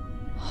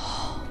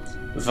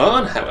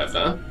 Vaughn,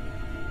 however,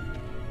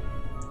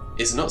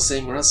 is not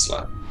seeing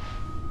Rassler.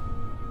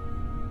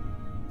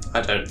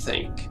 I don't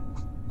think.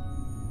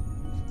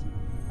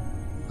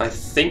 I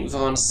think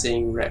Vaughn's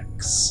seeing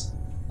Rex.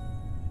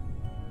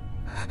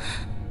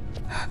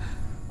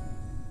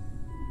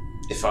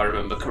 If I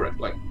remember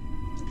correctly.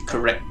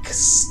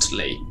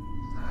 Correctly.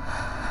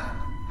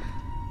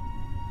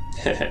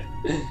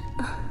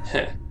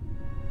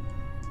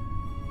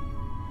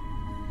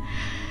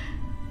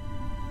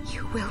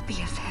 You will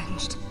be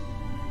avenged.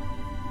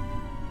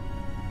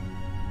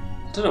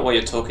 I don't know why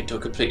you're talking to a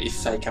completely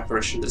fake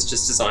apparition that's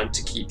just designed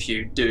to keep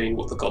you doing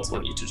what the gods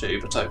want you to do,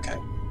 but okay.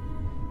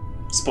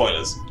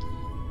 Spoilers.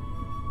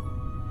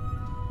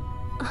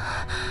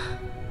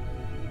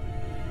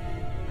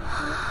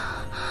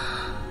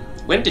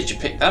 When did you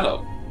pick that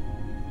up?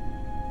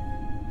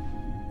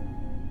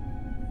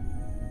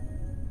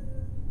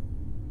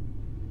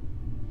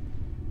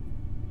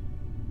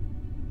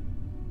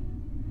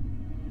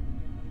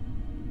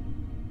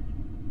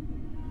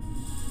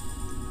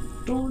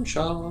 Dawn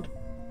Shard.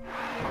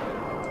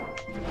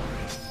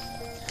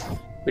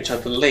 Which I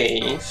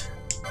believe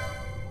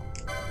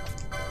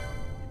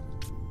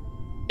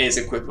is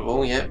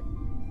equipable, yeah.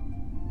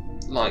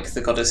 Like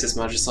the Goddess's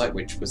Magicite,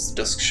 which was the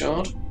Dusk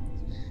Shard.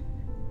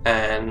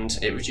 And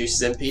it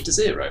reduces MP to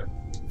 0.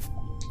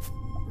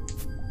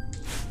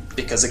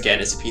 Because again,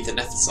 it's a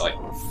Pethanethite.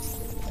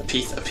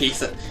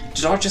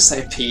 Did I just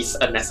say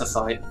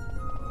Pethanethite?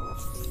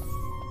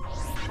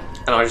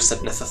 And I just said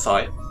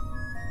Nethethite.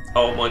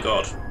 Oh my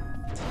god.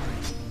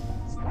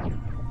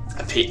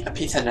 A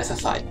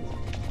Pethanethite.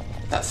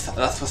 That's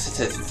what it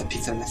is, it's a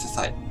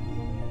Pethanethite.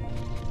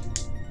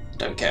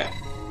 Don't care.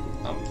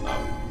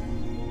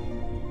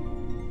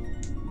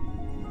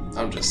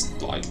 I'm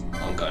just like,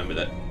 I'm going with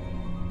it.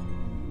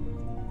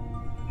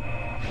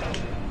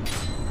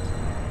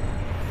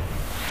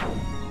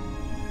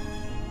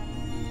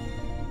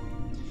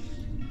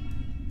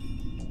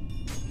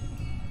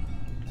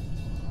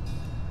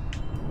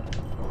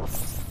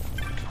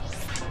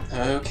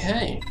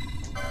 Okay.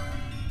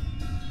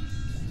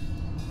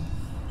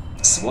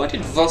 So why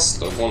did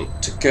Vostler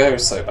want to go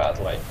so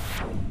badly?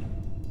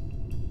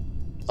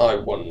 I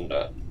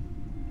wonder.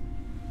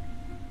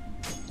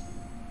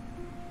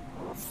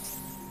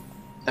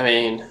 I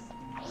mean,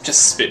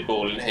 just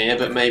spitballing here,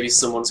 but maybe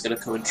someone's going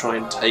to come and try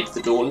and take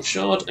the Dawn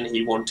Shard, and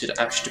he wanted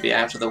Ash to be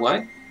out of the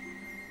way,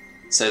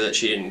 so that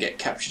she didn't get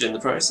captured in the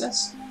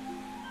process.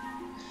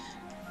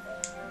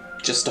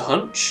 Just a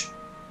hunch.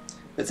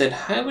 But then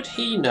how would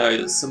he know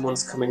that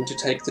someone's coming to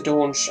take the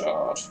Dawn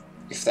Shard,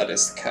 if that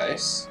is the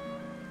case?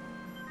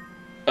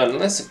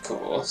 Unless, of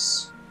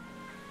course,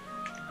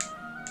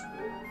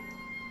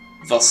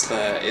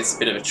 Vostler is a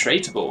bit of a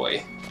traitor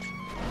boy.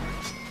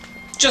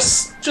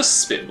 Just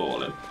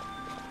spitballing.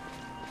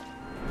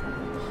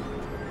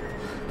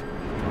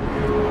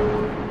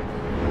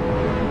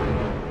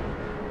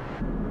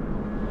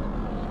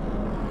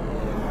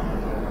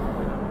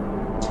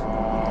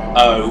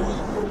 Oh.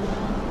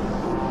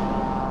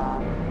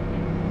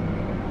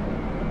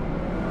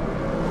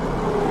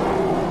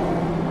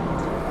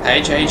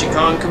 Age, you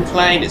can't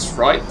complain, it's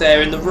right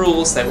there in the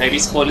rules. There may be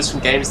spoilers from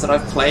games that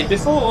I've played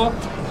before.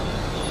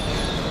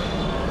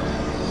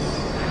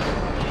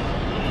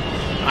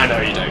 I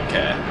know you don't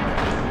care.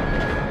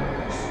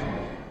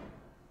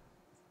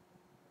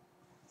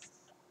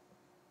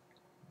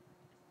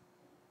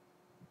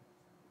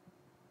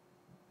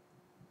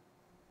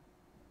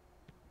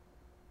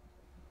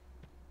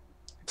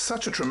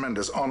 Such a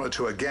tremendous honor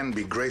to again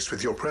be graced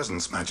with your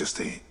presence,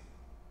 Majesty.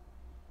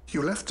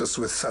 You left us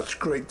with such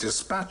great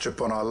dispatch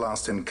upon our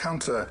last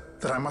encounter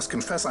that I must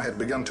confess I had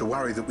begun to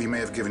worry that we may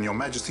have given your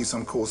Majesty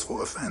some cause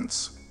for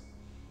offense.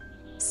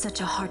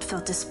 Such a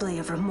heartfelt display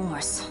of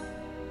remorse.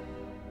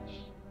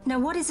 Now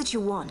what is it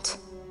you want?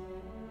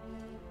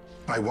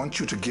 I want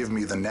you to give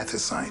me the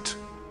Nethicite.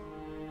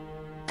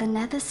 The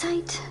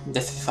Nethicite?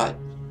 Nethicite.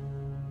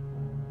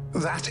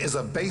 That is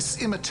a base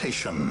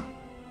imitation.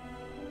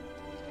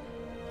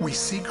 We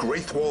seek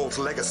Wraithwald's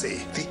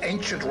legacy, the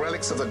ancient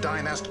relics of the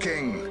Dynast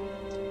King.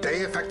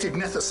 Day-affected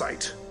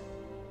Nethicite.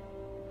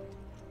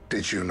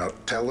 Did you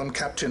not tell them,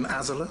 Captain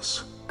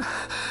Azalus?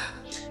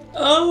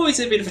 Oh, he's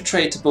a bit of a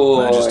traitor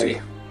boy.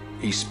 Majesty,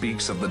 he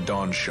speaks of the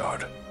Dawn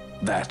Shard.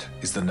 That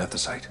is the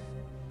Nethicite.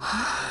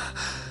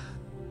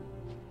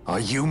 Are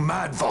you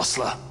mad,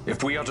 Vostler?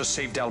 If we are to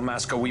save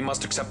Dalmasca, we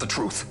must accept the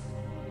truth.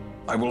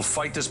 I will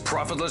fight this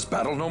profitless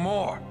battle no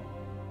more.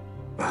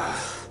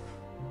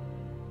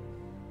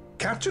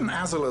 Captain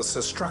Azalus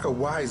has struck a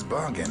wise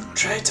bargain.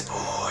 Traitor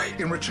boy.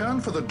 In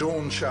return for the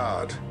Dawn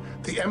Shard,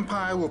 the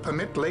Empire will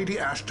permit Lady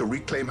Ash to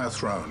reclaim her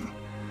throne.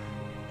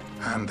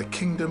 And the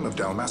Kingdom of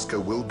Dalmasca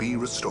will be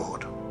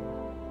restored.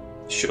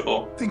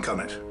 Sure. Think on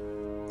it.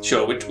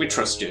 Sure, we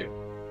trust you.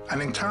 An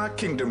entire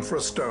kingdom for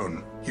a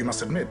stone. You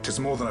must admit, 'tis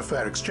more than a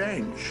fair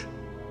exchange.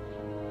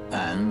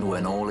 And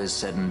when all is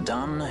said and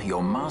done,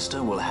 your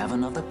master will have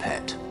another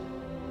pet.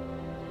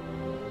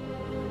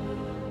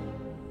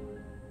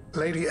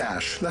 Lady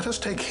Ash, let us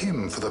take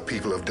him for the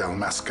people of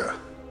Dalmasca.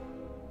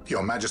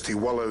 Your Majesty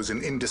wallows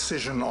in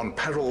indecision on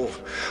peril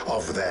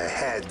of their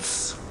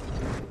heads.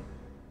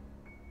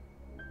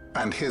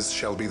 And his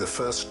shall be the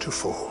first to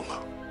fall.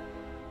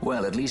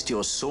 Well, at least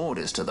your sword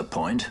is to the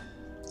point.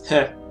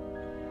 Heh.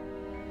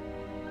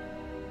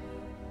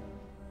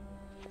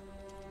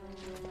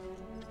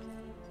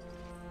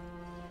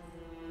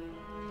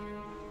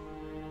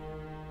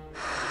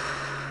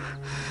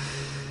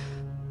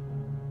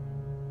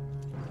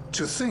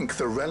 To think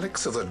the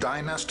relics of the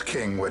Dynast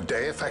King were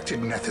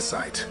day-affected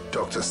Nethicite,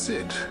 Dr.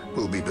 Sid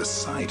will be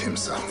beside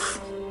himself.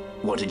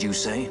 What did you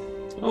say?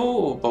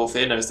 Oh,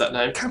 Bolthir knows that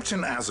now.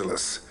 Captain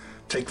Azalus,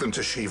 take them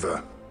to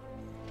Shiva.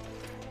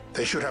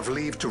 They should have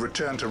leave to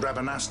return to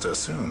Rabanastre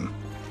soon.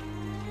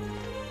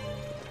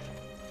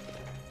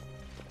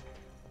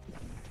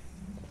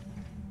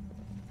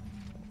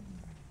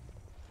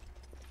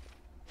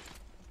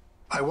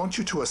 I want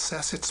you to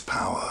assess its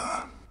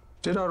power.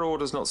 Did our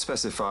orders not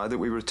specify that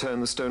we return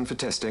the stone for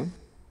testing?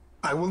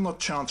 I will not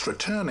chance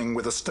returning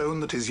with a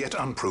stone that is yet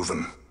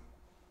unproven.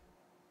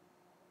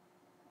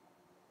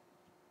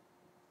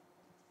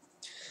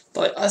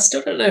 Like, I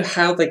still don't know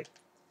how they...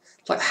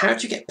 Like, how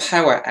do you get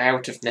power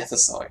out of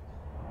Nethicite?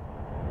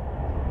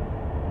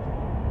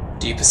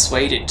 Do you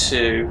persuade it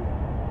to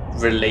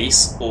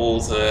release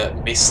all the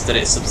mist that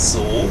it's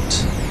absorbed?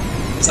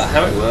 Is that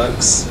how it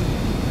works?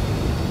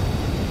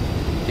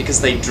 Because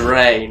they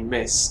drain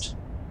mist.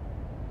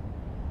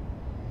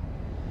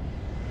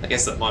 I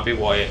guess that might be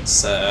why it's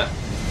so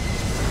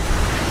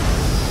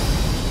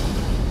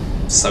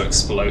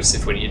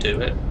explosive when you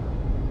do it.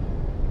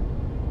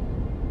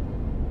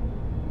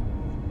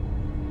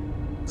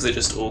 Because it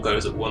just all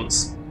goes at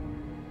once.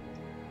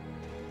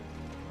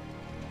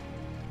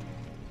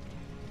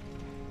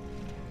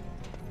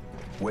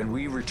 When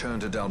we return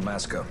to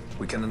Dalmasca,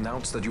 we can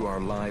announce that you are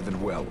alive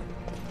and well.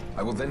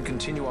 I will then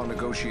continue our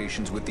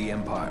negotiations with the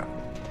Empire.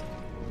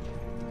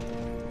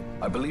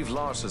 I believe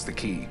Lars has the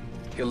key.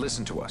 He'll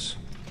listen to us.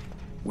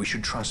 We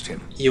should trust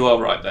him. You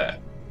are right there.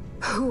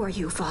 Who are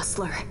you,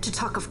 Vossler, to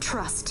talk of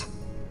trust?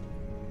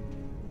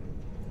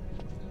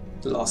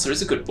 Larsa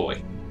is a good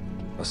boy.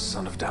 A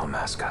son of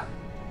Dalmasca.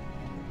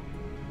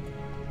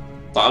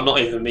 But I'm not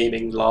even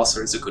meaning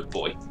Larsa is a good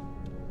boy.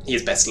 He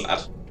is best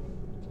lad.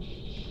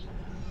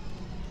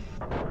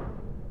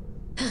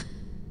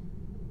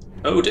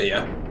 Oh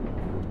dear.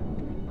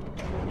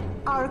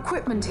 Our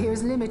equipment here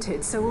is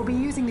limited, so we'll be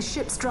using the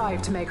ship's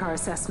drive to make our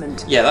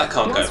assessment. Yeah, that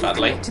can't go badly. Once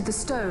we've connected the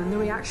stone, the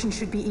reaction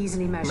should be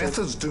easily measured.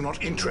 Methods do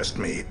not interest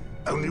me,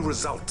 only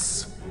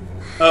results.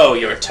 Oh,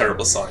 you're a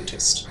terrible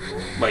scientist.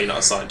 Well, you're not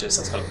a scientist,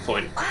 that's kind of the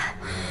point.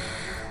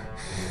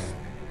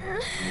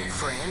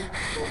 Fran?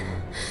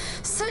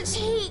 Such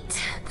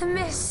heat! The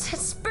mist,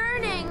 it's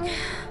burning!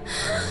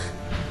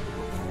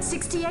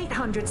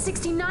 6,800,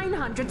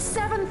 6,900,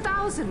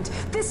 7,000!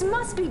 This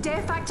must be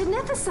Deifacted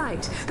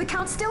Nethicite! The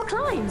count still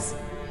climbs!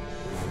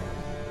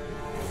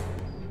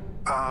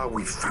 Ah,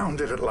 we found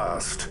it at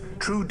last.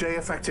 True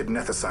Deifacted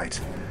Nethicite.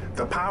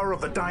 The power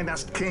of the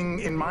Dynast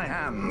King in my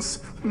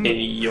hands. In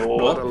your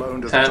Blood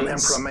alone does not an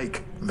emperor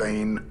make,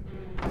 vain.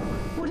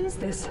 What is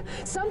this?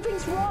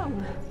 Something's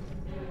wrong!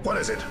 What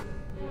is it?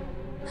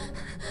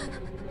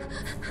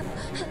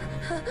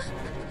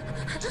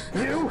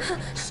 You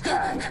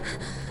stand!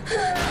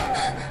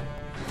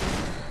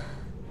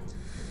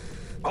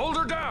 Hold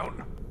her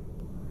down!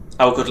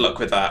 Oh, good luck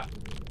with that.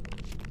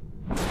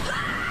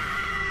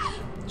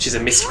 She's a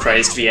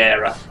mist-crazed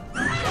Viera.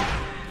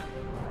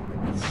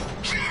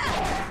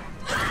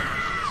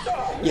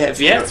 Yeah,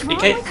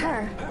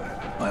 Viera.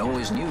 I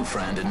always knew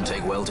Fran didn't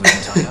take well to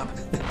being tied up.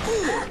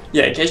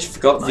 Yeah, in case you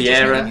forgot,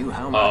 Viera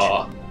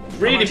are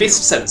really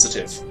mist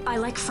sensitive. I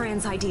like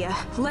Fran's idea.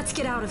 Let's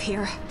get out of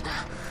here.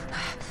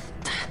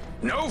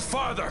 No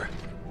farther!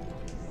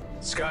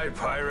 Sky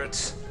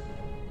Pirates,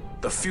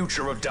 the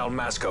future of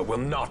Dalmasca will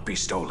not be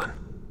stolen.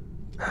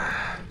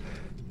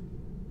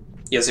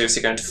 You're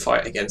seriously going to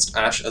fight against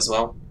Ash as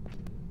well?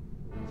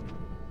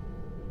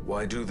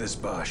 Why do this,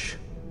 Bash?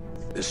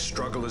 This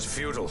struggle is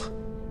futile.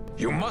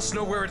 You must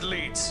know where it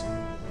leads.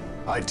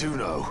 I do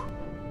know.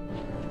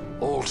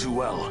 All too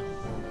well.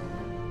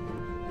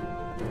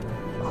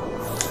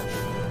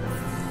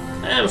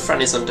 And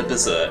Fran is under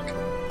berserk.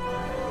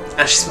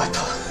 Ash is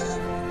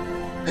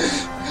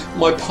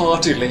my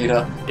party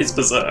leader is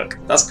berserk.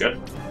 That's good.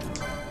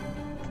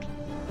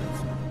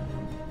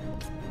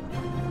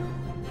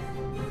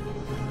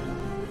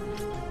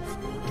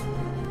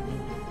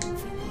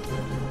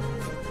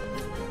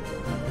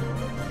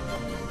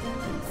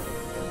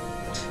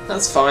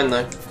 That's fine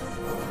though.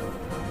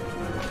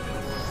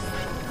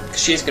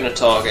 Because she's going to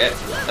target,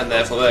 and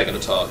therefore they're going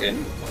to target.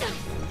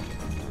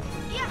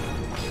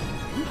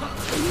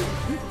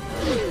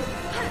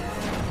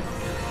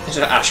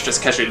 Ash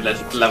just casually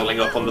leveling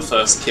up on the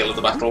first kill of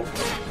the battle.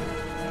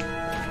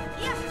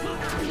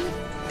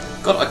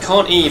 God, I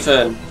can't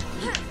even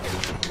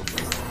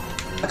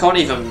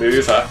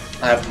move her.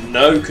 I have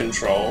no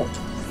control.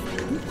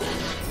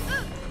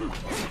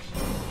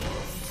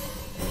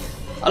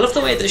 I love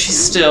the way that she's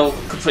still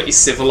completely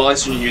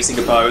civilized and using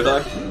a bow,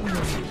 though.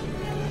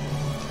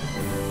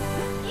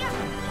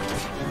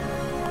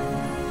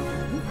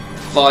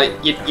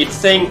 Like, you'd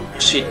think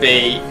she'd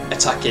be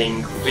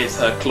attacking with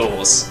her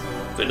claws,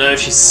 but no,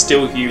 she's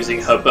still using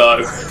her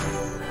bow.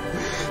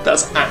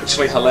 That's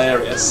actually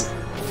hilarious.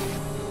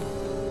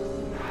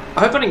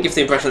 I hope I didn't give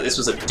the impression that this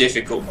was a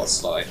difficult boss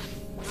fight,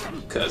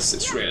 because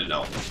it's really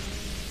not.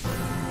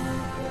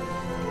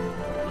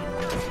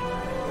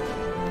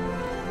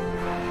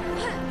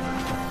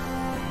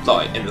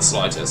 Like, in the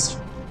slightest.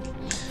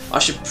 I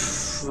should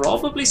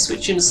probably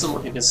switch into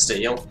someone who can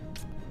steal.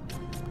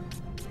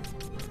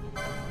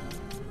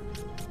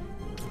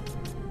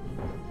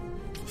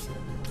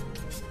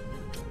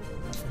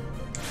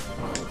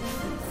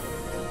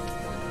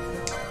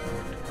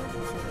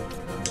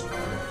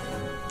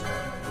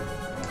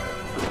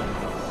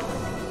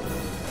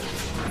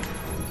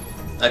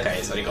 Okay,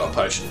 he's only got a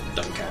potion,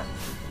 don't care.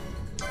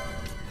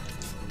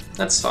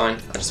 That's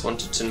fine, I just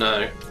wanted to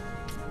know.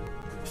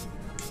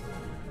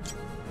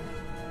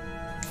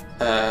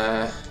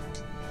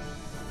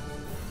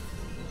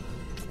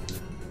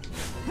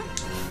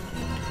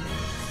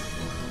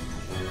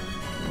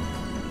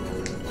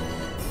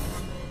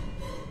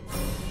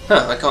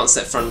 Huh, I can't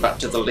set front back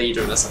to the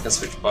leader unless I can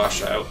switch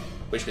Bash out,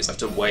 which means I have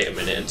to wait a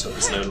minute until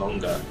he's no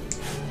longer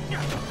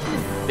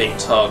being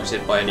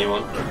targeted by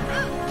anyone.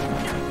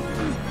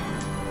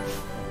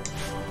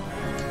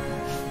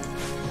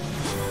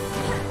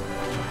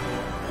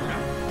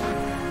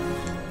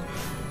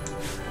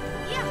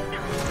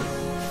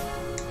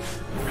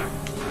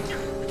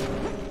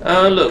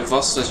 Oh look,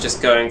 Vossler's just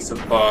going for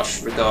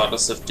Bash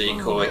regardless of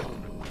decoy.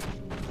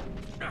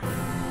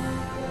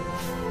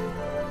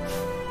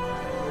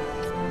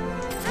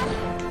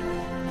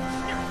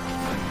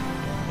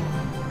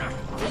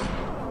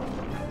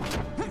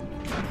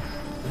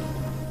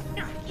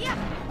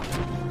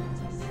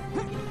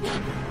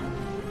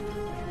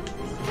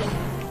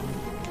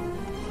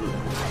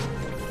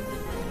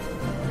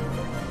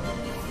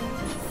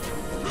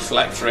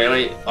 Deflect,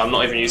 really? I'm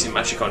not even using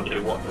magic on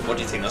you. What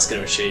do you think that's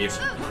going to achieve?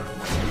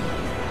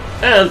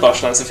 And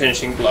Bosch lands a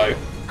finishing blow,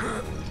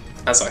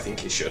 as I think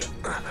he should.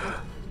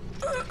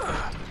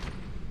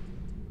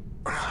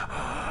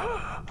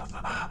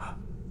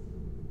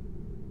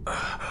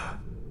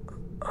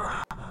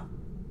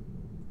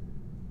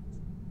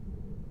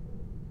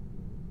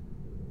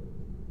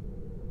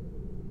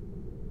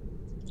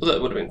 Well, that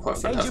would have been quite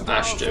fun to have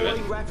Ash do it.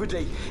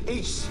 Rapidly.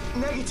 It's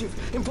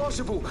negative.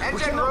 Impossible.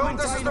 Engine room,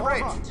 this is the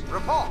bridge.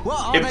 Report. What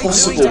are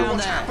Impossible. they doing down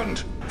What's there?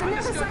 happened? The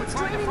Netherite's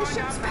draining the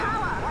ship's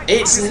power.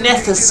 It's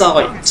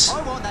Nethicite!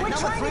 I want that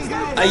number 3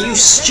 Are you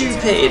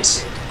stupid?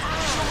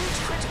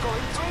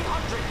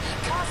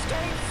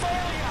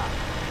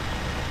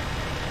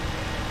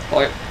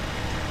 Like,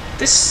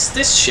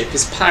 this ship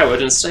is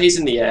powered and stays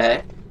in the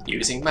air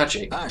using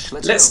magic. Ash,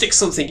 Let's stick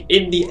something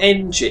in the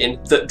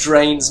engine that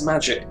drains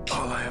magic.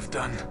 All I have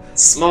done,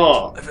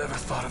 Smart. I've ever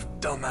thought of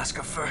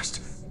Dalmasca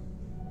first.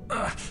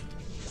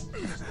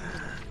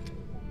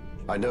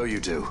 I know you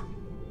do.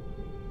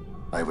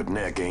 I would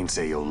ne'er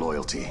gainsay your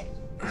loyalty.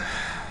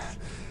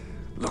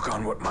 Look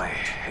on what my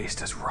haste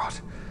has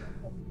wrought.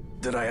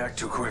 Did I act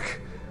too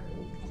quick?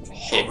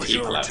 Hit Or was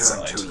your people return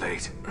outside. too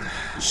late?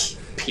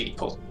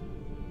 People.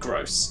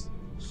 Gross.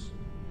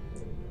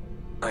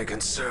 I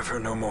can serve her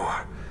no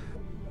more.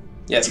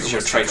 Yes, because You you're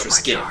a must take up traitorous my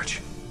skin.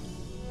 charge.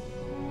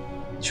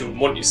 She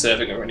wouldn't want you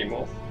serving her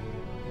anymore.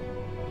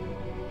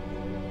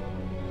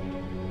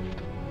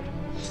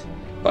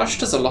 Bash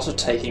does a lot of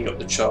taking up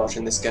the charge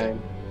in this game,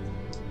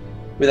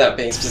 without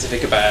being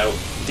specific about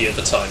the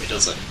other time he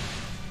does it.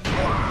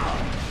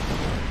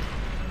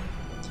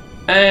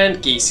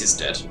 And Geese is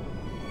dead.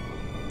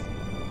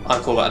 I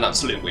call that an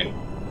absolute win.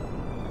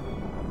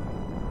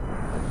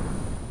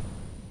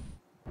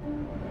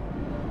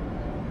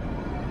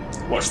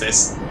 Watch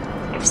this.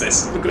 Watch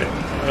this. Look at it.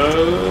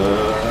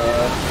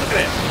 Look at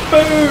it.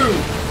 Boom!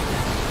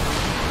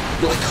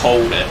 Like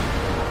hold it.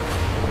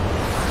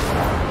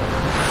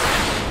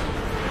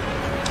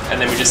 And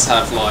then we just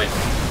have like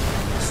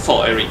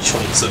fiery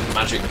chunks of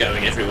magic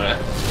going everywhere.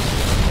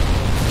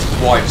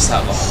 Wipes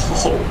out the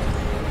whole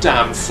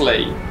damn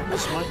fleet.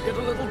 This might get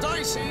a little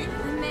dicey.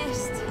 The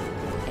mist.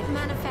 It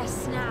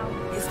manifests now.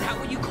 Is that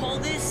what you call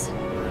this?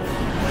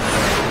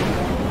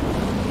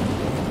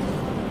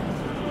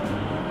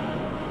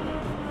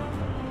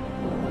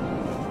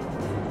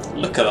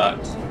 Look at that.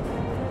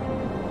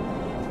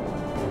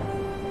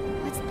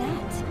 What's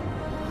that?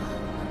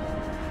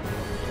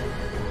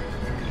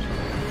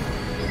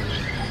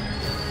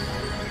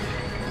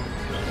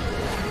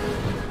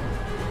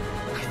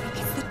 I think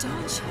it's the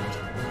dawn shard.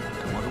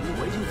 What are we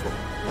waiting for?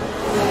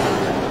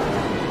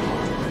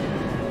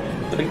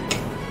 Blink.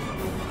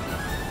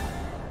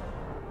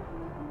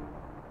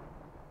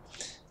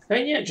 I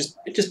mean, yeah,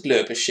 it just blew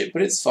up a ship,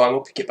 but it's fine.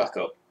 We'll pick it back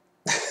up.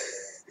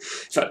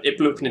 In fact, it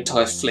blew up an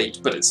entire fleet,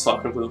 but it's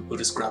fine. We'll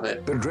just grab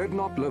it. The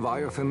dreadnought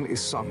Leviathan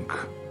is sunk.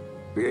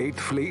 The 8th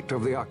fleet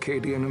of the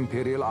Arcadian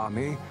Imperial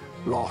Army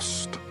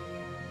lost.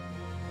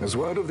 As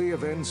word of the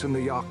events in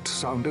the yacht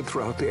sounded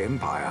throughout the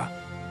Empire,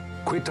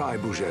 quit I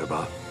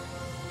Bujeba,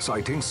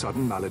 citing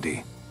sudden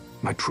malady.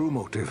 My true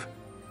motive,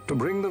 to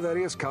bring the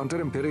various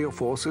counter-imperial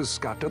forces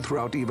scattered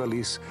throughout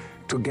Ivalice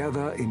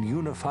together in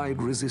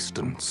unified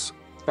resistance.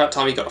 About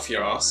time you got off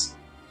your ass.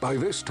 By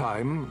this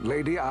time,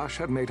 Lady Ash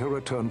had made her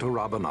return to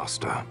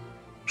Rabanastre.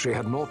 She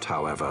had not,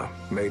 however,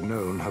 made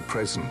known her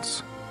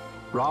presence.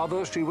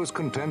 Rather, she was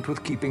content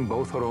with keeping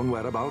both her own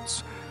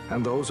whereabouts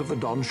and those of the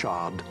Don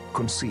Shard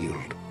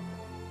concealed.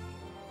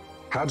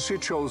 Had she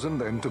chosen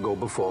then to go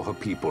before her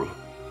people,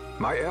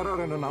 my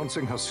error in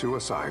announcing her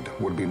suicide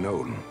would be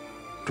known,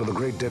 to the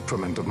great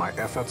detriment of my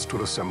efforts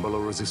to assemble a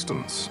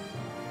resistance.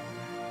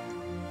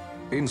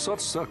 In such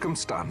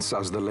circumstance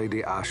as the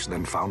Lady Ash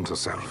then found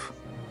herself,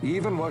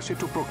 even were she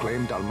to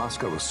proclaim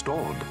Dalmasca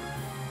restored,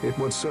 it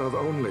would serve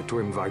only to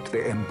invite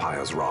the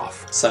Empire's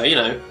wrath. So, you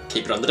know,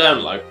 keep it on the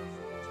down low.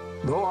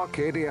 Though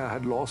Arcadia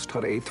had lost her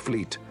 8th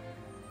fleet,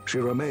 she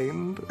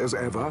remained, as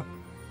ever,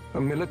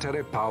 a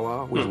military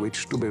power with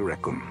which to be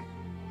reckoned.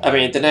 I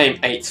mean, the name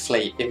 8th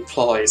Fleet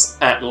implies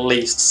at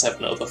least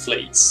 7 other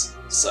fleets,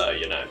 so,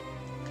 you know.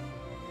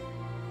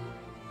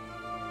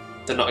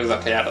 They're not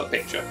exactly out of the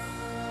picture.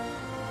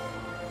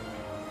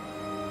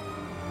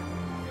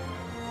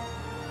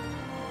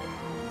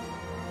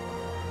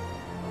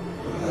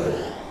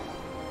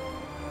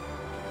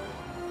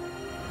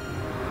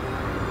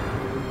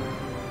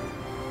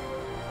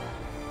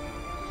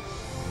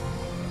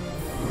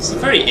 It's a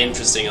very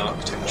interesting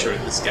architecture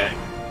in this game.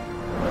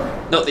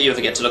 Not that you ever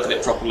get to look at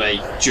it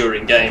properly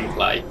during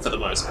gameplay, for the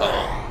most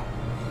part,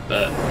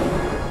 but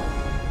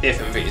the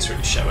FMVs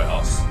really show it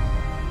off.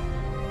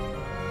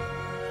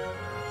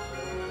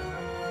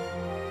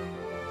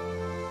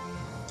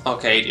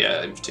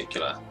 Arcadia, in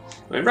particular.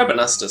 I mean,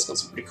 Rabanasta's got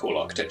some pretty cool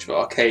architecture, but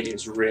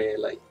Arcadia's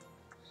really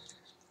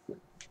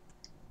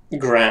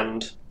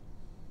grand.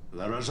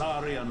 The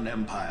Rosarian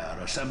Empire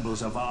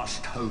assembles a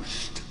vast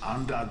host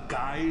under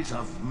guise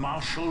of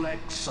martial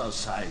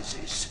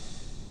exercises.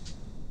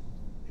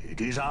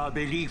 It is our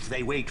belief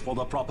they wait for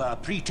the proper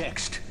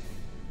pretext,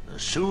 the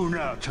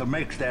sooner to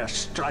make their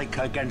strike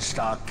against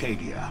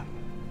Arcadia.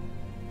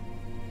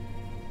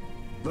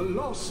 The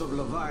loss of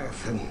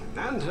Leviathan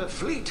and her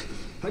fleet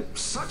at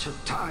such a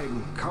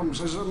time comes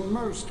as a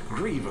most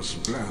grievous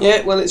blow.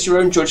 Yeah, well, it's your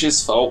own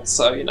judge's fault,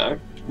 so, you know.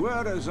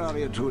 Were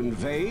Rosaria to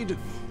invade,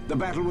 the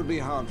battle would be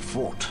hard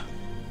fought.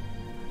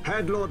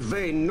 Had Lord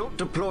Vane not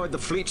deployed the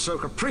fleet so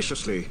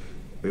capriciously,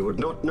 we would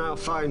not now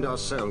find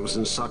ourselves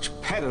in such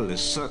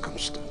perilous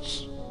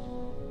circumstance.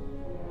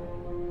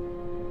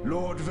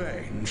 Lord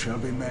Vane shall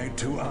be made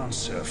to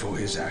answer for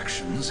his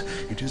actions.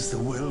 It is the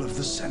will of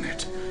the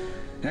Senate.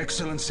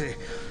 Excellency,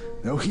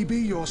 though he be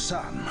your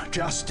son,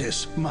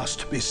 justice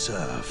must be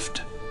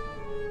served.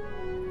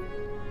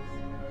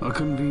 A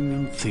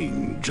convenient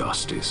thing,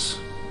 justice.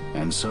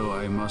 And so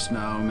I must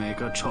now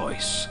make a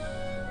choice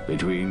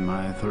between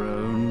my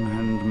throne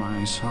and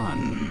my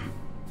son.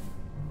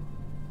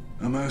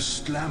 A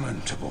most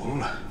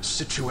lamentable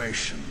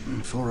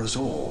situation for us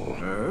all.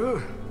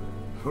 Oh?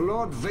 For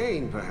Lord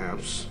Vane,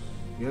 perhaps.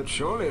 Yet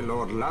surely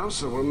Lord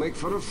Lauser will make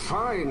for a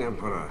fine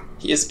emperor.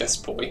 He is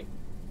best boy.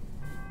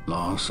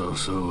 Lauser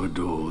so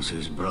adores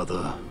his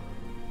brother,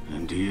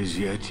 and he is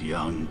yet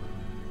young.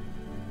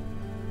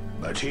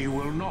 But he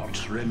will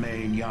not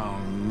remain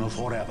young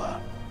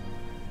forever.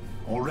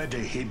 Already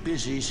he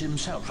busies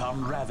himself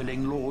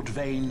unraveling Lord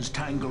Vane's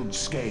tangled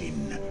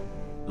skein.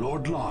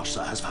 Lord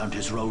Larsa has found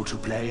his role to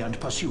play and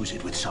pursues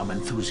it with some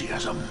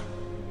enthusiasm.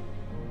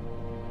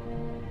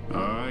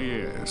 Ah,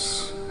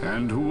 yes.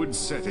 And who would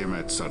set him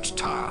at such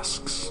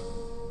tasks?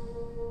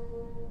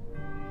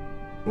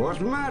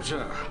 What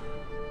matter?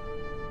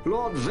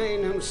 Lord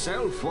Vane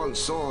himself once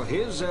saw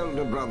his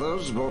elder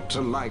brothers brought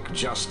to like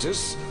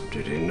justice,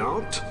 did he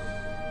not?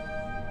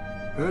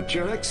 At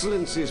your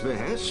Excellency's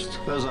behest,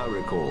 as I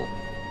recall.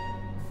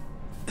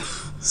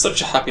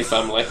 Such a happy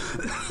family.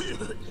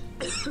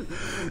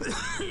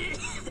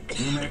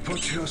 You may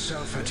put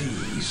yourself at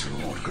ease,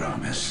 Lord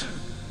Gramis.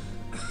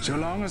 So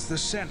long as the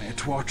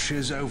Senate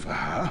watches over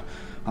her,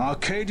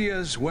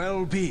 Arcadia's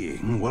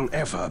well-being will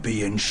ever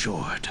be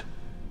ensured.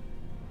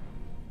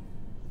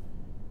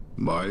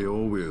 By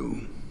your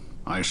will,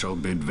 I shall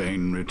bid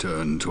Vane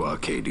return to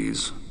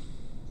Arcades.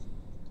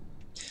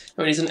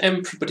 I mean, he's an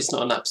emperor, but he's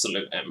not an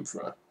absolute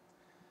emperor.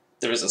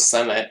 There is a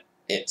Senate.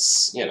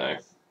 It's, you know...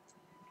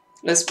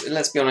 Let's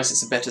be honest,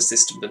 it's a better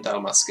system than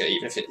Dalmasca,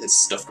 even if it is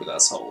stuffed with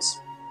assholes.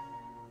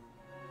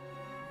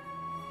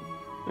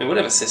 I mean,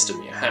 whatever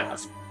system you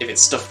have, if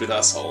it's stuffed with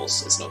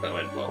assholes, it's not going to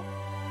end well.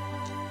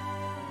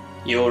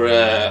 Your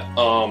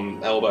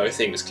arm, elbow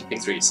thing was clipping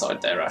through your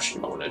side there, Ash.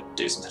 You might want to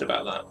do something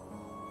about that.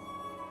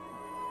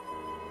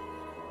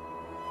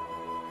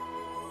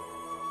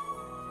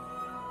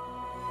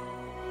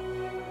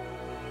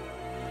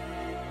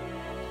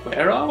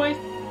 Where are we?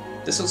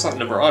 This looks like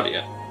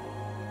Nebradia.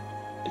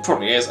 It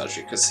probably is,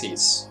 actually, because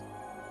he's...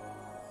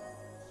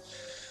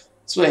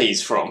 It's where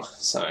he's from,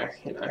 so,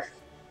 you know.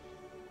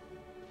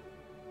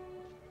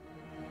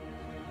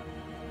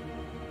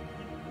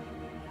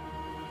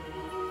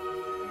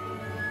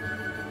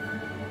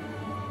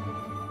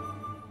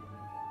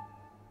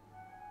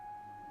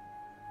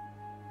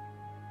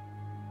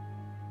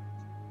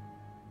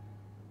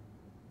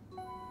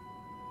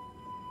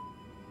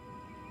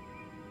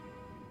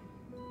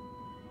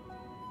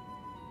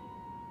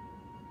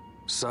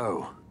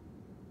 So,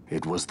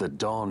 it was the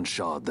Dawn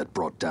Shard that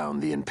brought down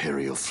the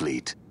Imperial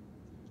fleet.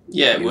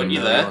 Yeah, weren't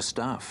you there? Your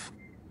stuff.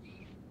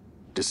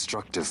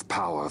 Destructive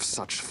power of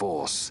such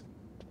force.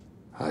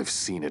 I've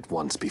seen it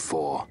once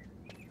before.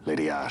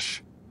 Lady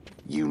Ash,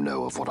 you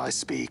know of what I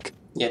speak.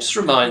 Yeah, just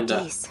a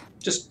reminder.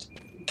 Just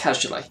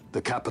casually.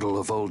 The capital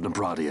of Old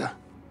Nebradia,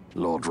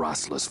 Lord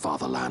Rassler's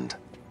fatherland.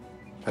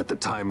 At the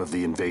time of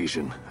the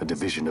invasion, a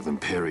division of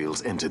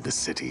Imperials entered the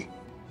city.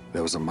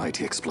 There was a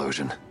mighty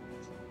explosion.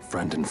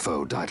 Friend and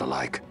foe died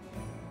alike.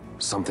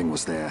 Something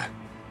was there.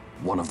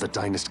 One of the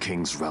Dynast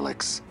King's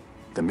relics.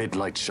 The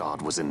Midlight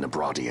Shard was in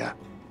Nebradia.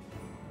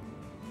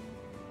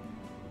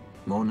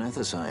 More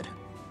Nethicite.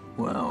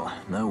 Well,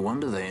 no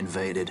wonder they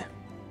invaded.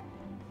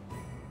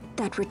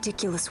 That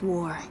ridiculous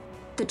war.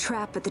 The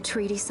trap at the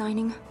treaty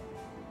signing.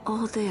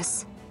 All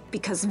this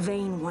because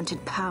Vane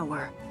wanted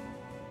power.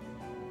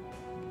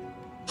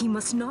 He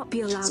must not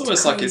be allowed to. It's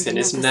almost like it's in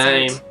his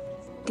name.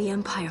 The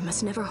Empire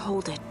must never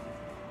hold it.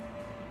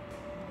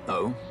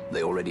 Oh,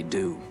 they already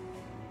do.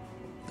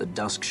 The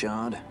Dusk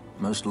Shard?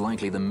 Most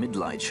likely the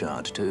Midlight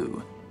Shard,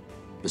 too.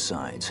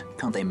 Besides,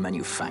 can't they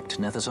manufacture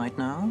Nethicite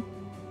now?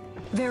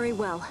 Very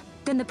well.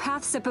 Then the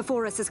path set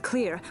before us is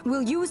clear.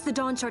 We'll use the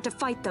Dawnshard to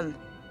fight them.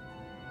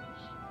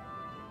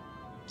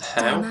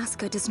 How?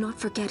 Dalmasca does not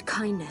forget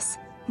kindness,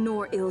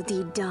 nor ill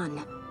deed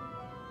done.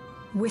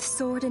 With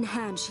sword in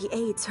hand, she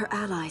aids her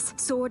allies.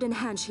 Sword in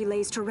hand, she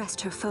lays to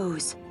rest her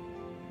foes.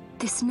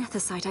 This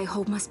Nethicite I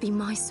hold must be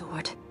my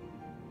sword.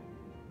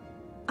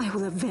 I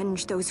will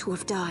avenge those who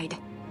have died.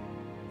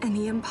 And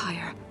the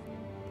Empire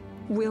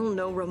will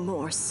know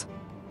remorse.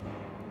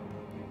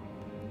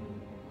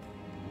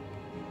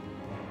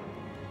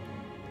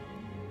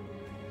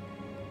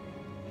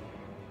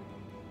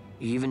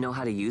 You even know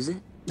how to use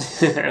it?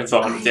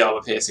 Vaughn with the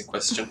armor-piercing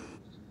question.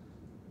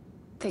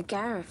 The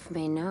Garif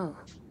may know.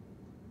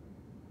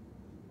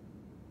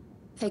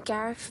 The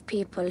Garif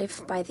people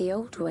live by the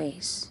old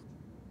ways.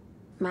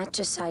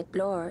 Magicite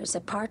lore is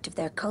a part of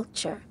their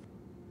culture.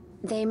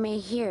 They may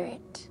hear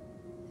it.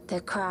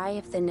 The cry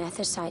of the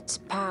Nethicite's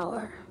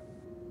power.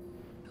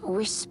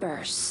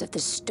 Whispers of the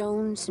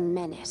stone's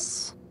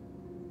menace.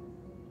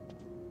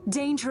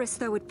 Dangerous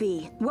though it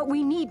be, what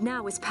we need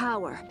now is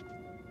power.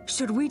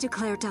 Should we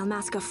declare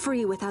Dalmasca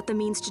free without the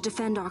means to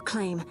defend our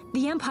claim,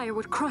 the Empire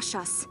would crush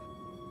us.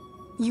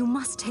 You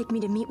must take me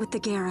to meet with the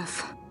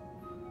Garif.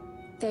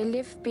 They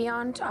live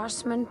beyond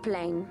Osman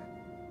Plain.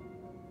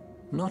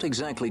 Not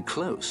exactly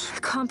close.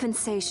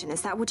 Compensation,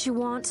 is that what you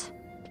want?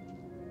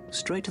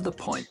 Straight to the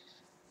point.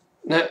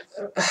 Now,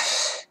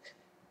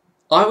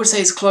 I would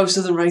say it's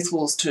closer than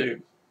Wraithwall's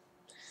tomb.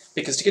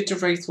 Because to get to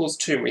Wraithwall's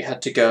tomb, we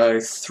had to go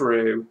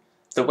through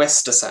the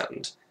Wester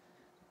Sand,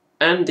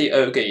 and the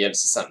Ogre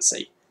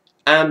Yensasansi,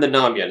 and the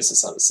Nam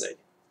Yensasansi.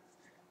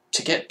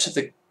 To get to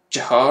the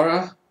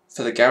Jahara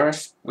for the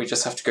Garif, we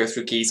just have to go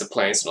through Giza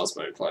Plains and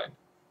Osmo Plain.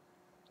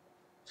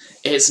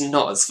 It's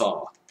not as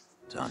far.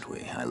 Don't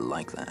we? I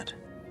like that.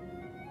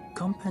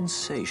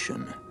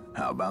 Compensation.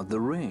 How about the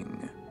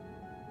ring?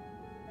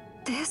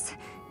 This?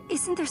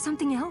 Isn't there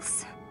something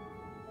else?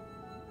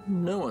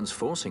 No one's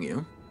forcing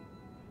you.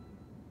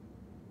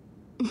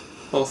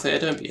 Althea,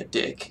 don't be a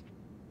dick.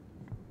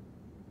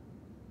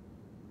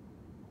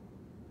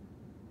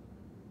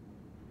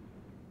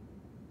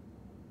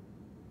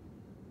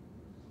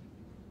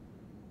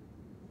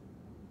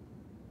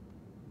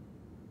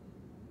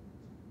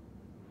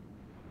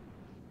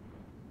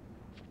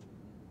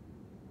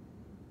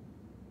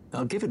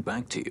 I'll give it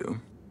back to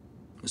you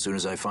as soon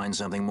as I find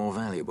something more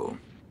valuable.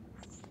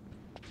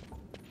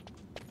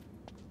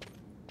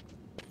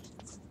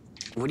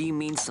 What do you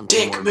mean something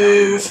Dick more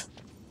move! valuable?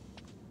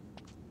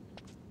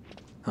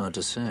 Hard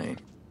to say.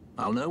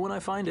 I'll know when I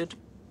find it.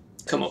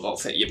 Come on,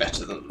 Althea, you're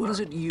better than What is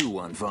it you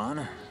want,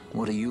 Vaughn?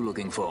 What are you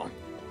looking for?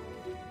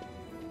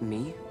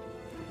 Me?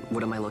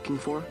 What am I looking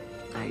for?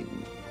 I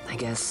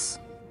guess...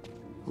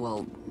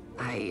 Well,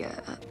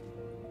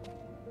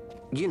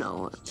 you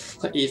know...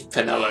 Eve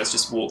Penello's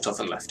just walked off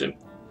and left him.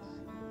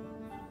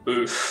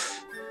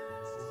 Oof.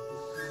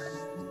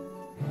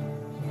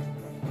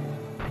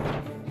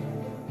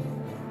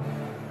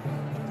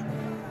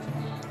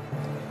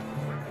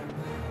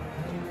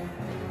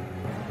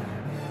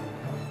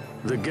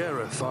 The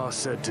Garif are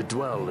said to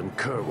dwell in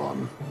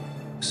Kirwan.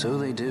 So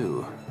they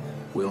do.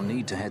 We'll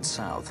need to head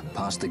south,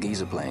 past the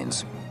Giza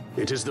Plains.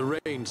 It is the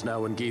rains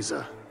now in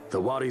Giza. The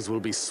wadis will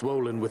be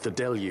swollen with the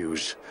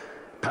deluge.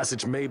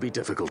 Passage may be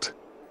difficult.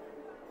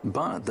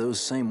 But those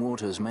same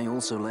waters may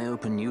also lay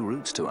open new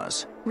routes to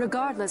us.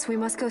 Regardless, we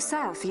must go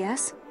south,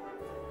 yes?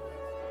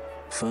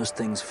 First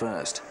things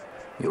first.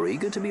 You're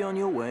eager to be on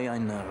your way, I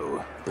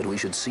know. But we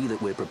should see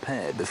that we're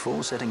prepared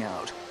before setting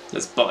out.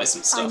 Let's buy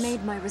some stuff. I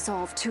made my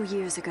resolve 2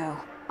 years ago.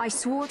 I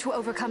swore to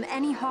overcome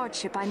any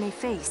hardship I may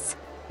face.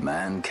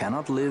 Man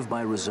cannot live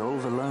by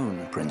resolve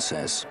alone,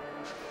 Princess.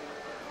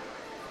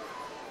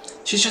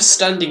 She's just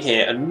standing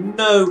here and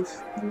no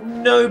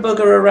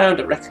bugger around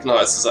it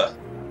recognises her.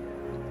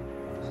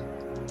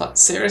 Like,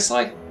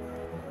 seriously?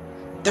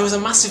 There was a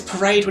massive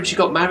parade when she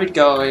got married,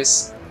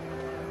 guys.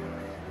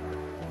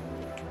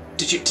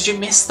 Did you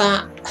miss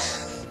that?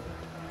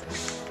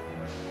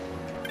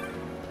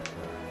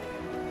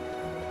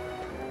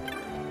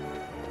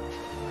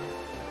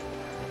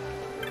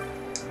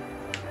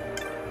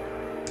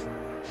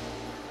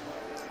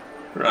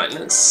 Right,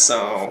 let's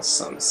sell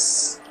some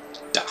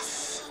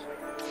stuff.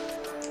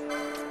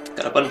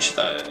 Got a bunch of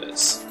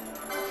those.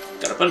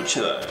 Got a bunch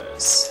of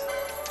those.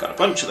 Got a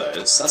bunch of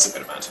those. That's a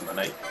good amount of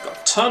money.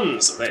 Got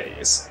tons of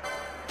these.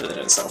 But they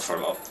don't sell for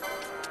a lot.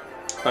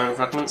 Bone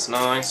fragments,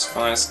 nice.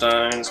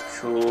 Firestones,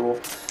 cool.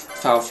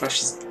 Foul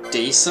flesh is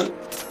decent.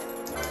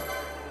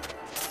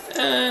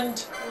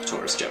 And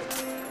tourist gem.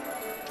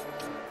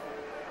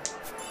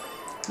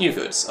 New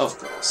goods, of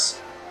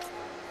course.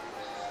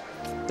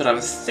 But I'm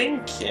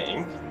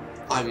thinking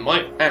I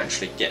might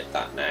actually get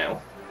that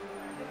now.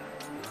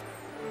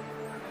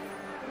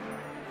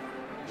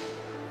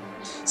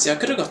 See, I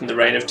could have gotten the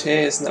Rain of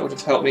Tears and that would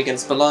have helped me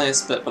against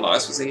Belias, but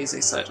Belias was easy,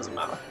 so it doesn't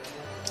matter.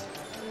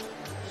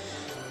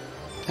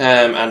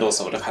 And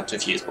also would have had to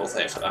have used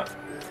Althea for that.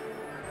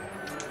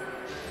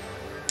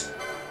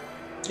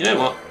 You know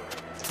what?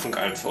 I'm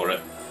going for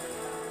it.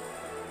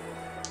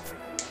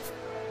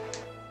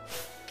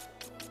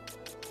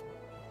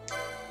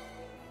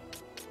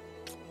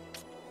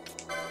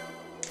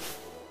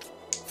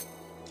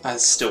 I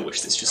still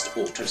wish this just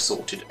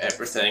auto-sorted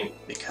everything,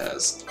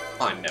 because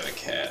I never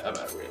care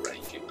about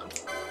rearranging them.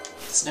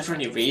 There's never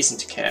any reason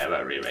to care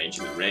about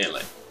rearranging them,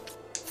 really.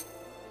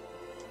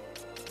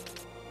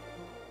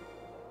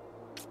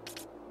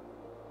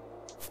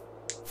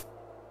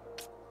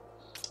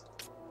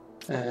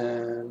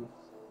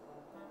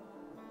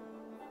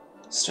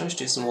 Still need to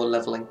do some more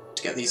levelling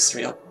to get these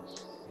three up.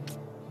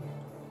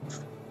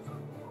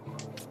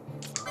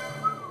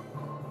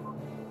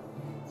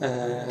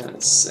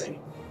 Let's see.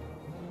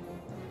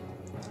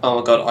 Oh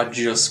my god, I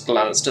just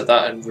glanced at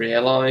that and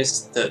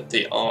realised that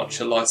the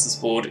Archer license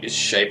board is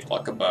shaped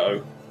like a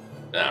bow.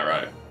 An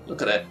arrow.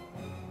 Look at it.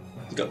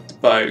 You've got the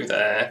bow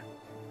there,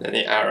 then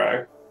the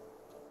arrow.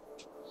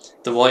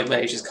 The White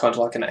Mage is kind of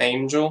like an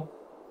angel.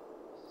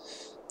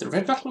 The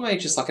Red Battle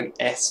Mage is like an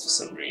S for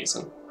some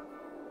reason.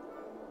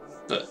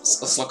 But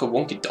it's like a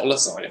wonky dollar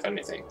sign, if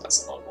anything.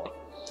 That's an odd one.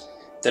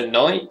 The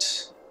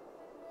Knight,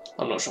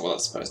 I'm not sure what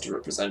that's supposed to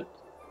represent.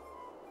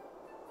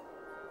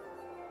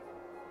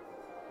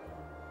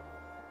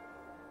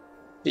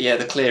 But yeah,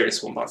 the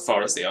clearest one by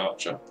far is the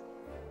Archer.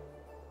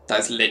 That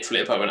is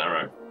literally a bow and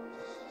arrow.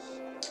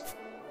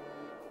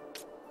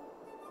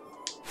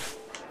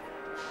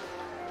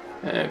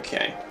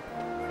 Okay.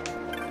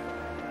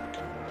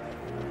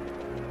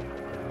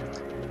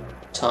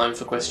 Time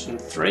for question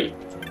 3.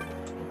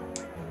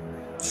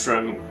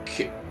 From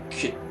I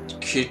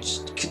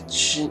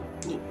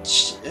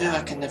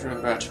can never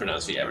remember how to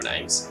pronounce the other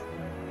names.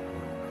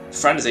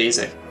 Fran's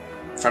easy.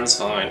 Fran's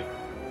fine.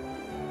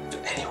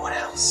 But anyone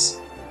else?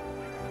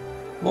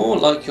 More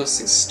like your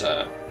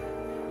sister.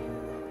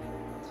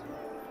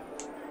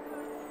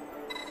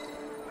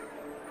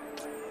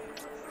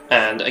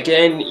 And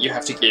again, you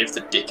have to give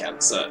the dick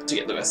answer to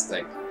get the best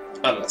thing.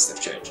 Unless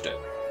they've changed it.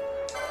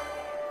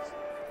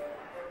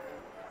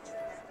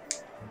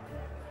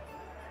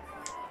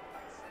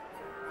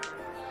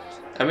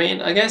 I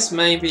mean, I guess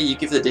maybe you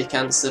give the dick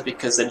answer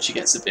because then she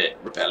gets a bit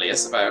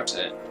rebellious about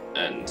it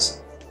and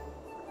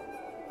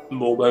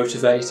more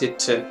motivated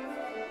to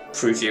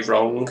prove you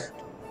wrong.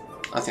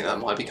 I think that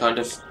might be kind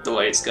of the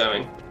way it's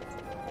going.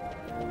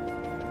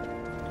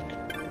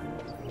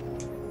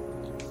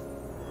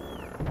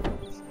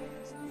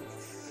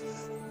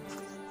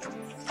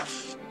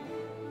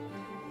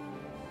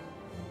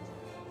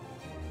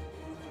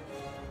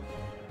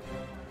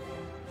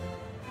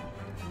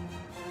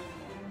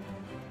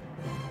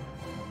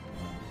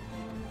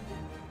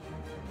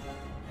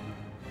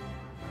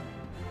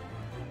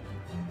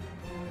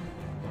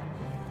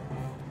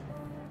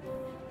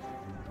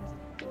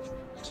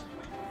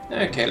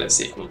 Okay, let's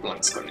see if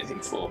LeBlanc's got anything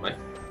for me.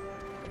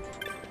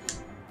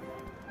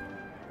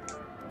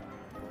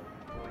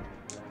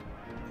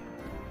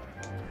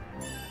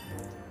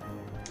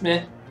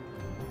 Meh.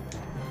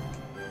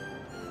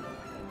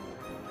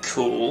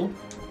 Cool.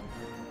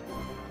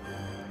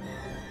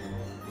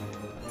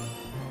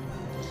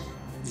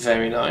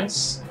 Very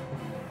nice.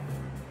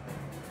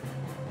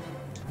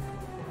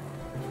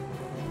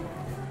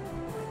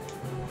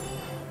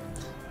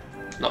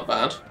 Not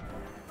bad.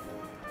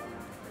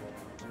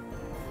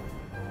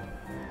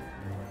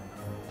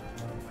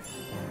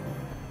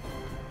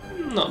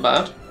 Not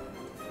bad.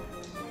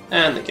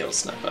 And the Gill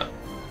Snapper.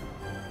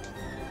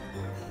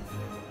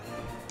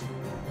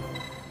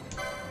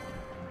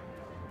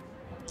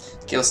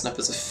 Gill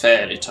Snapper's a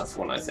fairly tough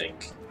one, I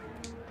think.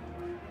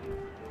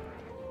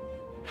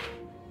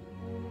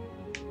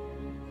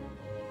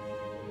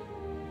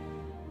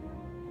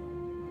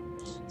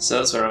 So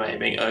that's where I'm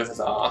aiming, over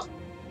there.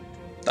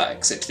 That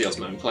exit to the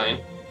Osmond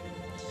Plain.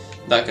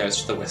 That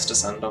goes to the Wester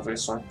Sand,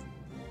 obviously.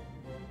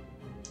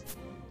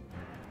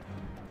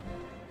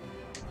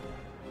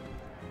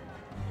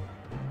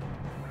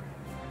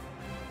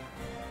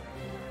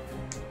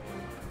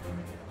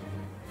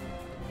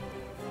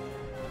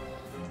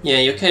 Yeah,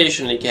 you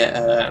occasionally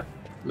get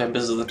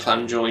members of the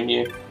clan join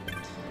you.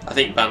 I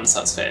think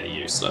Bansat's fairly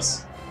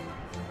useless.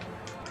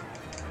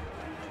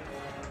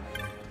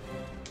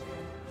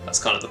 That's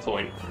kind of the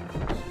point.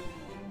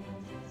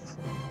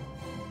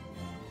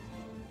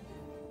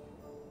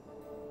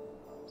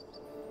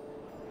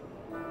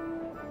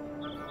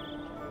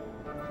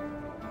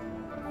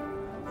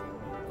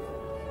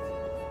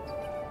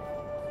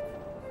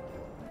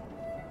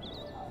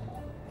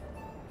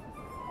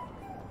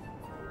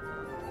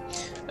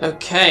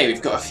 Okay,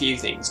 we've got a few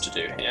things to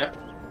do here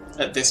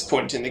at this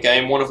point in the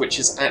game, one of which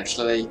is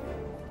actually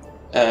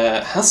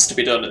has to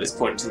be done at this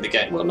point in the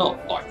game. Well,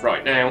 not like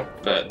right now,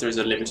 but there is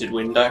a limited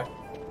window.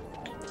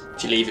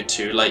 If you leave it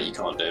too late, you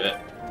can't do it.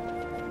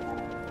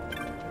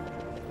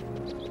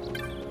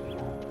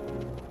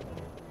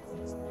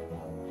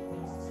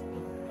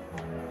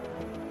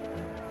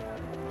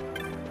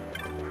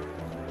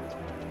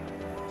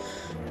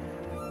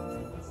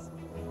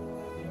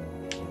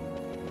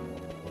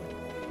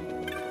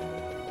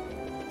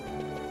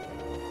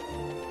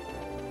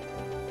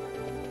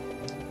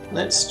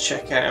 Let's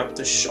check out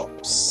the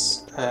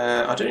shops.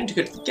 I don't need to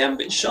go to the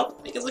Gambit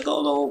shop because I got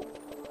them all.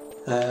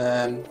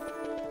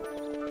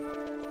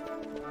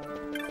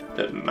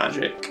 But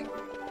magic.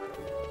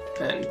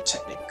 And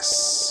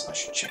techniques, I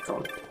should check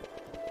on.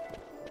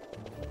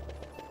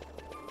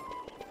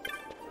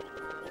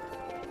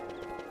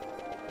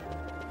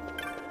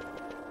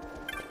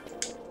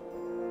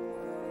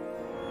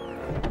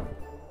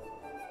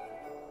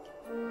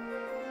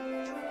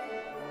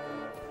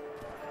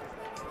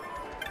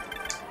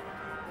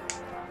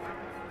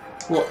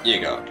 What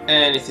you got?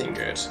 Anything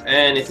good?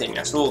 Anything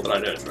at all that I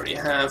don't already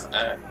have?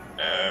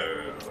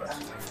 No.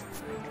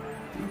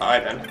 Bye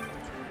then.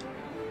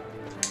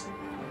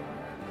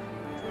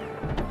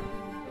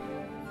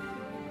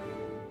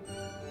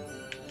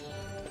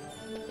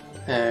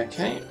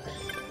 Okay.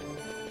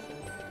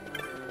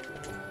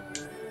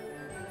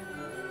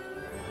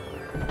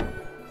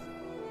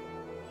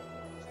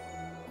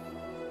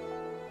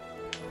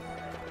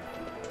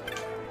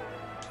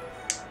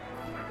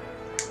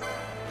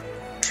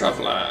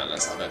 Traveller,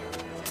 let's have it.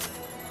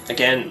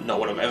 Again, not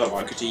what I'm ever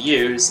likely to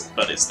use,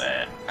 but it's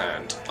there,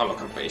 and I'm a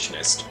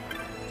completionist.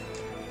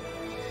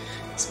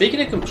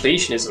 Speaking of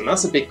completionism,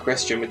 that's a big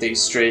question with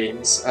these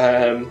streams.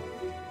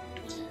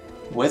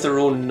 Whether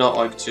or not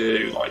I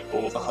do like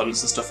all the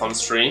hunts and stuff on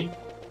stream.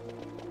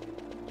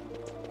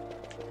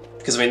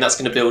 Because I mean that's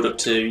going to build up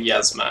to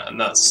Yasmat, and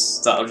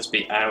that'll just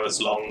be hours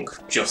long,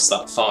 just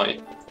that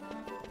fight.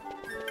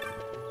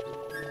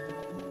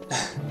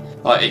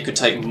 Like it could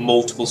take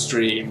multiple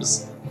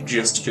streams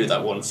just to do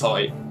that one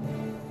fight.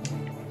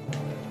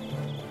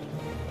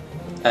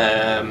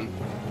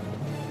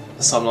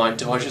 So I'm like,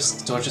 do I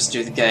just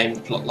do the game,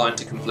 the plot line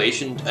to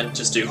completion, and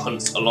just do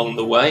hunts along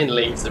the way, and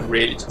leave the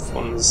really tough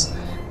ones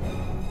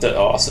that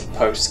are sort of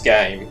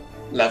post-game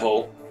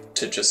level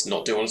to just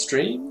not do on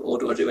stream, or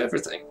do I do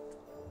everything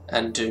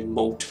and do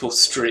multiple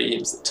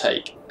streams that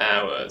take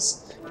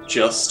hours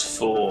just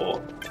for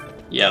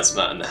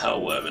Yasmat and the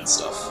Hellworm and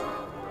stuff?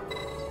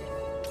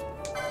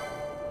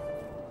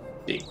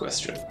 Big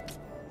question.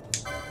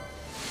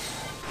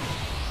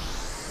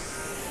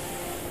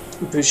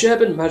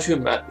 Bujeb and Maju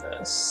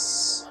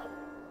Madness.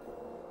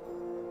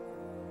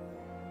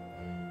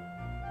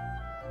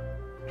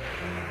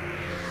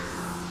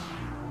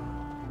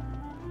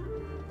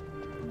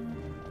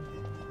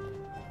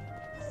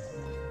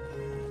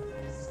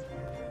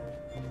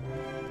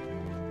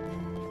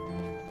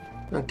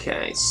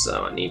 Okay,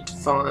 so I need to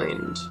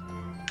find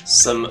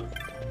some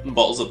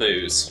bottles of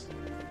booze.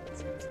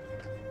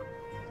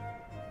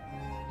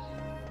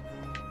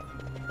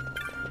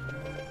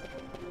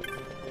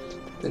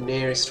 The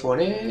nearest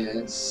one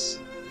is...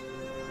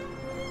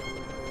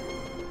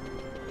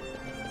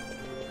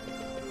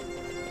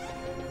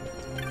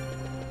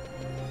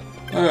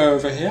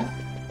 over here.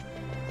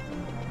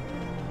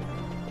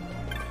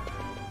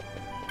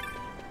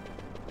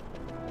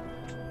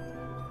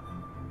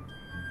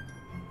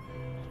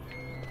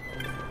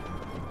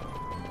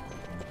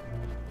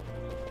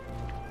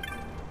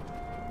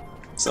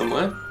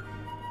 Somewhere.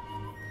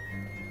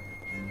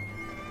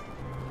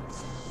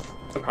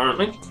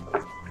 Apparently.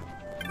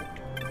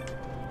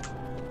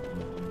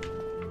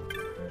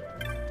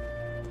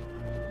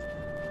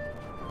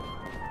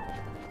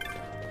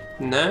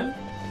 No?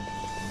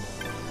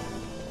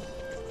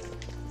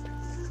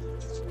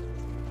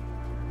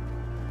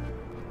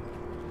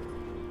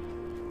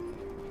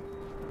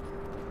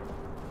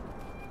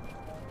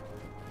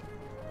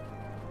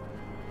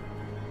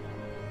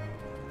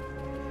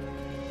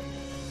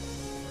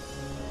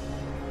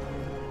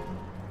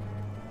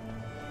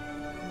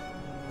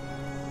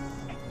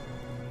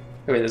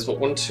 I mean, there's what,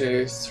 1,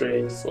 2,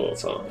 3, 4,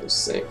 5,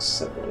 6,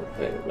 7,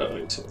 8,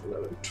 9, 10,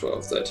 11,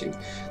 12, 13.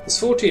 There's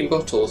 14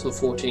 bottles for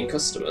 14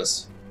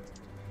 customers.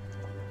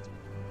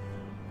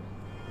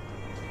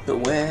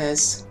 But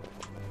where's...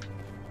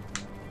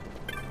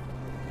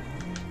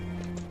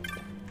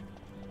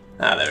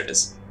 Ah, there it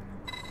is.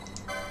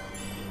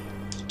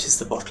 It is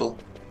the bottle.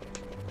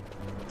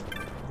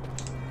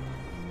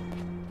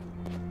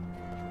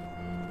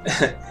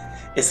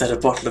 Is that a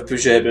bottle of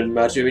Bujeb and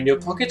Maju in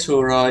your pocket,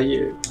 or are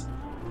you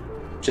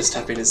just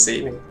happy to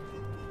see me?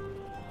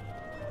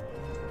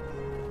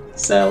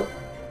 Sell.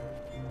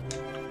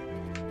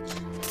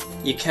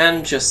 You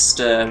can just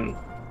well,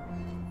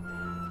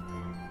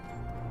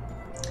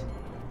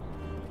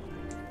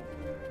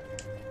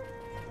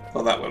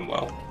 that went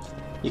well.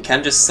 You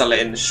can just sell it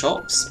in the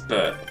shops,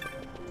 but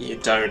you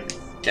don't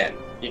get,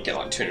 you get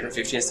like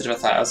 250 instead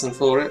of 1,000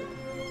 for it.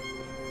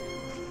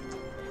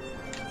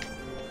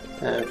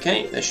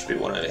 Okay, there should be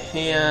one over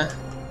here.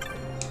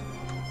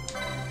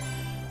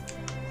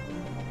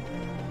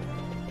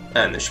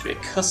 And there should be a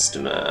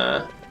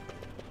customer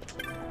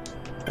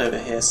over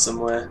here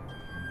somewhere.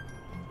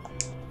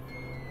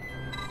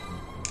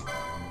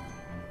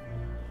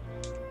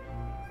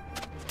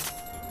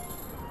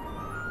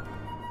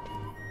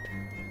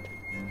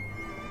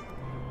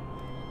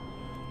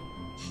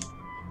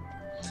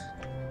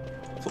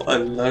 What a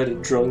load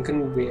of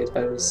drunken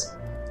weirdos.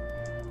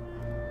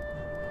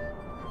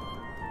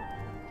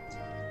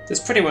 There's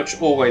pretty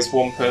much always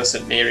one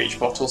person near each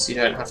bottle, so you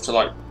don't have to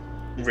like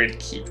really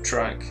keep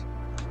track.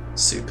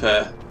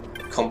 Super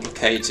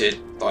complicated,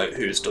 like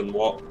who's done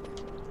what,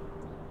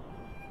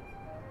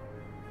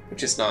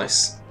 which is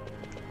nice.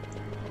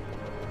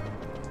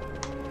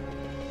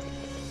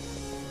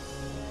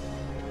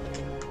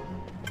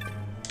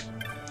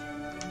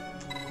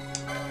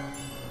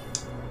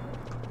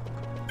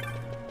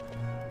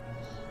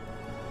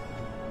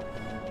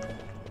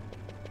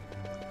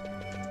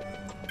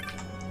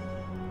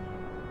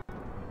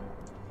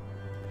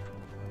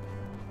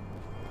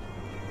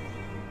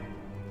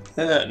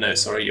 No,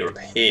 sorry, you're up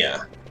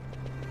here.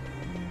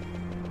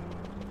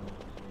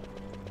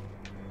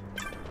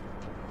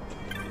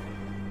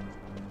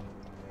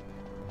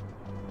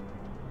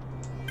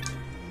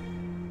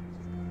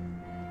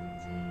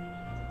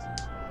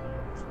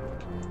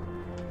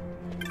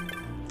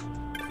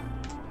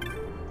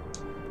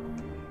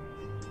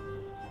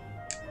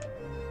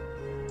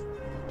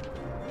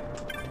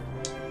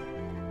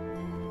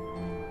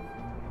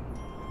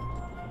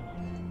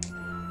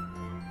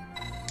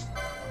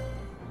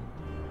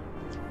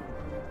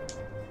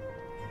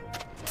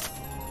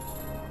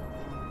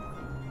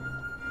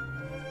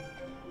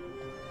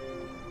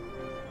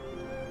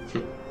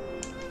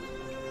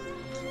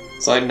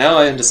 So now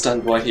I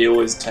understand why he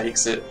always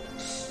takes it.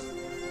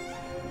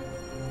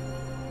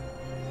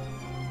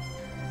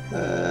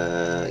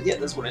 Yeah,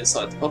 there's one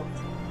inside the pub.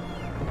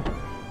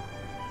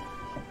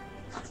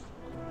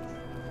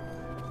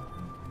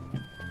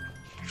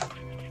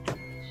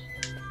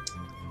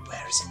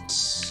 Where is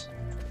it?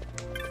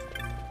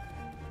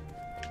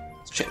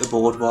 Let's check the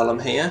board while I'm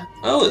here.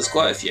 Oh, there's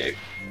quite a few.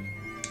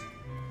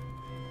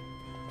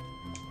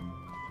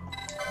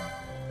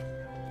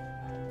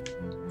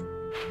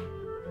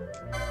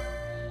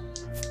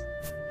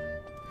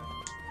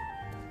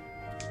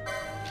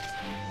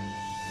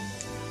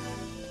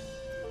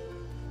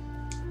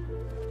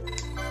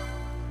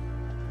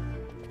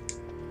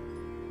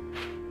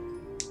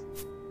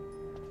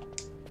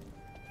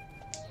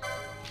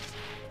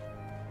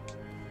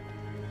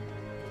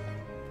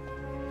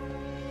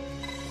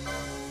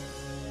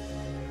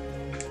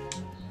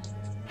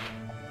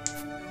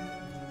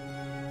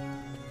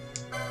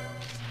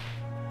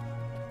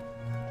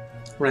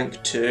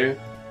 Rank 2.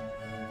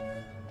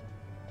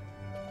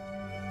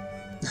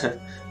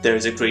 There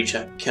is a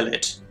creature. Kill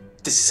it.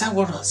 This is how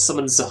one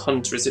summons a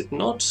hunter, is it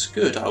not?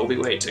 Good, I will be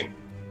waiting.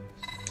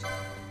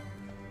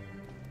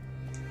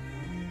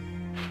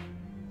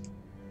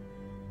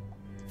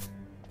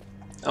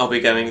 I'll be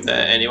going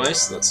there anyway,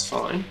 so that's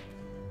fine.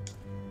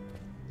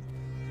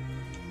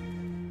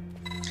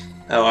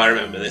 Oh, I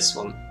remember this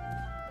one.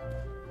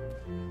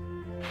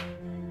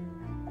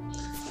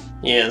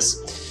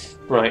 Yes.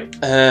 Right,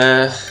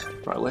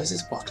 right, where's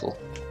this bottle?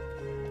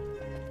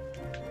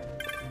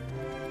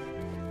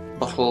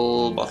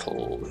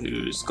 Bottle,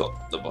 who's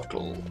got the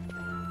bottle?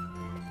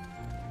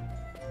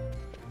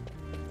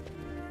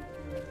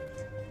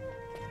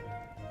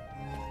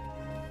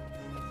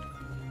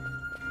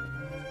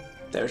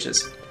 There it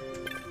is.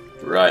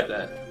 Right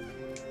there.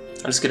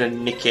 I'm just gonna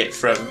nick it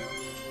from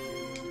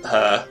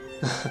her.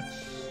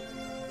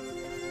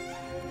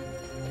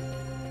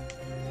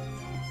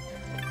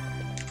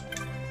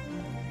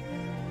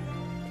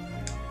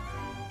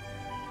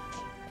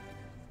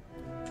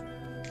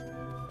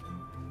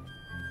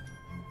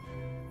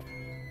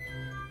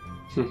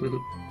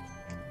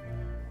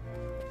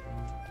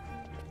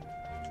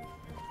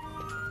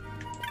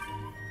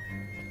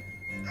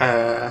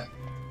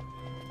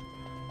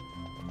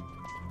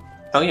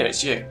 Oh yeah,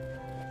 it's you.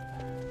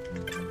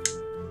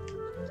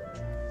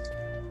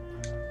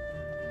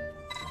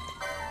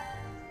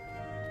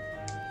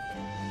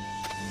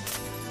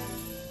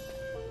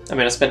 I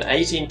mean, I spent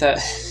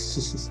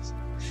 18,000.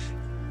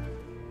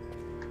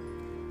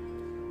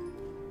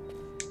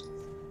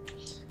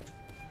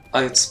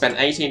 I spent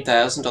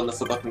 18,000 on the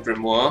Forgotten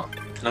Grimoire,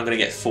 and I'm going to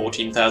get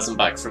 14,000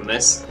 back from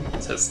this.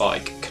 So it's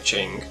like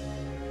ka-ching.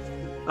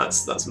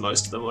 That's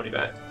most of the money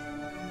back.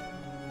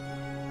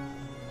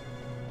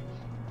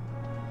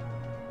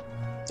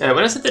 When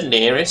I said the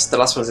nearest, the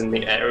last one's in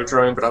the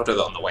aerodrome, but I'll do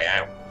that on the way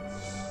out.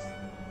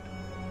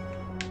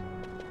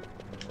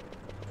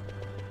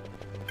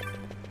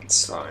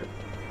 It's fine.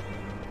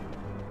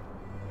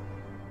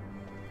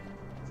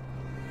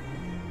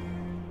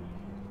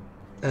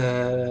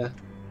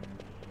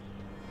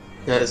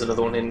 Yeah, there's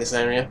another one in this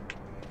area.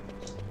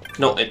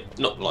 Not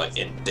like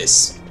in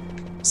this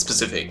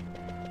specific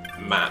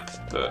map,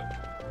 but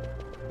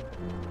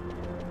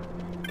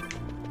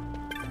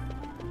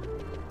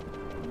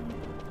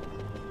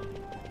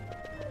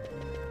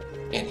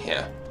in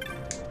here.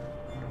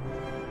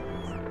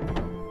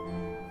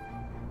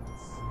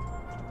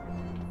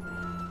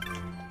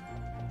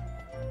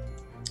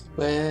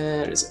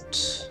 Where is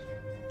it?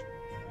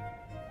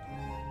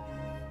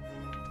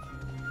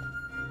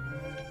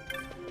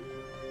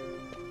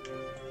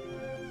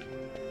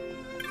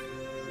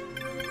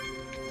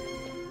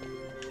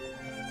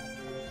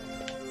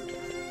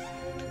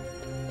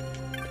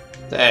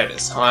 There it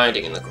is,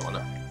 hiding in the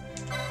corner.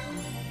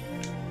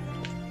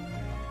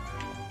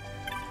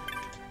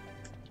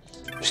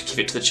 Just give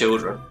it to the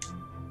children.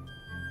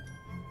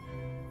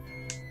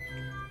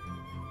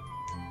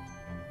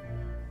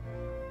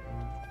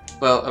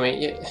 Well, I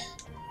mean,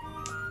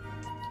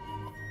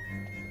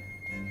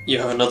 you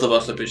have another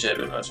bottle of Boucher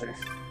Bonatu.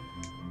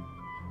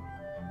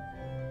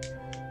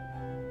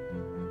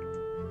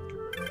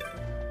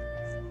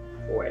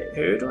 Wait,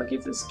 who do I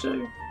give this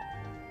to?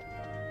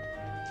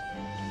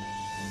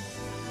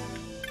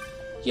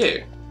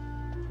 You.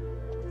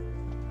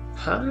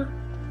 Huh?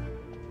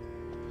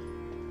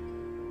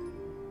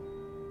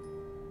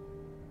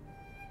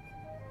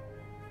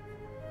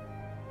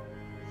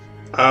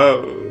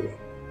 Oh.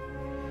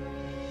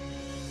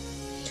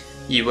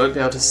 You won't be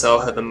able to sell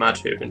her the Mad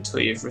Hoof until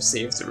you've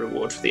received the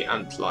reward for the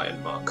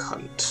Antlion Mark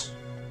hunt.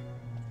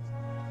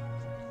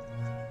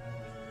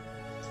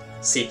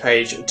 See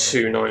page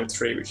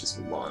 293, which is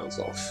miles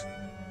off.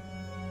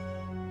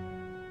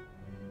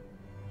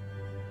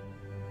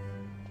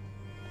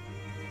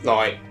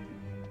 Like,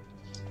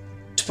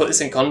 to put this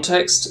in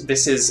context,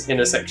 this is in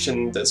a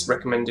section that's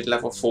recommended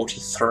level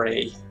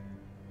 43.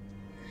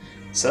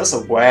 So that's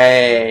a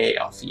way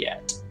off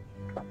yet.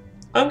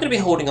 I'm going to be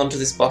holding on to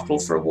this bottle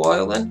for a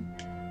while then.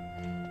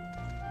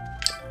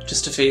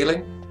 Just a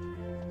feeling.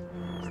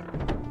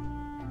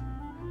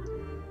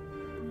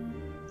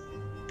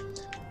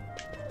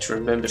 To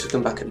remember to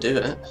come back and do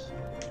it.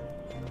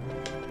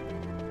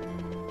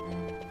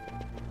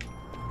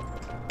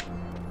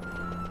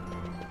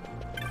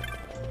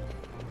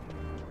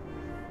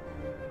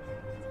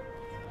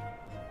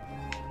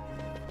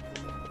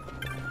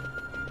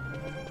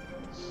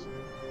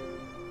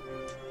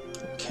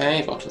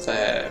 Okay, bottle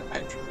there,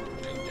 patron,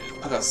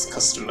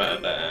 customer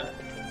there,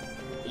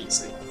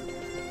 easy.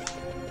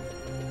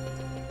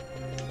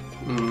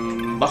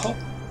 Bottle.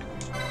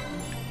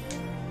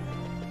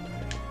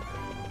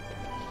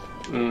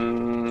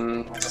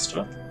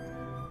 Customer.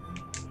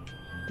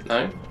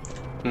 No.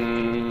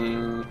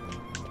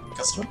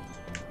 Customer.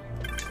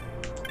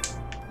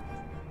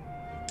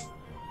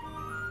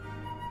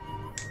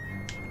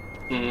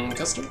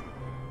 Customer.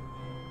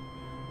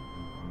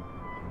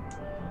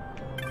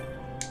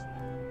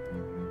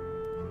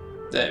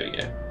 There we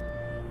go.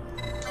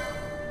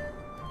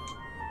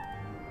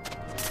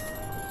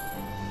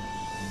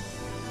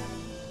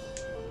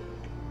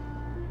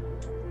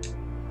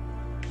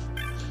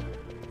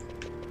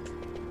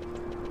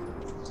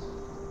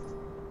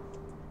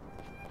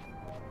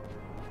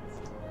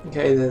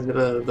 Okay, there's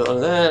a bottle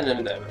there,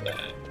 and there.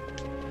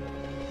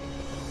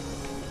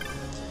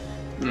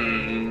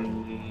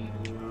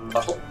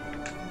 Bottle.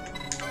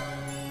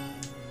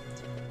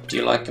 Do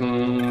you like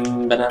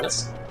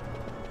bananas?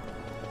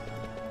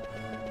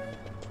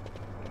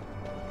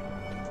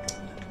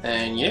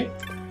 And you?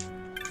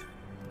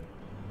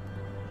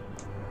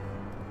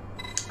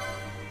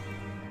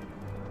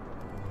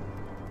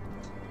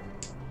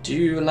 Do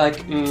you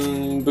like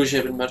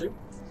Boucher and Madu?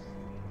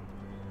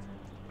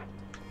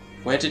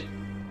 Where did...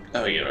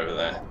 Oh, you're over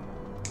there.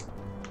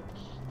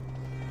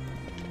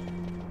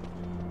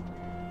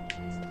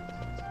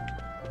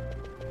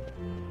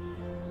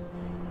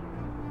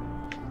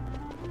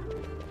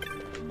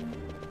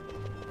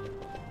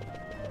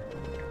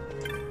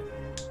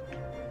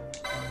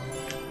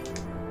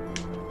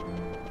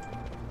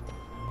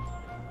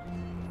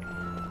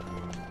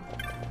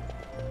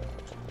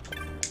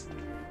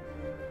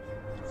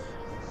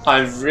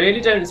 I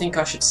really don't think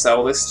I should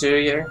sell this to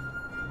you.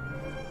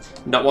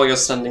 Not while you're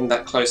standing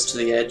that close to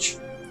the edge.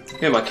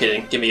 Who am I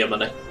kidding? Give me your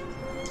money.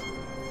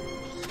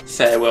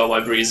 Farewell, my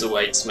breeze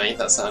awaits me.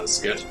 That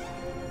sounds good.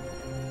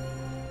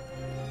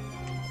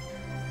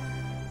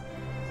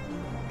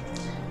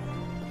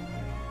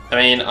 I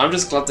mean, I'm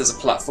just glad there's a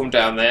platform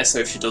down there, so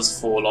if she does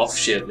fall off,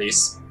 she at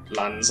least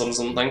lands on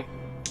something.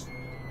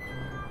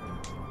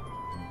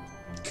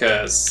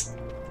 Because...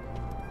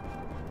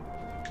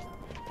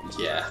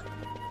 yeah.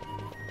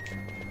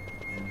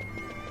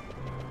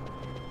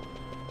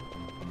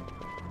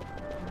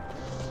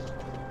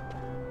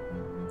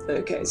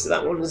 Okay, so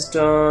that one's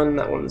done,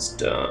 that one's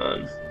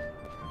done.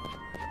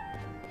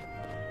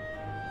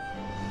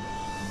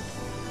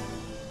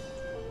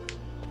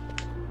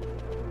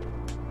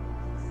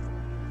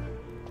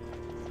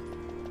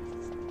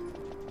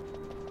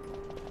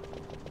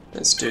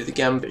 Let's do the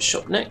Gambit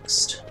shop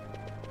next.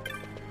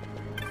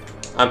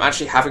 I'm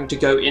actually having to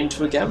go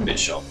into a Gambit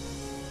shop.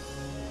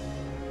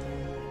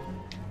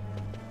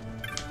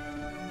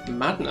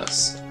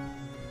 Madness.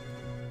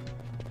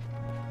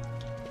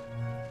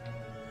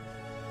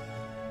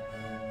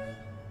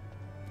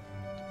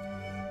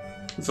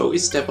 Wo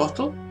ist der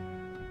Bottle?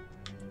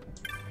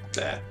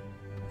 There.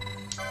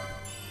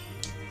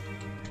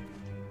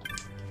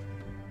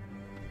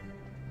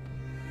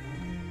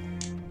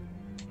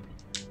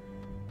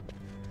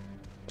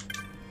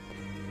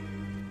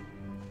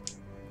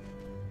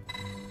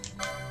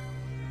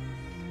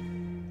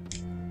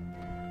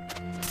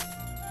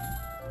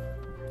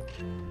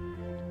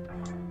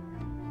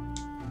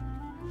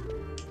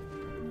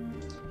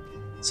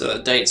 So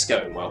that date's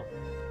going well.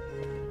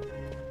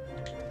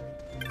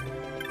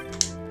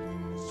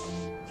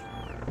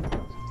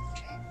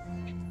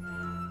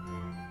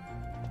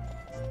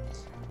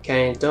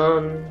 Okay,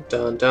 done,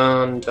 done,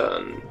 done,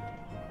 done.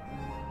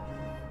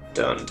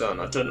 Done, done.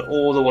 I've done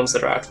all the ones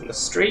that are out on the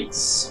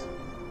streets.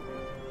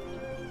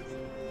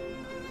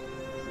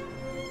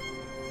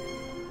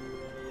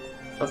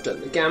 I've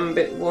done the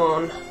Gambit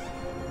one.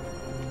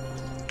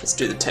 Let's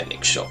do the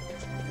Technic shop.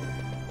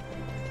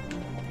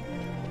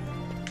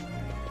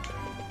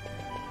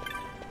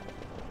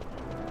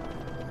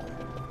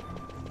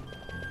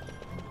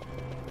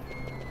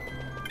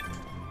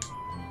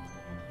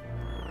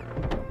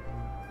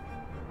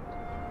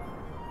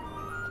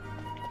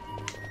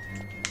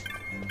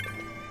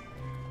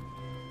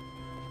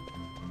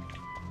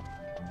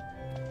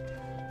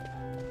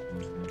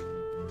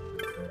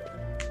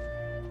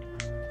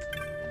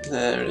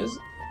 There it is.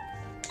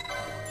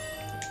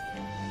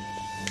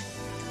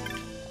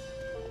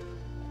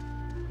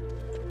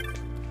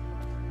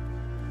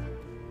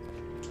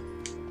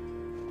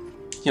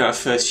 You're our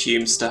first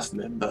Hume staff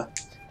member.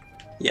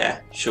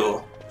 Yeah,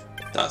 sure.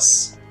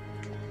 That's...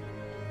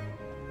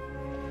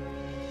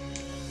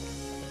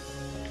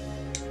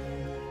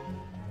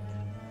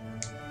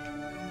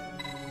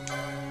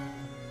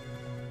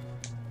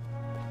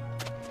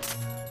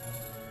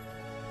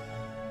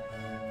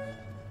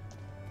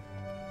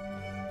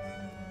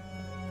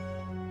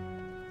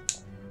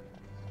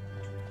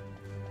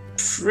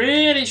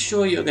 Pretty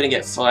sure you're going to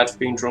get fired for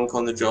being drunk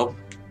on the job.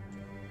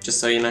 Just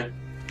so you know.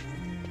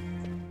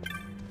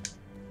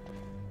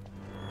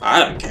 I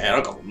don't care,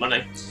 I got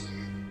money.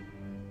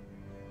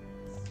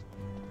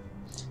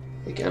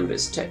 The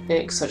Gambit's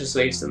techniques such as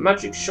lead to the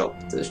magic shop,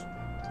 the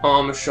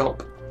armor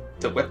shop,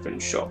 the weapon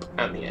shop,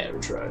 and the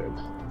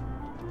aerodrome.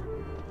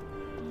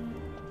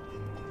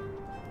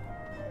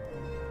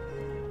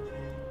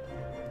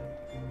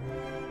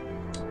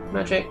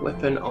 Magic,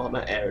 weapon,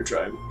 armor,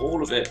 aerodrome,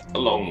 all of it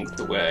along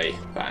the way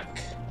back.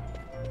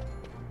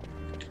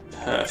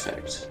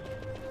 Perfect.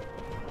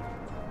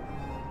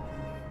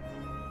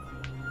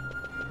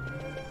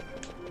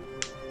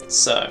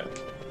 So,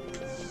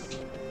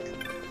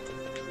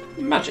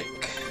 magic.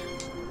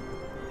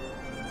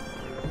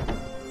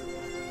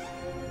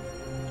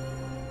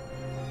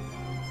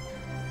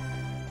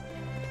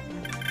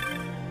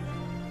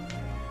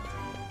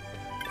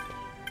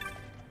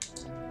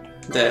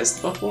 There's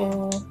the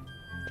bottle.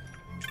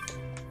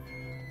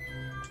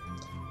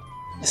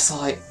 It's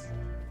like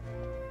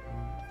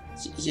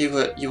you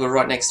were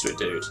right next to it,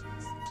 dude.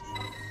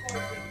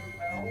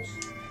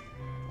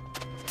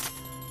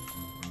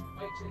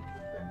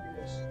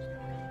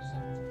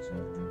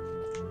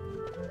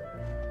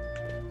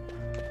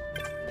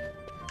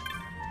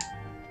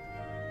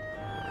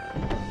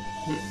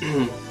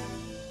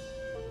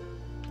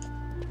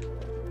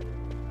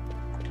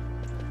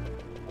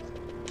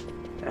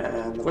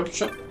 And the weapon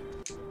shop.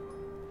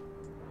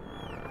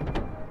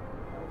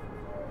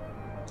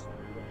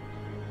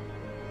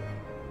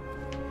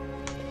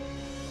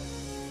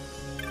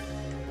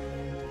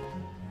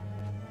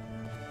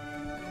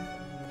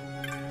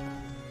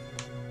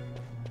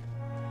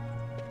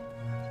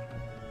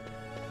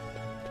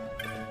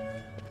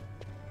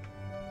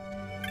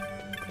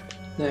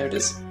 There it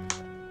is.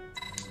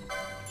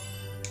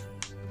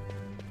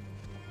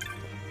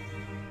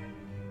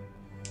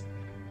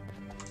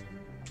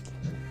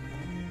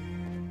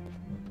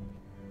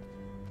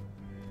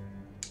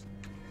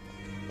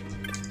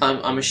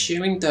 I'm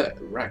assuming that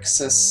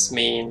Raxus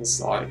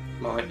means like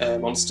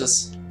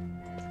monsters.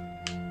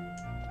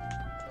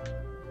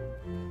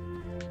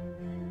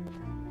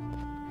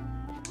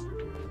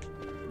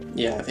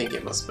 Yeah, I think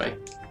it must be.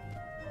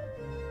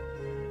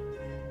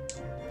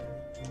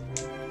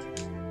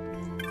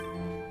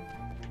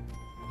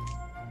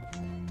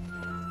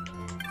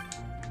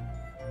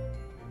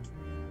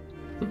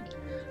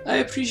 I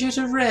appreciate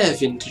a rare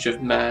vintage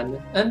of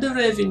man, and a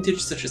rare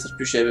vintage such as that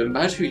Boucher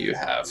Matu you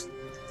have.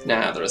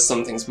 Now, there are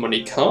some things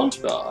money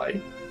can't buy,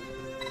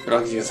 but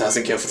I'll give you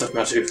 1,000 gil for that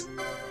Matu.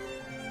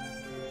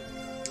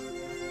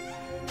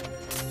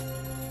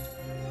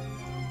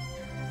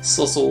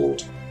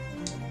 Sozzled.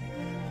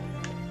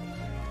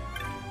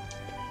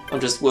 I'm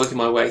just working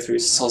my way through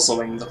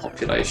sozzling the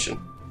population.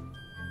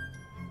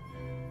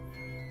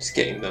 Just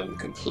getting them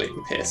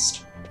completely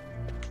pissed.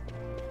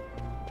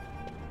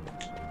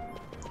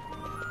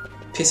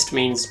 Pissed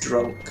means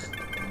drunk.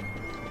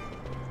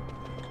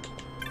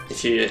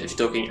 If you're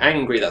talking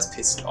angry, that's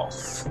pissed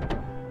off.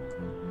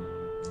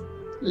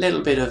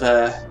 Little bit of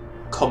a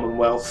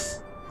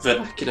Commonwealth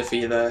vernacular for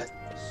you there.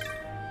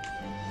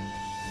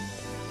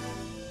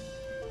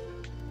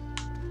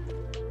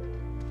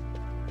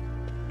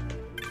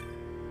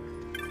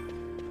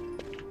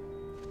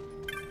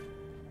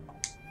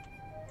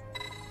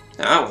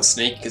 Now, I was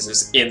sneaky because it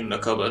was in the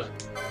cupboard.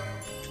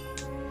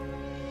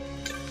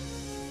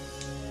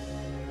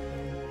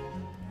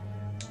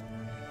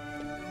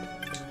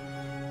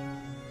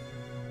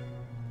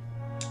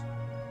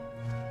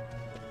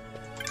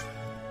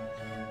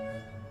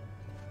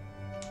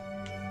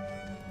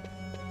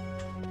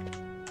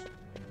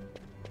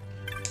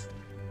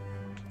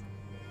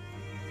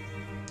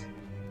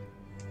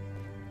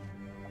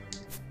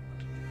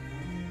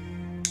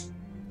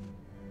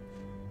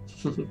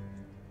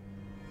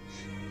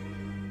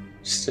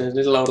 Just a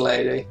little old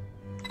lady.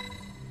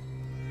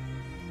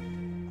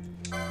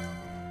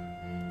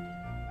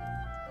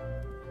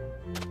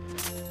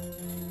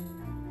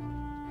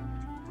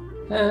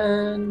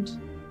 And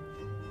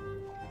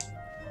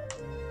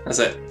that's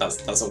it.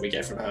 That's all we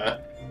get from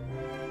her.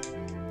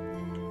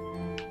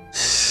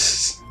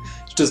 She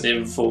doesn't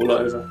even fall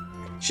over.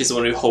 She's the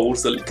one who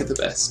holds the liquor the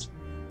best.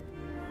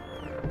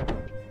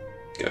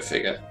 Go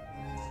figure.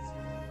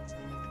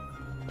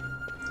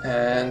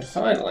 And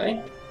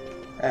finally,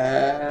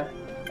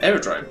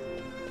 aerodrome.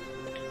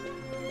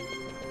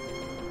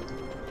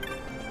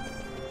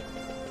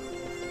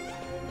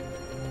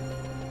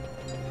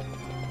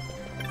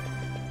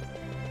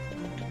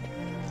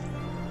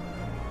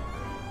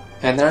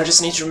 And then I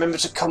just need to remember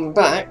to come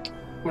back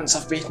once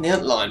I've beaten the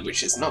outline,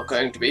 which is not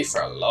going to be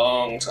for a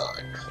long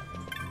time.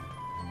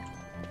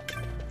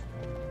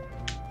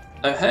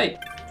 Oh hey!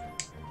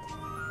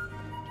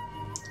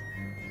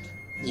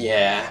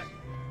 Yeah.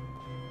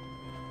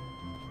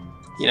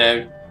 You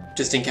know,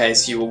 just in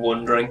case you were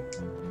wondering,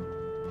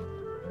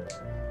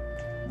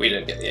 we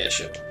don't get the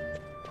airship.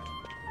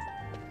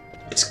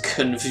 It's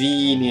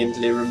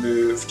conveniently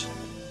removed.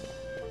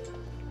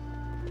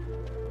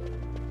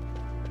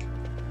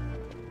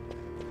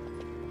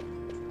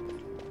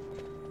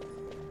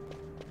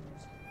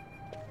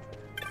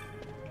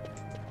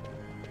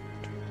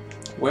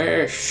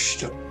 Where's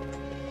the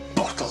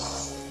bottle?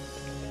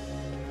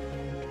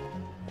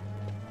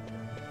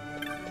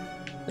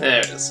 There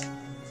it is.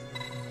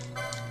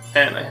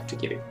 And I have to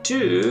give it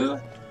to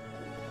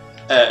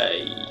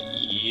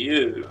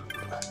you.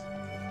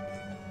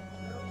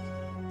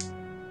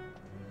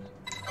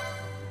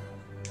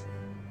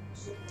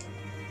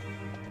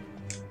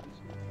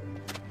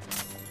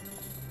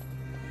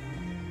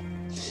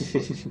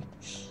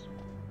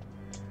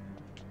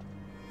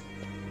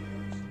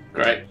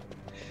 Great.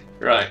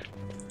 Right.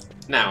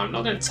 Now, I'm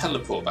not going to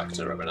teleport back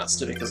to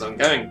Rabanasta because I'm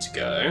going to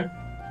go...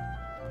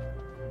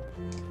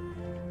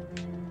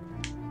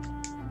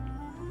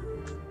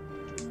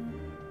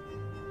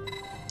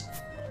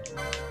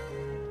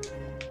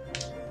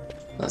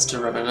 That's to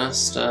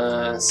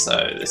Rabanasta, so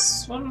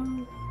this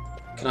one...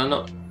 Can I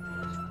not?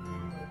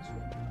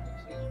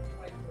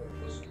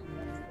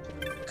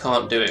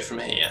 Can't do it from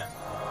here.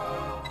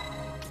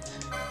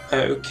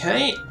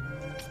 Okay.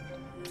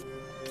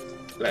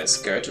 Let's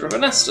go to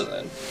Rabanasta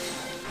then.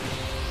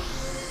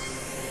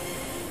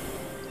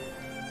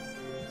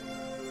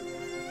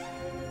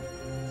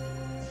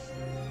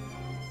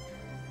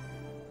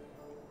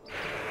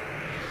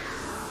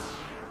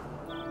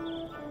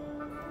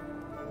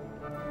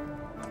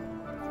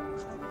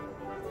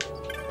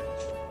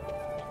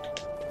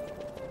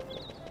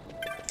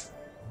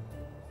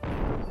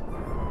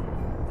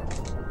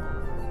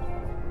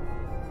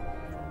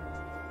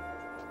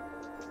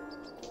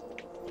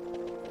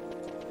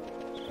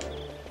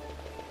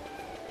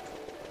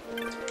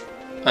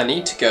 I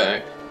need to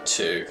go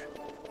to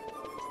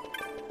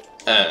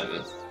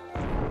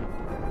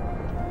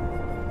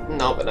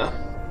Nobina,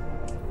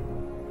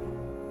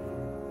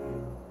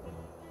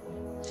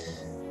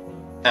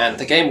 and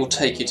the game will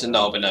take you to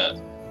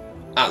Nobina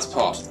as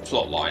part of the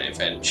plotline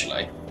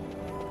eventually,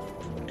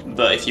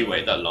 but if you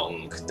wait that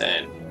long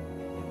then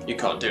you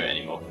can't do it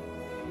anymore.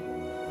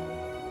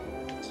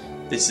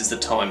 This is the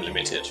time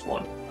limited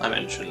one I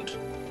mentioned.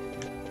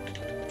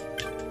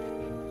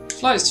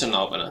 Flies to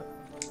Nobina.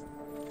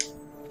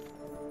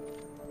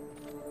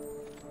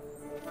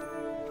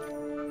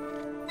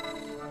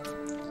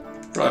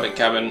 Private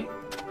cabin,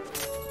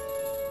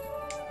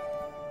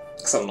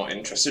 because I'm not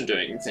interested in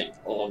doing anything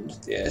on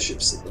the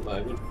airships at the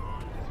moment.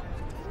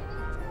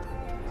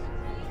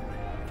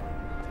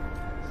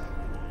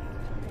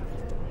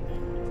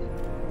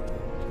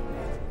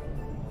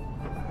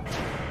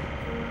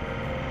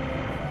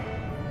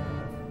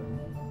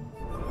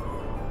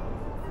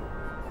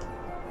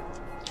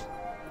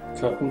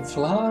 Come and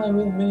fly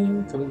with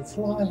me, come and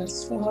fly,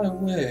 let's fly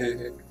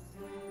away.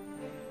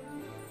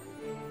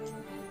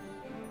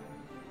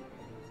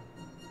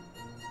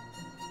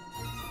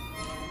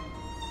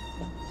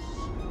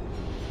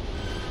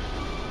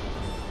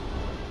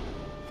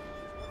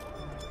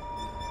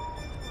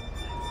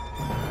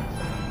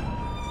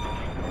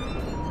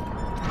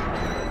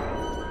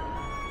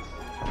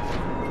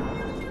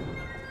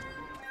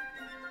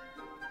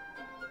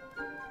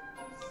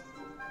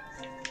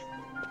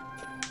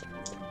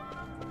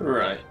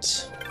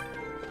 Right.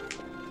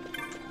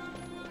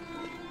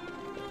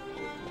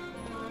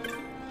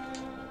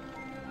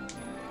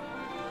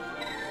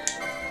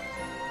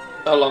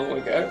 How long we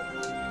go?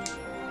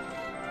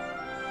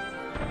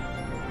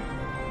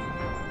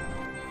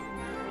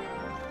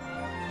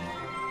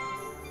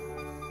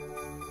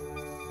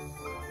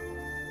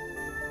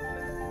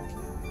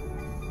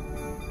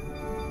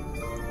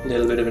 A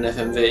little bit of an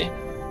FMV.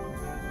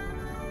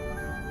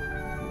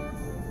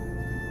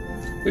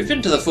 We've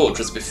been to the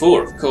fortress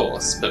before, of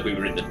course, but we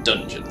were in the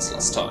dungeons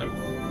last time.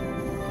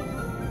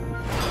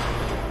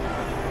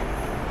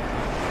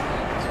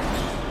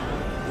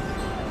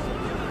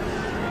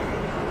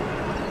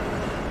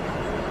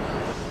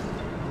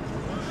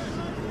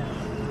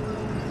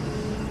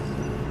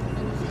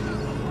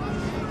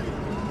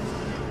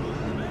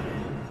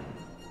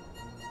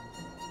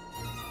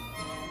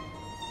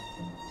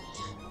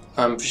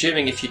 I'm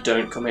presuming if you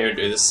don't come here and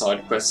do the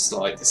side quests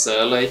like this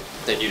early,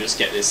 then you just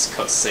get this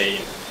cutscene,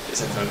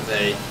 this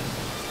FMV,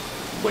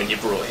 when you're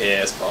brought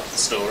here as part of the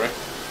story.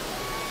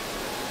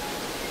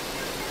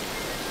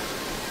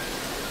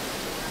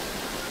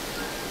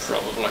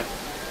 Probably.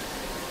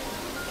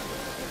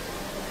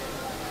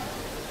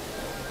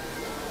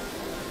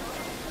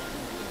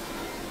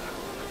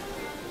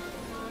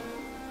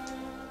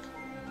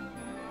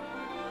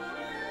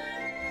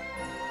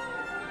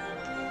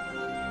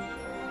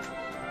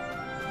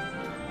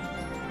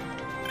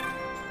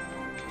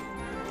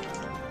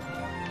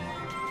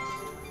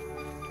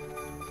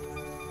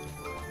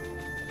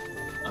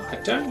 I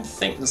don't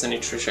think there's any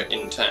treasure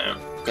in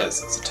town,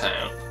 because it's a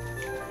town.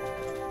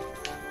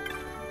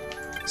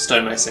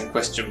 Stonemason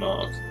question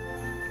mark.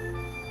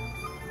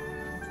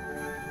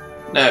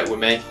 No, it were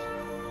me.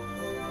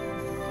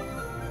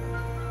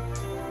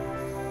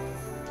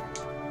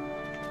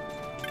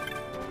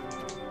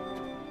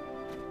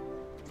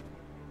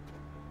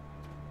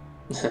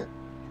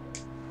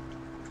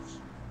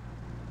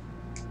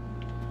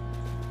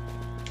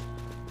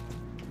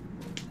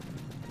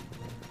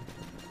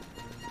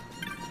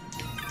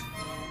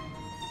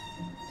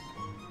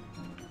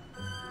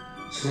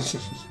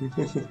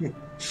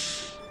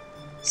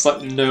 It's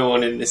like no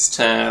one in this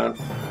town.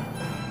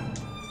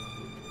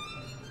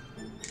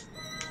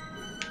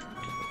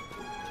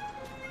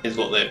 Is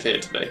what they appear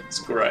to be. It's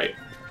great.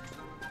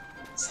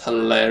 It's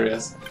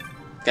hilarious.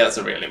 Okay, that's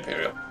a real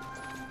Imperial.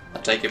 I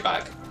take it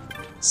back.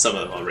 Some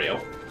of them are real.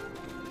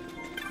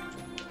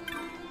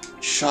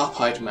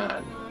 Sharp-eyed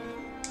man.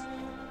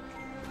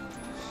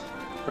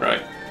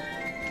 Right.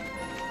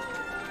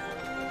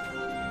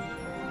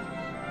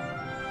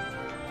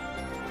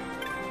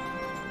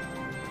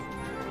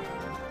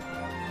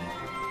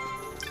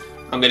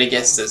 I'm gonna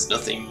guess there's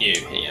nothing new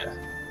here.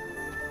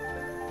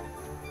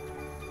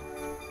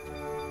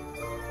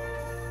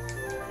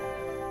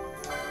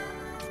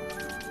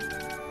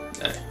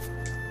 No.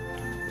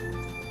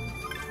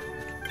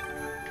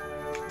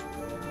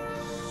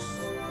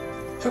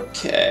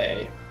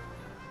 Okay.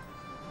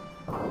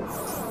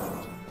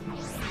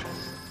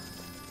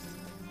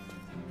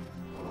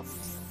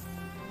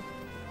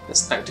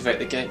 Let's activate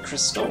the gate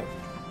crystal.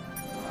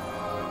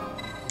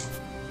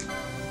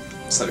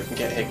 So we can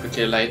get here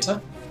quickly later.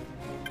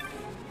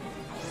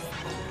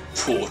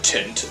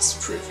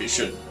 Portentous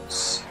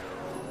provisions.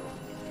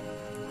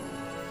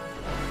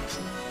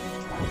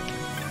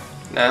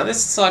 Now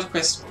this side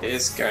quest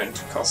is going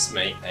to cost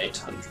me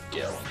 800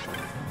 gil.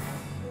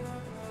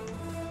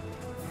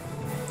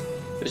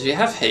 But as you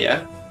have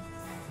here,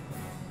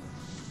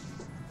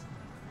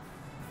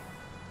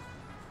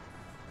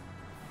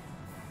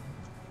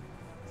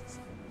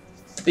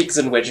 the bigs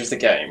and wedge of the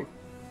game.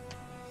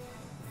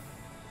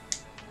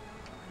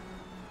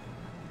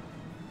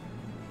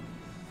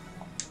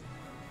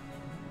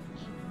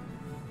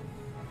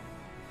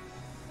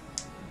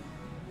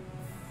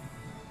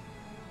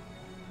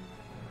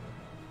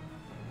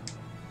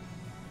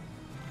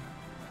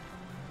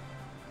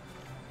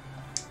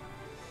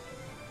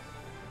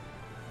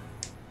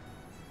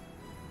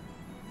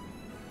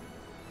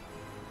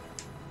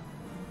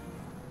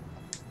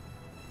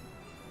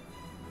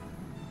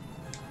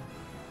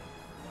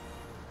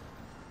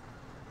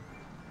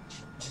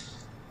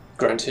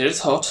 Granted, it's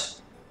hot,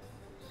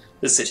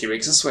 the city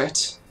reeks of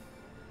sweat,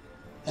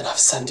 and I've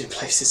sand in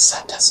places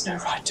sand has no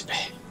right to be.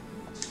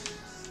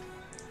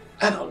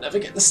 And I'll never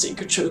get the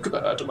stink of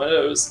chocobo out of my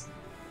nose.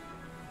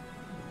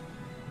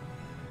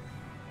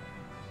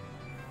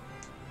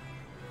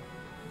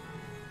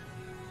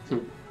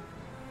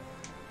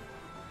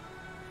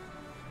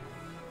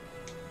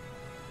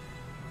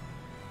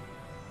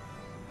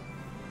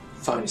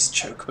 Finest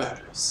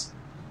chocobos.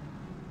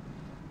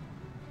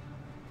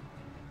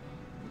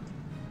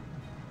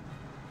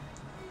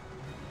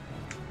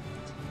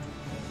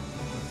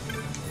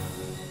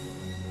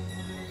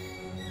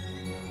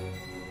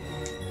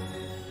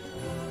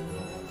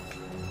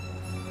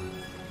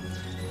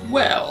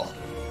 Well,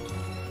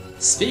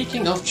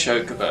 speaking of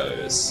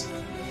chocobos,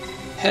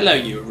 hello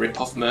you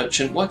rip-off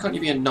merchant, why can't you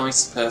be a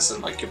nice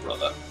person like your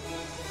brother?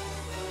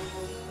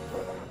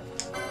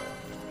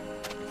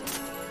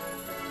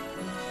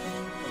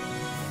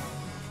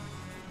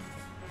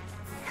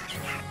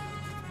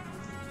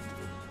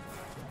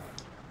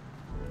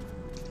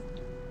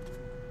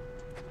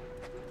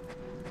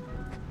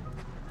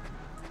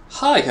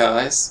 Hi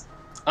guys,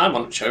 I'm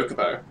on a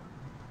chocobo.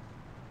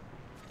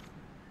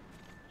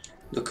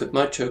 Look at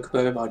my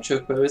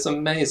chocobo is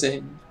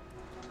amazing.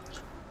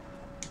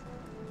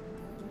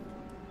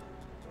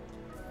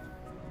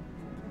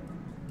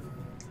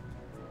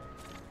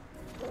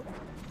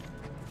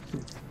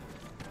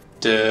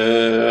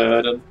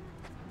 Dun.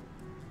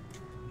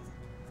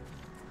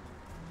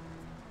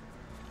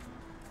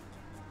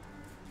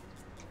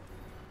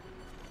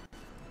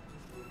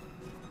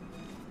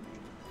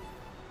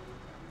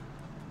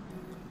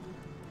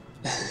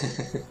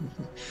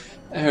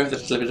 Oh,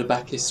 that's a little bit of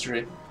back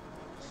history.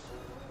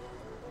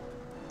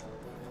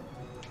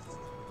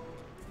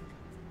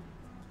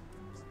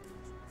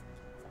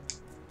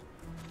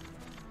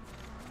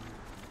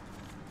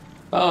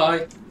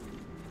 Bye.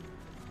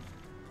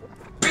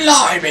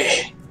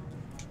 Blimey!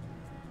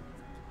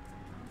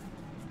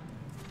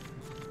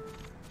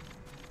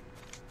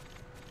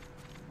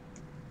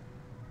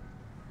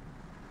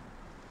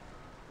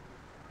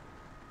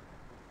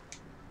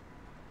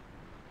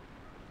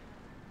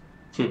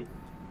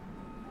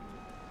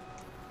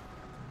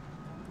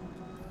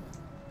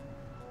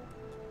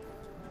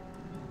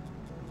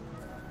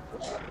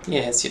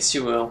 Yes,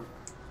 you will.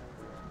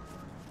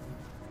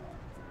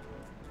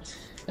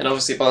 And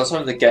obviously by the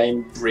time the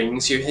game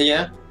brings you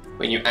here,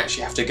 when you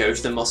actually have to go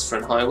to the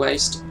Mossfron High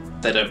Waste,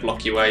 they don't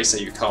block your way, so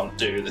you can't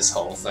do this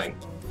whole thing.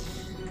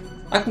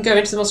 I can go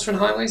into the Mustering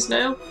Highways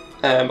now.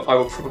 I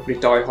will probably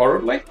die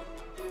horribly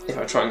if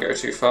I try and go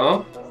too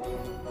far.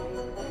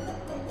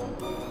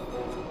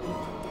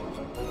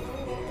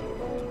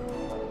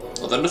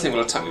 Although nothing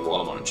will attack me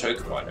while I'm on a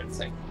chocobo, I don't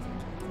think.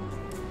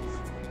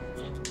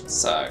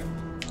 So,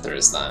 there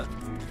is that.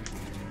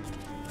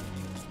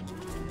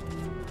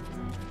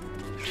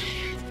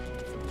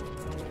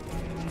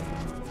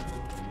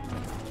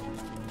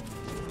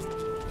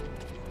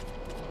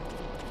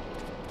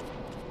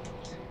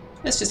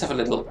 Let's just have a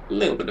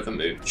little bit of a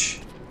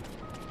mooch.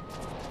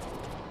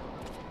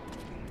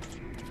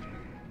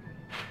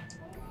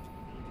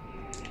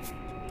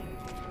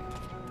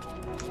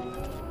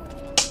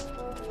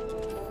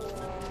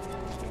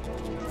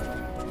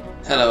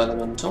 Hello,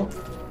 Elemental.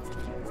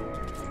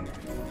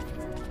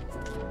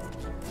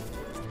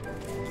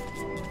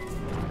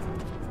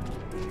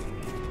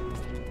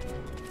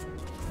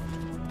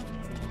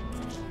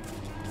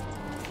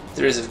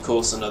 There is, of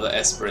course, another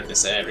Esper in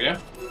this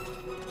area.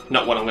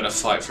 Not one I'm going to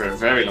fight for a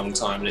very long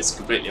time, and it's a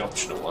completely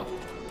optional one.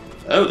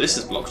 Oh, this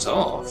is blocked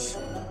off.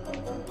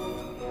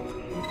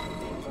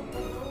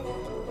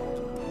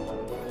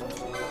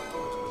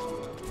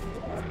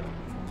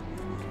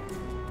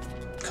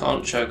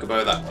 Can't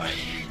chocobo that way.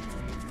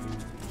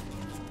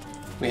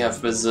 We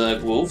have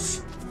Berserk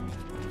Wolf.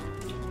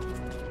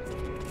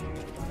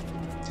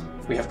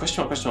 We have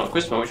question mark, question mark,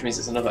 question mark, which means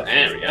it's another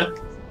area.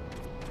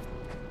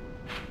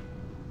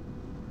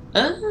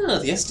 Ah,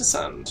 the Ester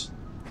Sand.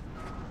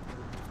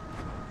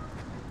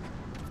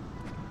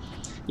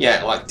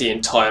 Yeah, like the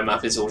entire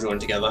map is all joined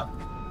together.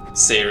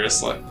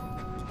 Seriously.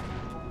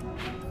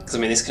 Because I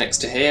mean, this connects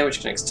to here,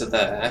 which connects to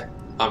there.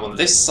 I'm on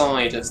this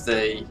side of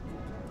the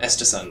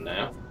Ester Sand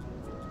now.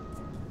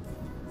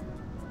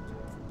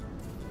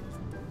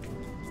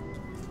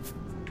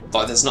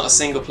 Like, there's not a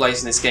single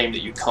place in this game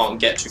that you can't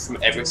get to from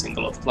every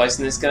single other place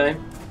in this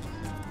game.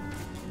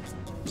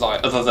 Like,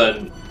 other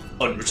than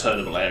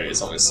unreturnable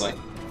areas, obviously.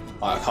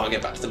 Like, I can't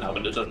get back to the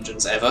Malvender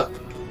dungeons ever.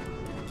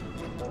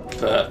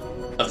 But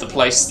of the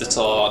places that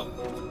are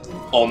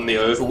on the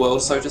overworld,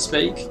 so to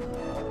speak,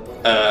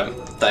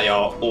 they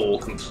are all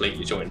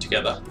completely joined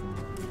together.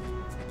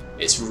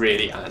 It's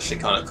really actually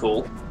kind of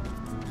cool.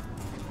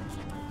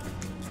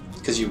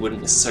 Because you wouldn't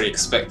necessarily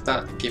expect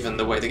that, given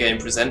the way the game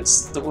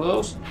presents the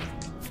world.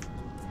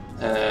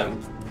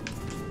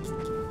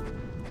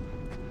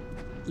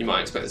 You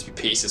might expect there to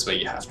be pieces where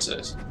you have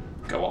to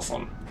go off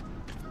on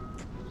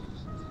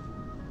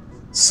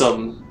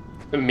some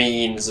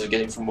means of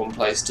getting from one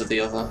place to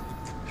the other.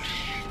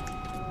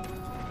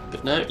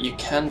 But no, you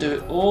can do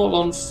it all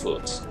on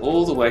foot,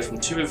 all the way from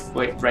Tomb of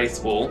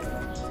Wraithwall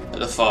at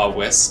the far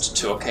west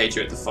to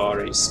Arcadia at the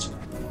far east.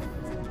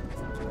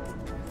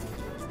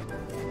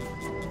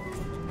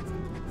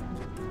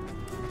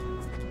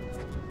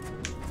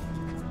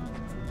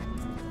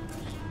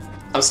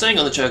 I'm staying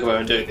on the chocobo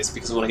and doing this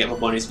because I want to get my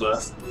money's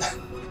worth.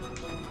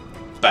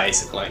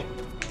 Basically.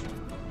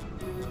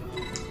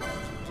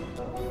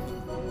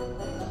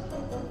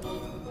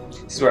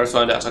 This is where I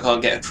found out I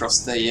can't get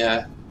across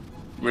the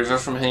river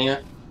from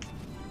here.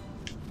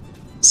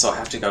 So I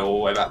have to go all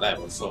the way back there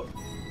on foot.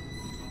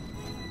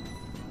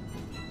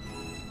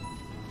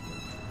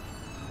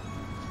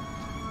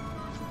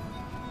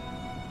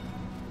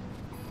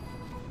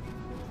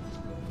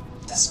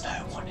 There's no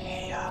one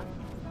here.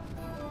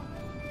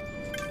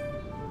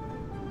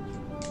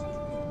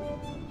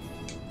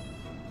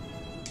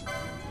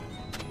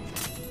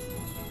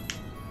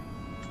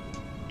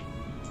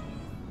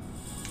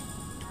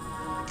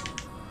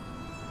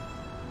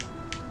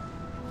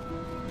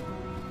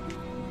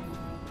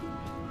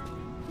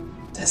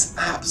 There's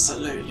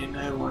absolutely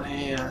no one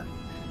here.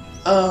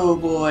 Oh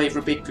boy,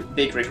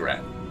 big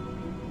regret.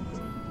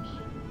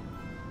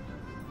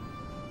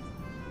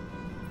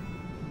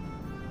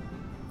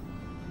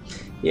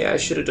 Yeah, I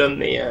should have done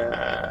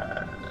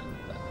the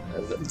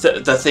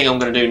thing I'm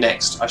going to do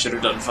next. I should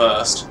have done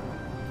first.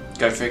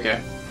 Go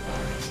figure.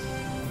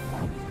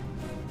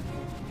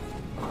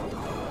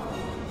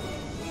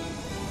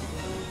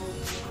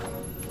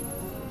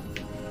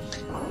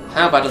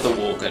 How bad are the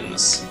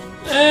Worgens?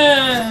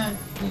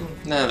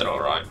 No, they're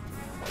alright.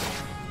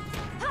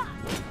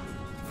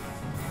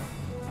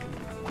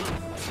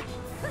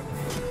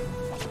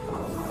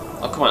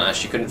 Oh, come on,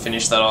 Ash, you couldn't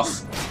finish that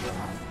off.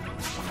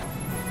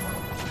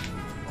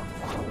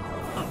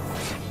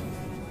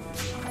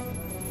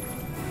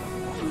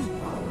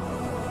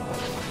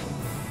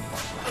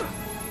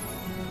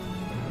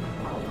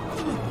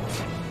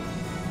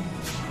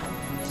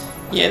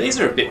 Yeah, these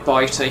are a bit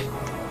bitey.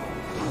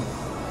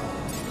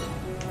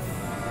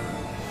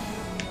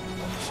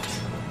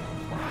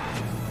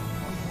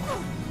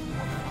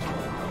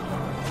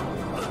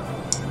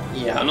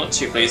 Yeah, I'm not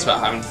too pleased about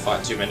having to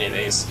fight too many of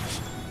these.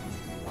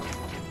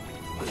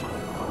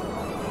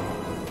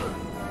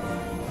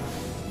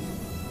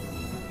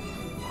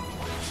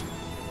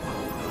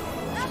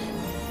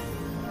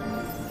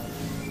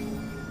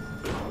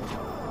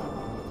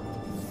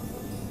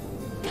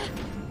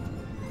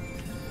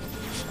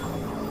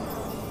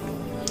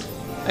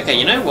 Okay,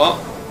 you know what?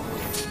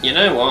 You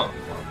know what?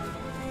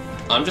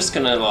 I'm just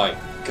gonna, like,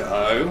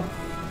 go.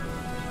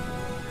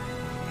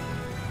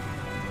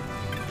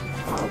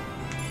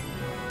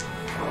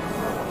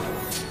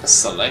 A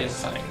Soleil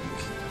Fang.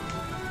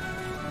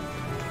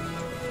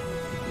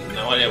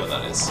 No idea what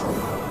that is.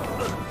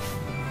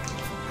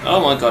 Oh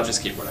my god,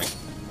 just keep running.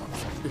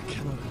 You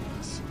cannot end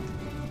this.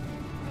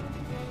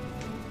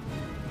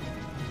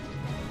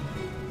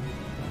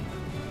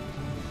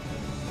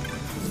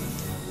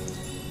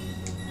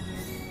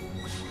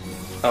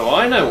 Oh,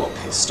 I know what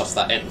pissed off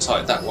that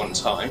Entite that one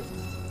time.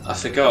 I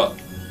forgot.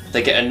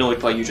 They get annoyed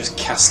by you just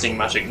casting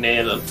magic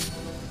near them.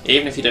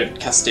 Even if you don't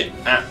cast it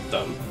at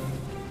them,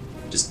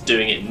 just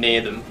doing it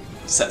near them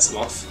sets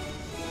them off.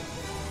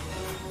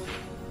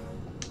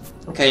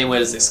 Okay, where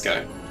does this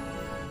go?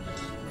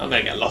 I'm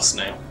gonna get lost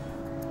now.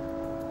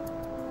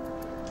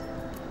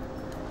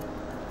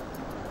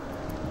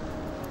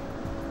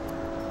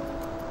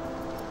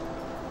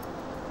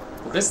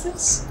 What is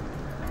this?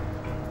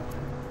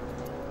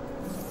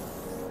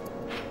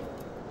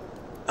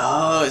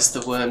 Oh, it's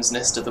the Worm's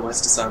Nest of the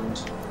Wester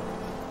Sand.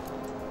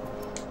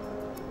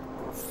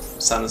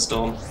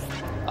 Sandstorm.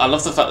 I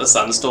love the fact that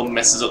Sandstorm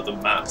messes up the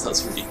map.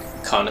 That's really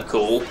kind of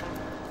cool.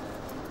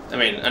 I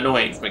mean,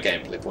 annoying from a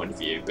gameplay point of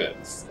view, but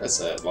as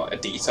a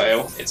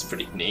detail, it's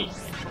pretty neat.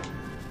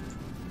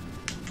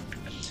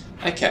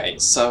 Okay,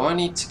 so I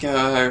need to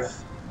go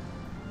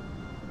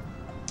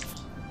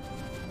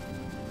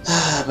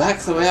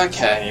back the way I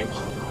came.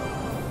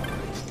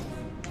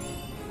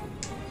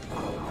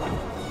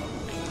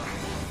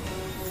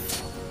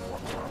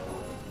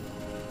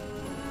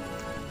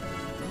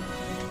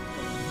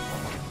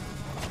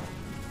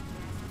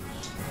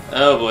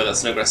 Oh boy,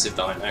 that's an aggressive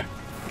dino.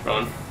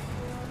 Run.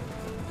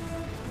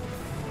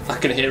 I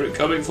can hear it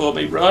coming for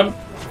me, run!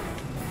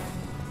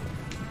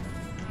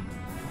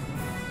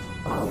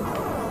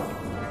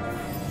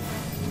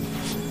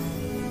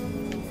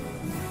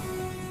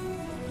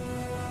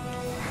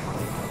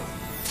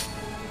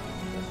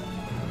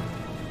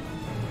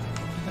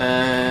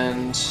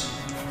 And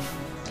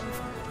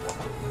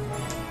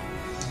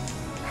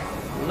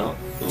not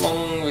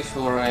long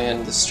before I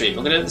end the stream.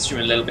 I'm going to end the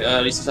stream a little bit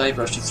early today,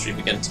 but I should stream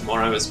again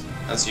tomorrow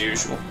as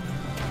usual.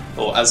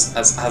 Or as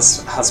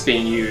has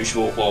been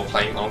usual while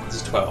playing Final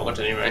Fantasy XII at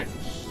any rate.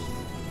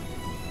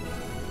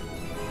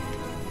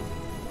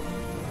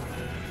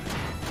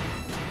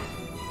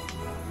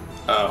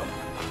 Oh.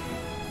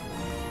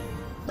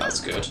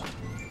 That's good.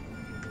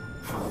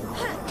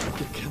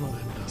 You cannot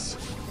end us.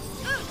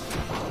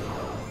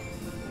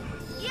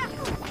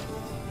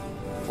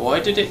 Why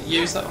did it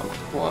use that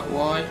one?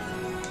 Why?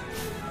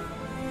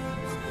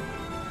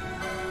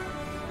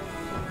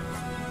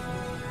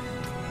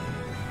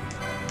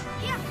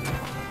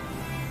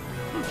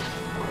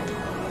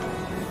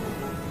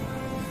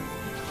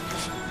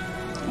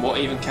 What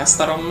even cast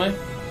that on me?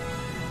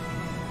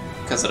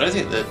 Because I don't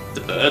think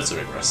the birds are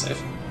aggressive.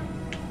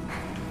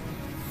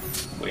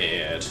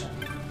 Weird.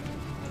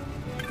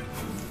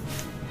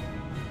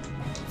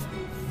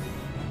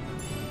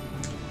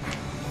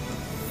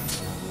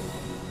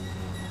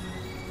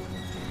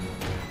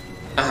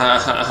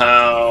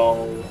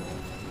 Ow.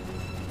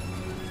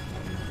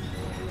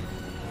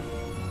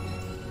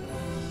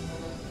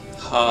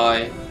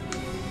 Hi.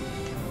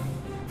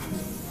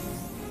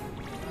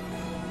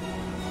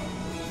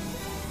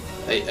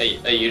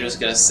 Are you just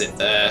gonna sit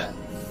there?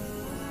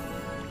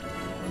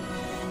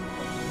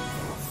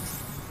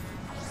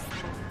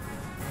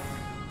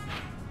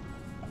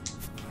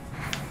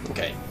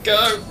 Okay,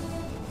 go!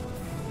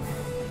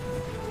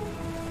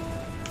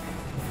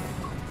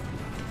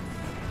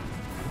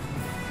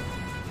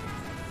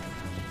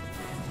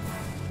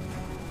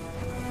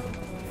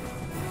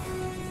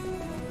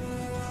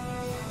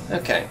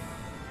 Okay.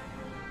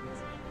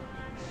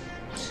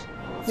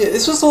 Yeah,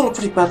 this was all a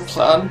pretty bad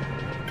plan.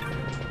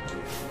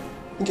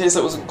 In case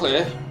that wasn't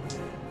clear.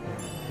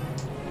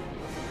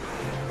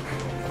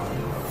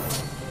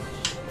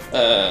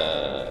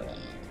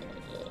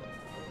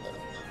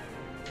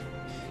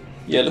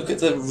 Yeah, look at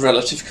the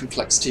relative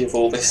complexity of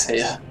all this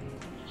here.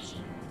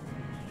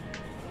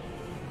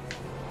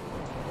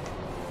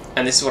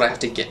 And this is what I have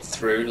to get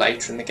through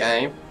later in the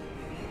game.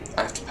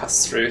 I have to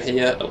pass through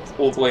here, up,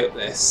 all the way up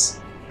this,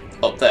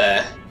 up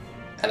there,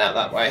 and out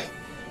that way.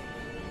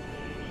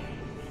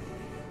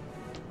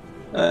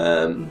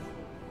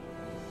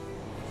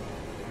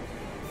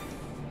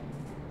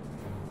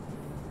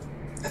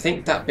 I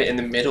think that bit in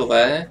the middle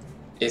there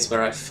is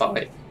where I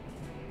fight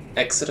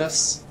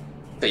Exodus,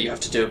 but you have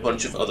to do a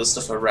bunch of other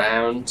stuff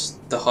around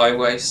the high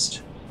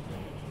waste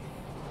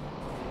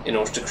in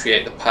order to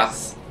create the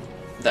path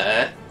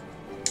there,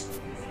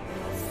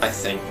 I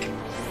think.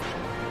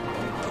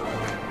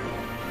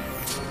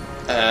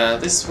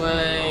 This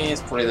way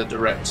is probably the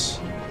direct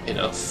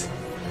enough.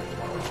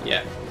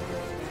 Yeah.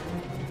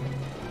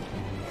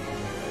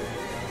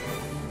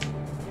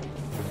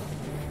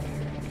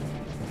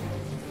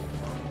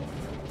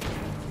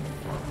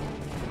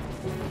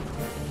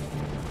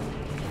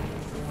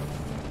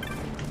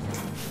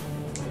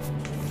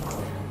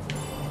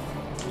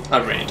 I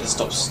really need to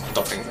stop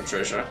stopping for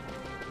treasure.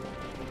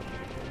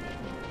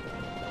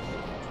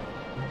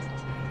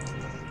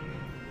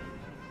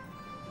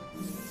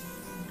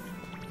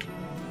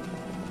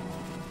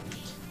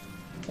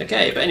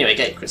 Okay, but anyway,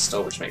 Gate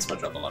Crystal, which makes my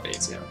job a lot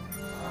easier.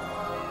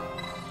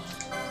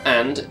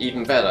 And,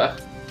 even better,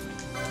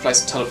 the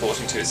place I'm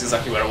teleporting to is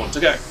exactly where I want to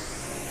go.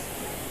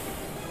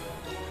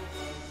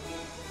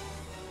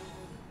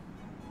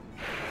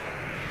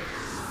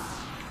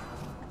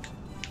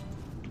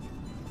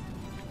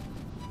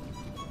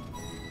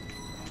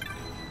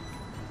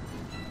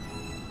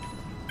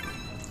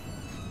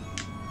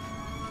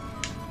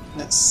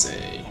 Let's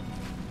see.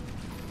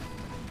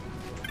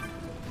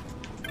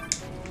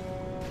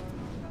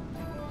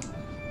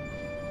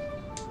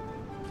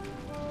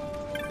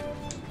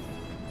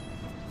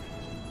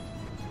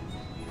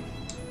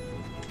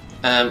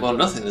 Well,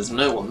 nothing. There's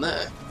no one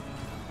there.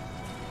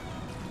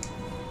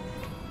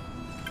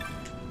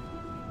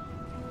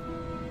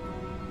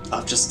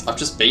 I've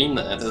just been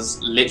there.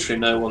 There's literally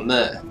no one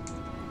there.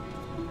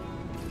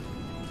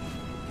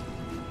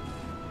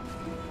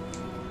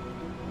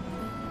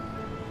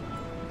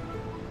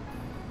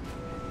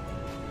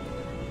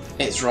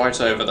 It's right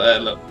over there.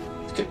 Look.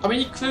 I mean,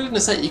 you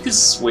could say you could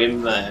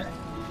swim there.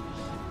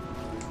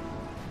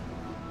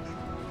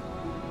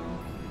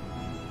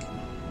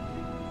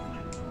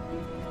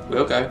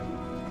 We'll go.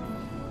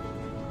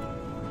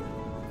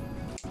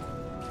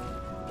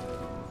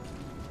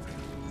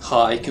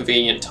 Hi,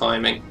 convenient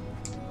timing.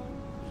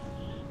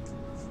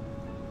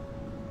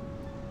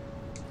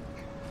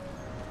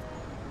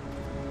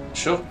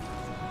 Sure.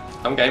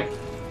 I'm game.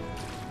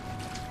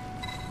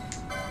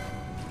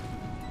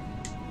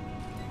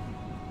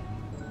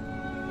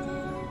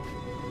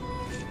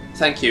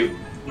 Thank you,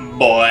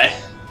 boy.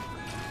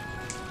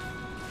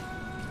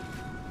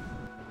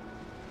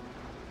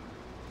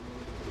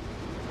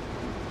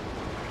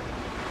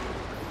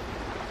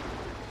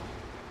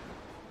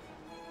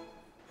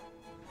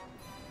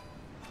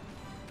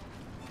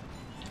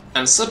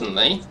 And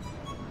suddenly,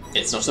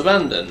 it's not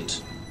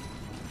abandoned.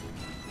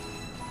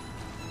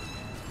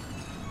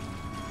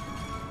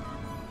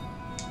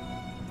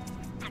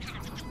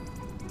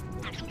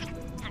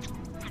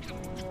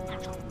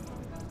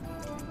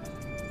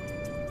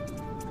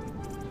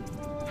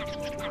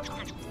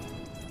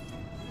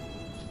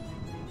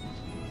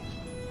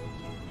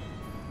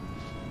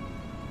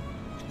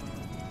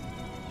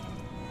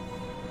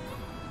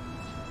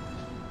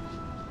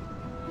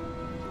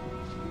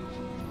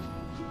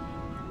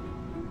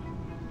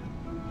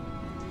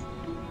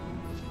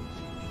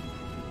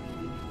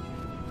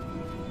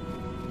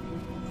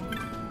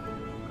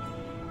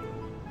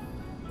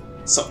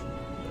 So.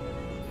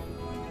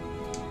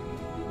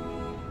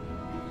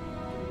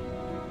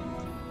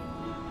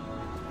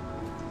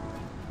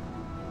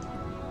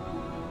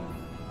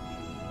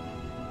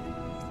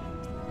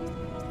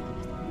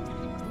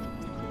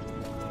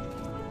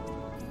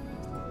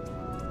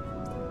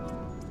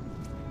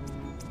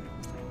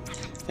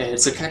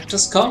 It's a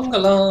cactus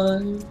conga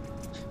line.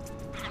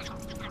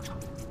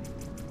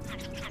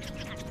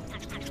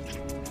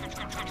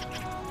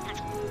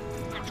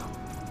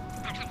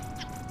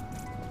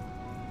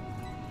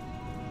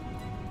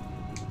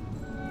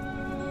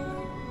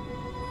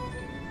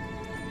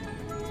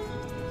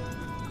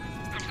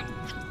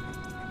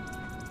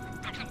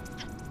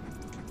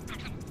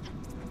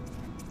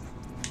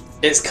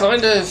 It's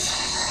kind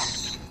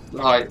of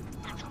like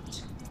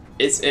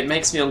it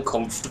makes me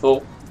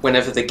uncomfortable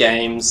whenever the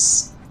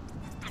games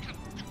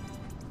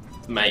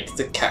make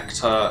the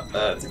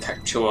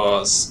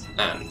cactuars,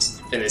 and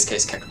in this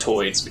case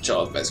cactoids, which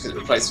are basically the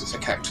replacements for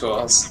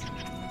cactuars,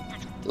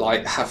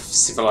 like have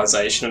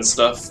civilization and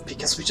stuff,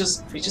 because we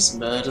just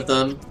murder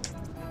them.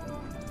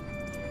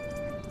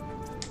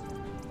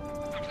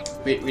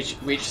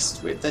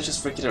 They're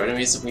just regular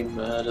enemies and we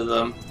murder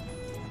them.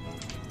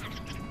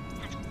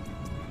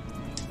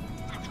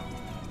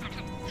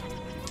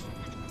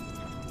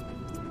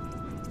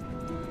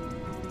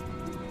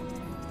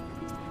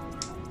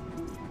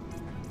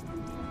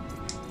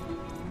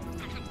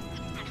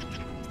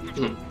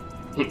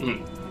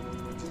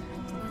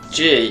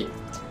 Gee,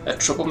 a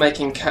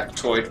troublemaking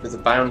cactoid with a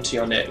bounty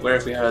on it. Where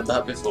have we heard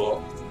that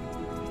before?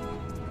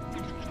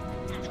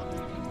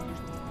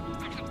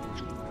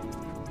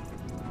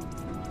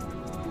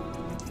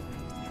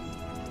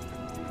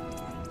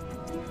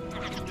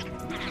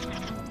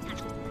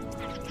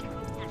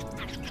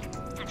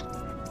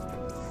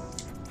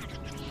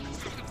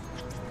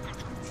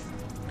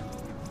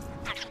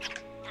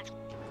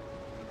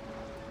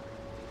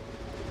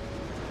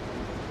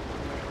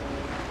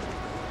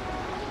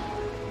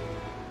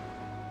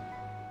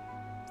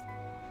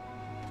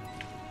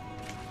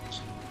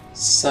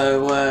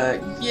 So,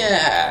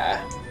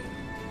 yeah.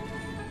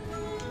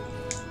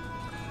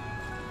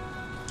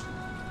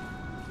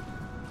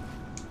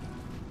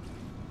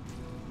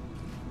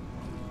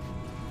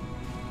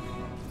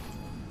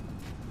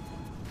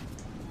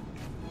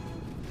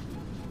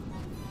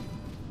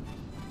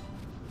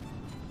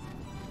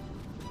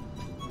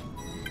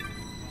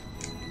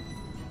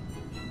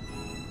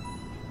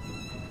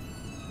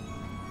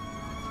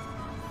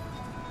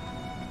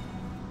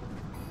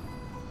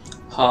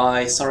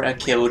 Hi, sorry I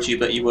killed you,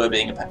 but you were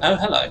being a oh,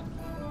 hello.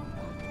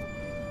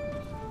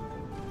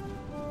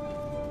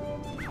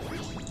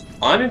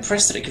 I'm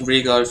impressed that it can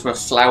regrow from a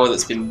flower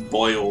that's been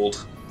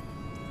boiled.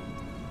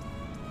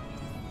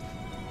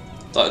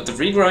 Like, the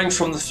regrowing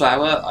from the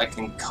flower I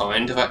can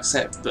kind of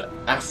accept, but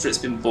after it's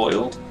been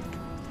boiled?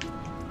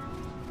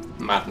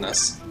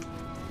 Madness.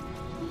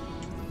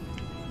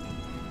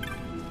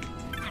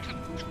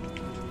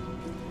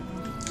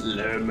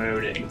 Low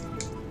moaning.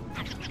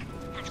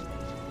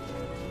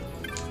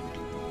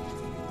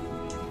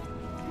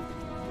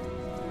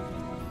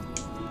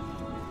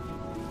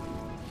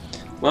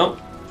 Well,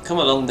 come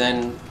along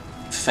then,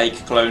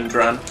 fake clone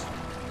Dran.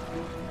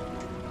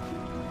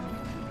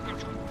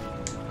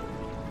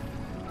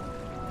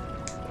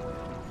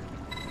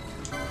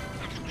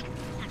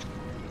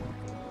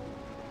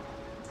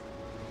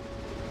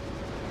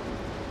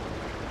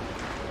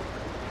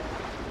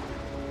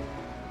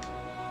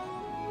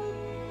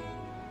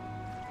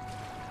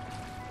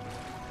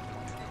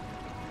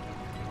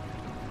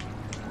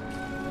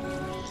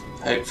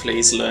 Hopefully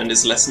he's learned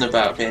his lesson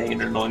about being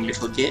an annoying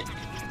little git.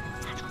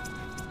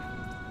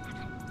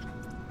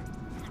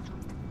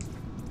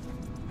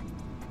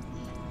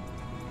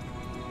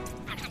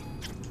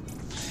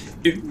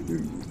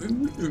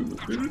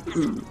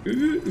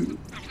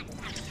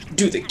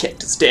 Do the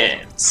cactus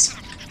dance.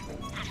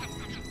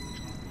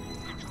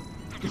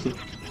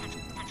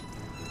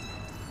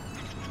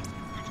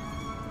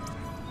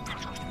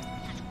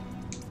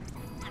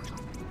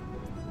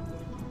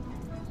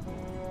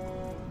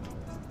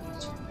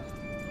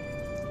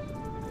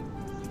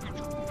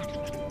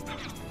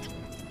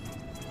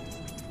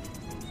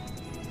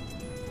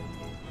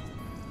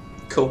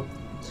 Cool.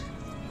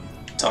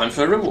 Time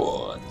for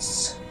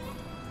rewards.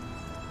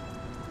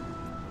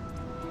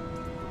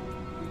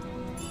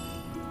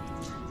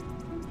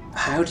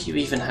 How do you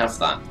even have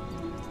that?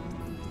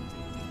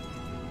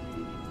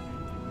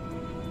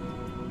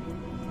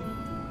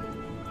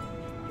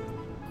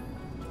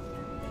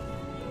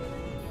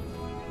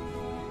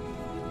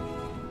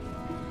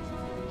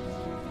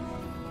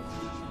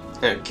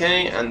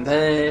 Okay, and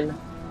then...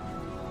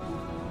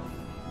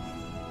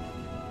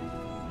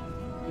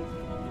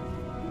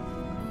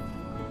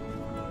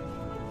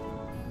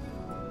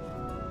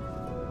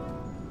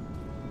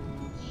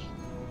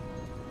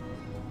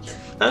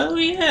 oh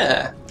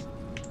yeah!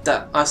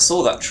 I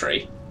saw that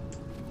tree.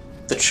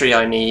 The tree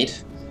I need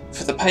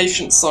for the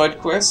patient side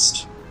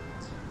quest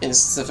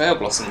is the Veil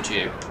Blossom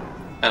Dew.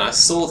 And I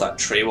saw that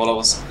tree while I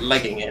was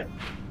legging it.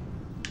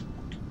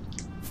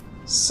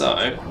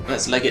 So,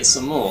 let's leg it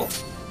some more.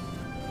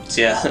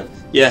 So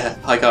yeah,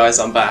 hi guys,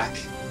 I'm back.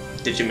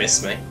 Did you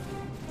miss me?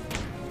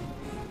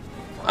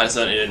 I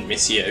certainly didn't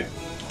miss you.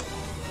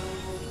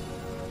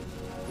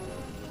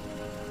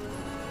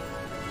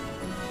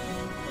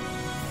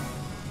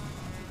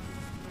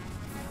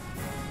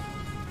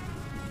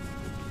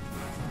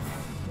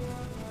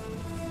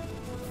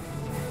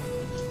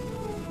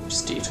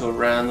 Just detour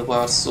around the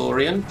wild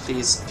saurian.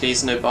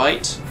 Please no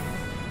bite.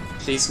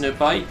 Please no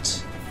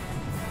bite.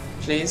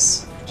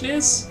 Please?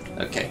 Please?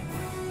 Okay.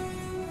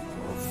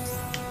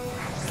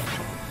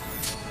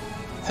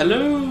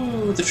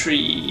 Hello, the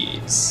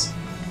trees.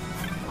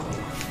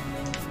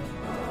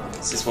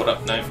 This is what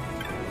up now.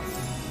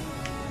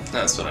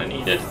 That's what I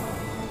needed.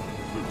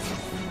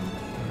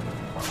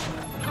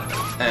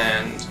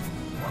 And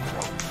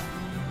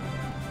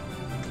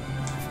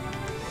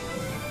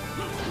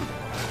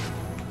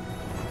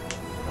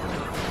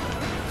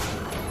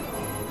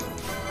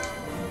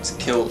just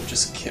kill them,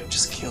 just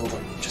kill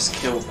them, just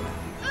kill them.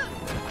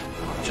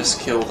 Just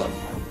kill them,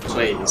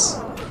 please.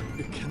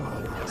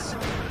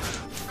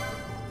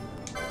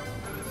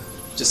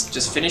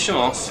 Just finish them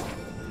off.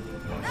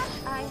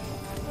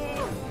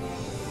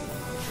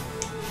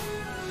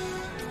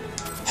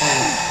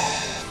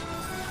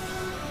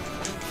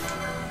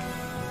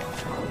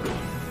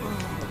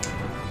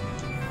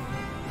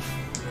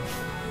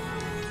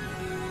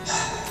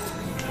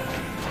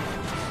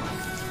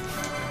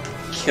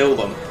 Kill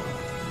them.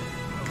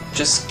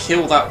 Just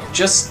kill that.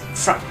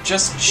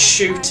 Just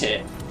shoot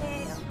it.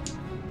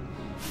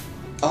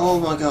 Oh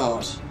my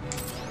god.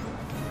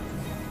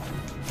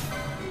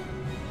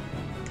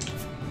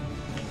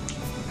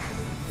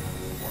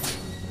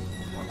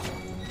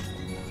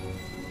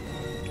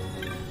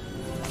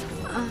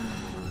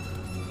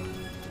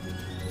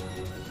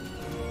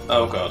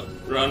 Oh god,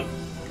 run.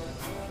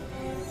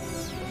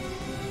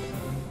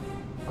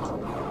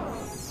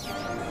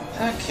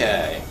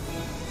 Okay.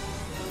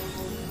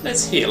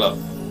 Let's heal up.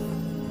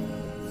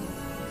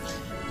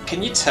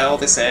 Can you tell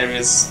this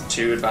area's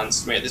too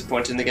advanced for me at this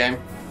point in the game?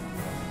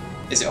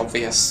 Is it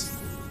obvious?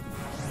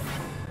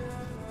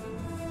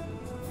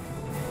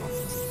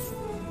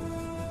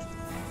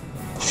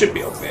 Should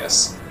be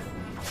obvious.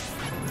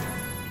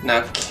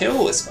 Now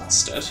kill this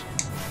bastard.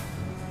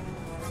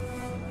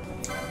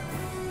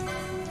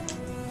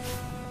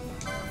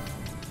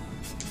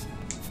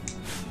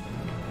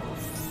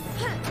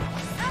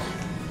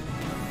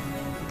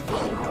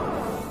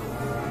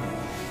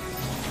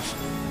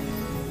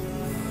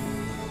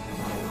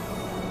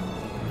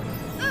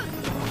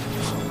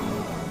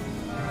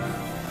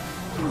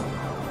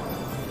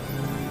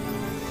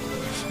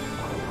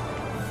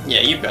 Yeah,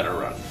 you better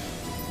run.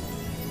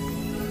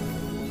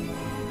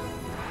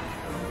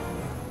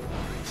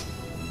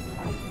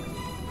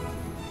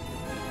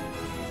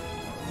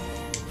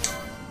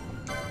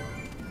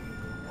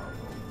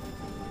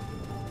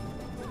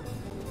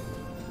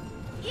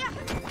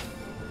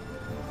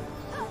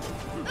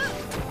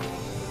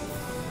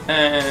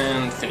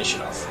 And finish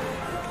it off.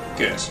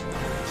 Good.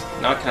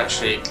 Now I can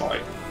actually,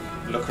 like,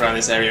 look around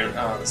this area.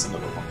 Oh, there's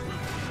another one.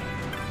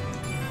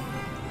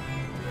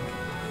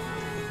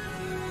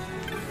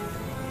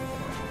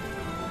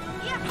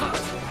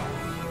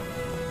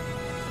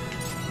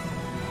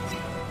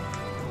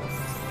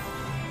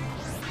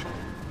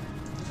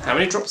 How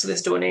many drops of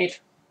this do I need?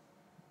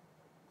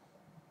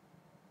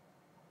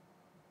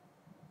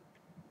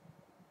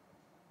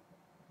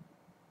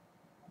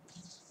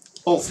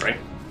 All 3.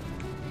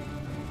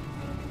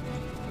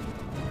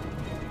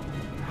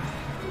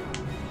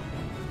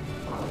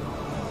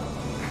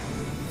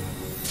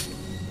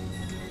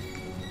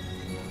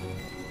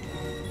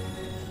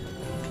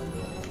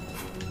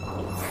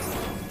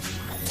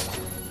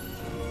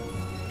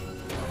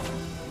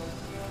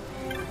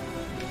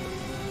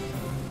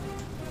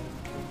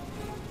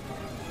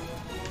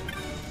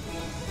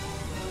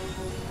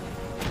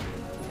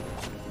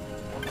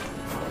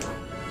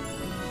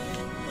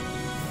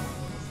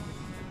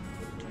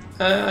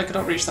 I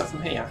cannot reach that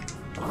from here.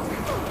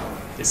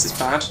 This is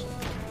bad.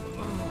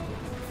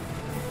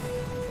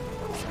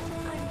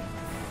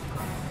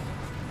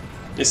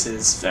 This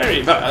is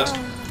very bad.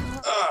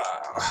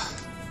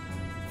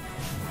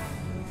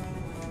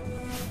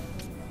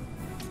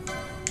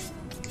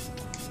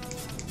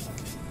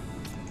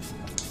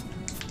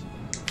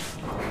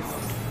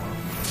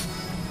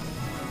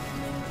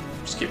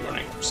 Just keep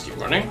running, just keep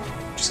running,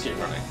 just keep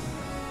running.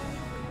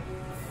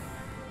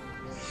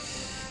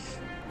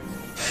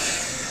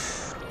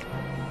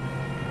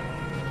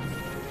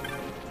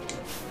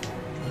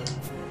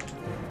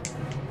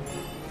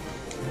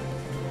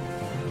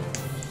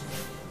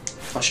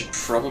 I should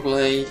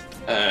probably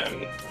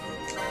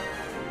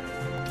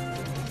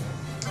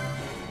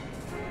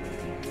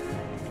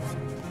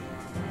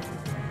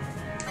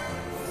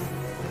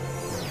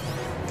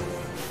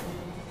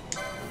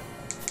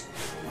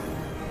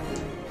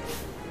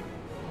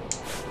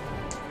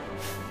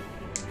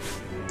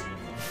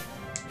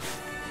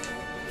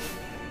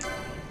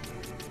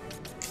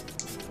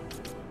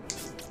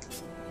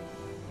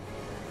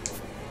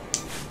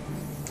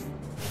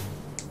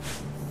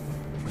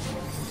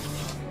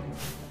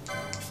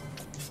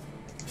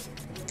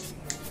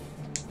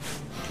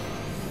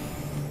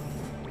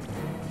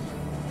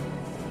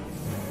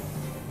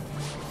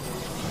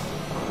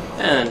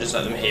and just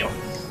let them heal.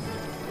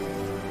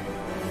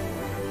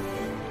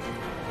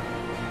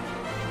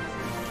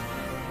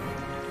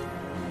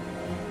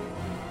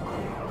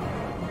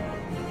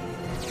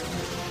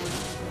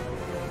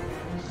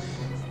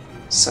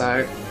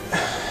 So,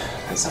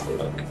 let's have a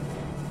look.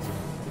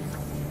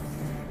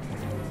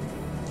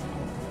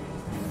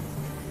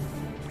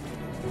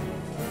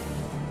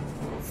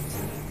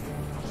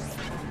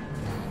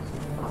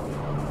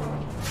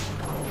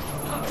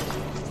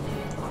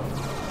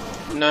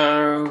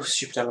 No,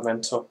 stupid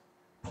elemental.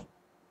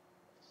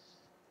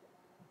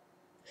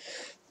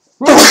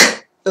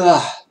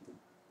 Ugh.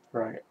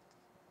 Right.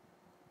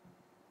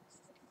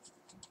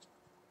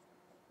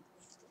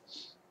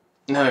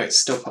 No, it's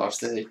still part of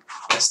the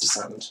Ester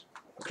Sand.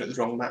 Look at the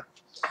wrong map.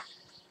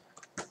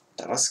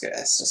 Damascus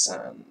Ester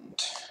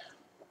Sand.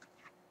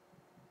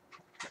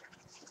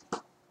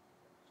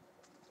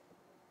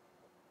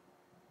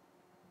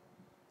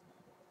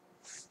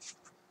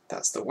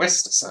 That's the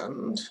Wester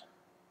Sand.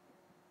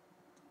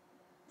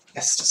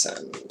 Ester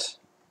Sand.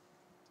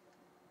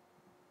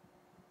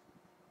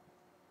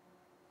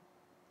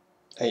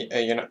 Are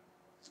you not?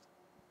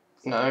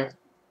 No?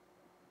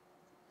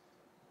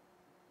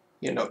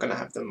 You're not going to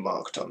have them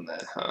marked on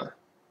there, huh?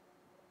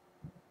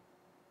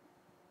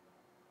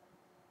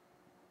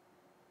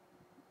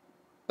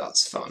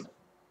 That's fun.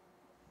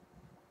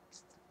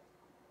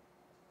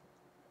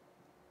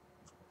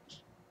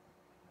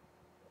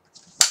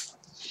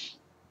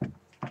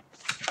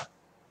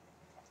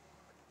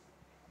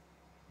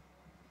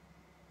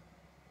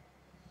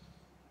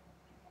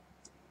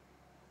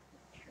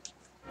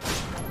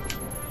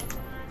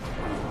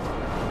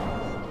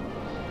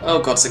 Oh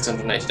god,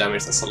 680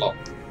 damage, that's a lot.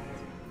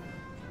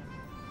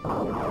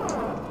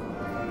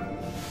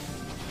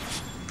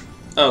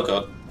 Oh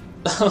god.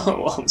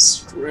 Oh, I'm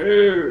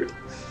screwed.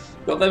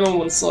 Got them on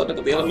one side, I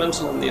got the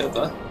elemental on the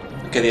other.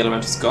 Okay, the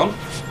elemental's gone.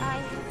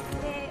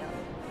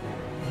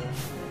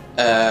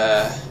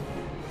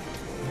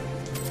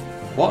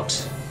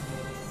 What?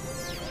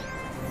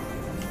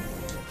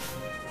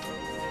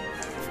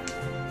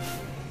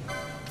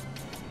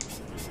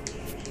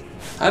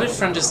 How did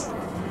Fran just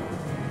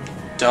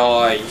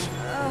die?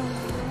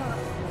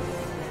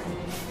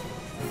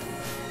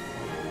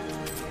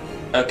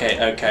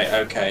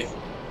 Okay.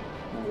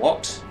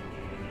 What?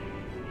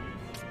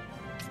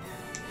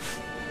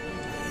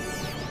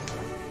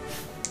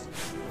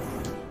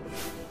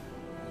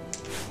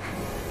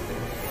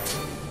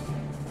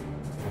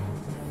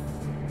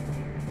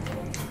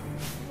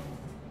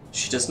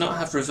 She does not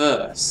have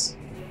reverse.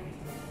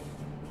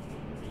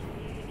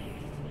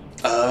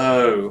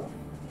 Oh.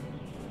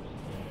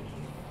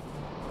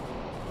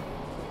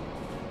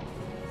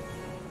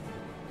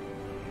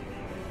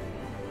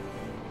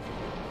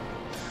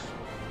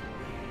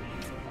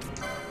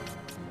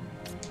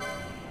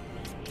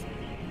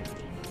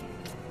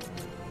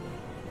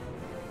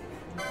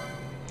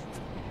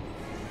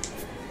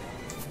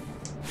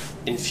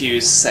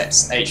 Infuse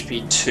sets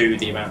HP to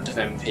the amount of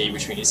MP,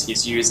 which means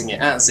he's using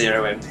it at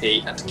 0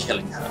 MP and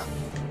killing her.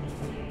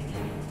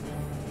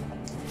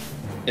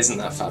 Isn't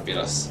that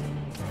fabulous?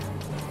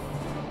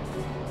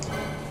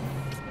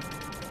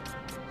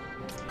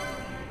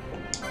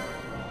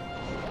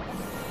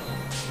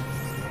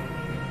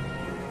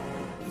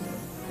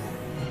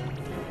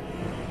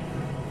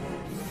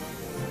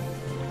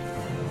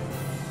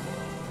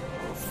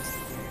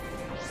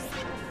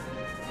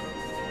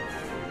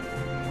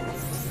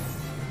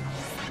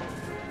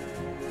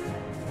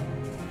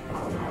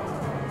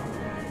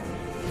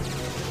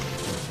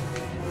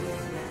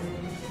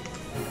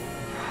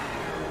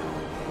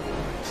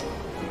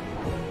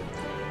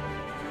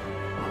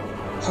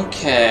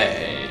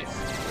 Okay.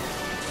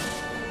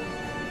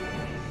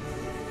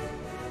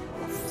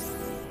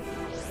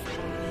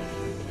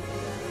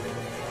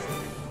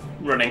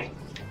 Running.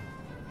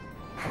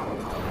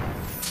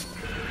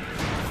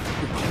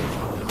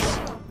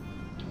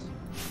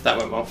 That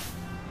went well.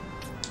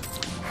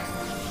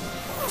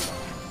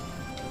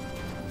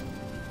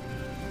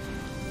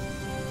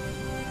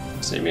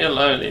 Leave me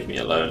alone, leave me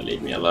alone,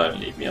 leave me alone,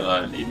 leave me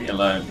alone, leave me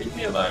alone, leave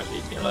me alone,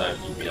 leave me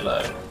alone, leave me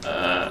alone.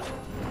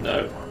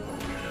 No.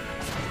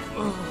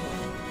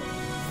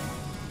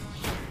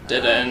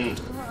 Dead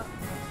end.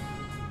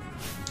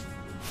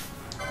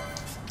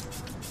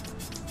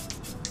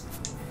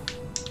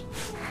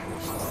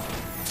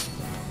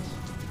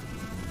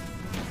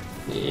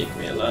 Leave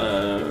me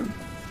alone.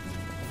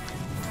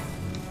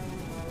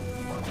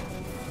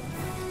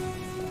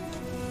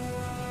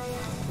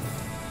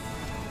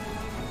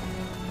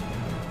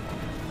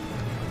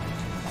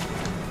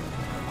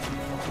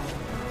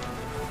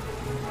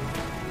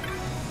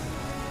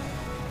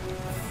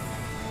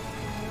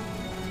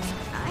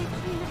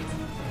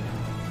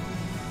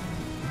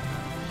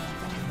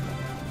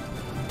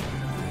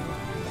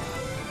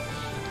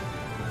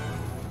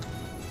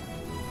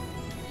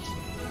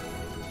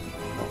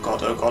 Oh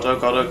god, oh god, oh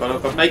god, oh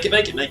god, make it,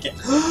 make it, make it!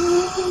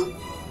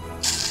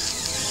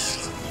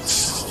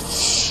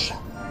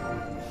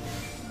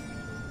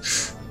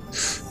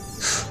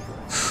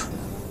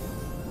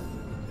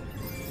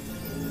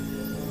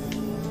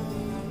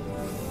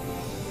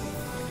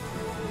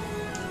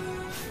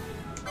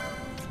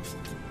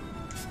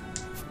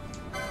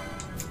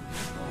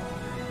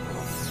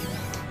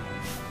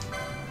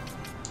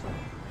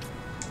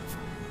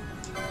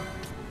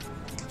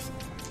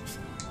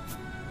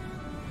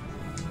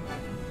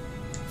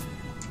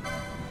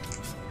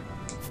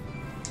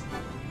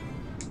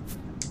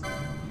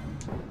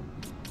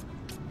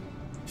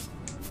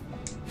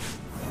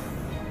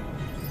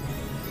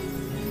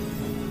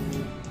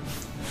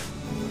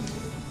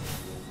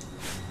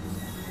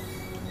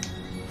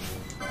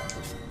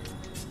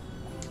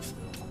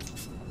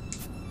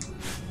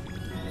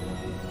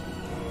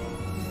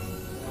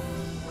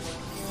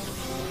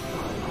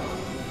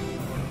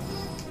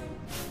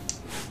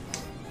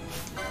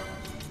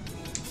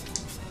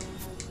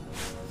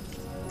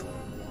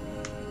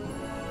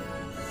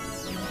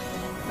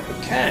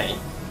 Okay.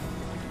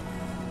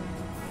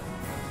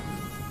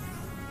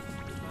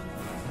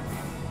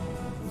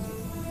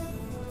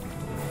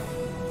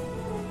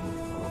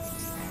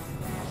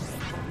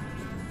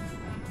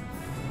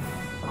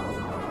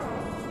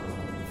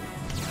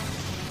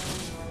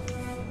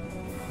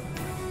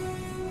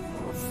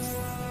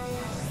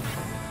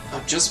 I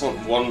just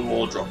want one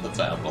more drop of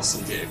that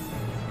Blossom Dew.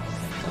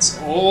 That's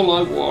all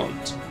I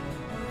want.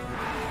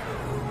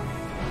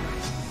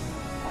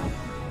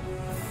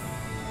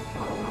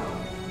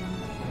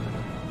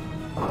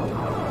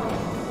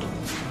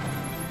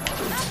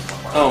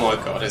 Oh my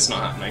god, it's not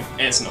happening.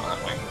 It's not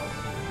happening.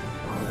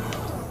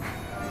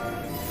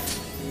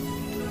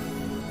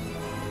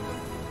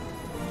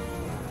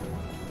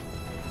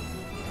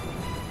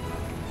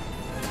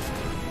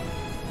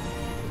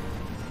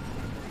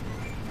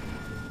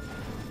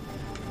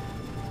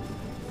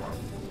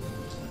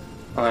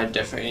 I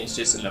definitely need to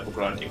do some level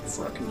grinding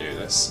before I can do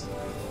this.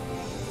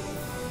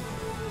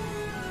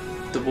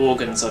 The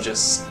Worgans are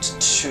just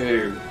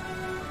too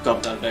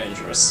goddamn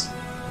dangerous.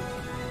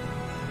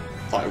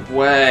 Like,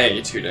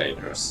 way too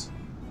dangerous.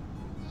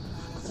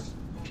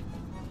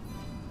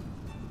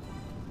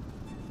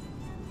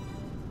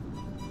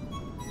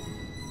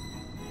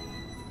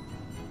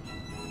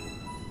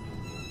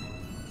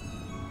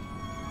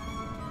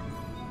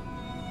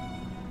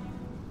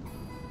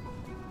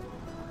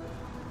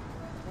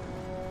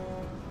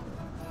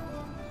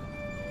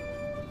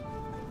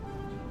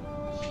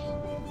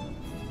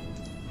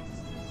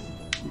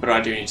 But I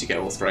do need to get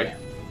all three.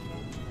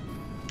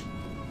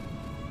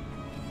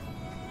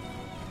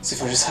 So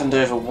if I just hand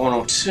over one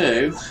or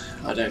two,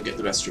 I don't get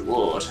the best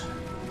reward.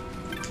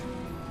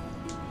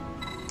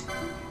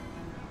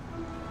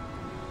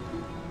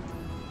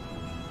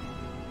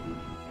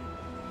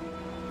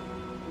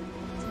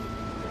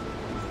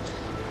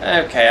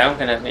 Okay, I'm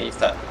gonna leave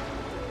that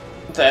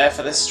there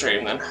for this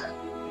stream then.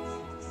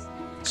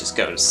 Just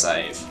go and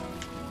save.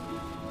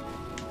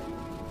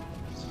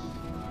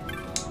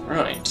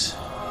 Right.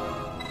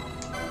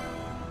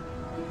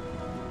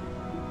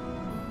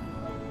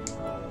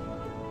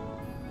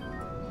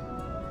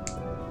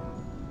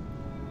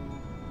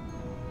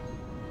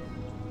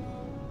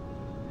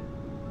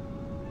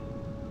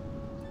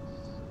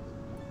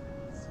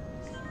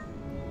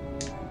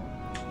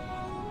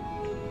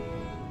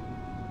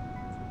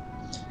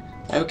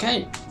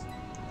 Okay,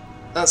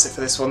 that's it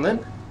for this one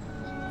then.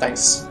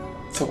 Thanks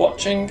for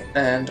watching,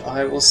 and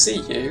I will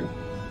see you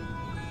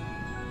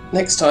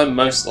next time,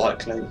 most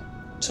likely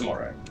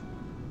tomorrow.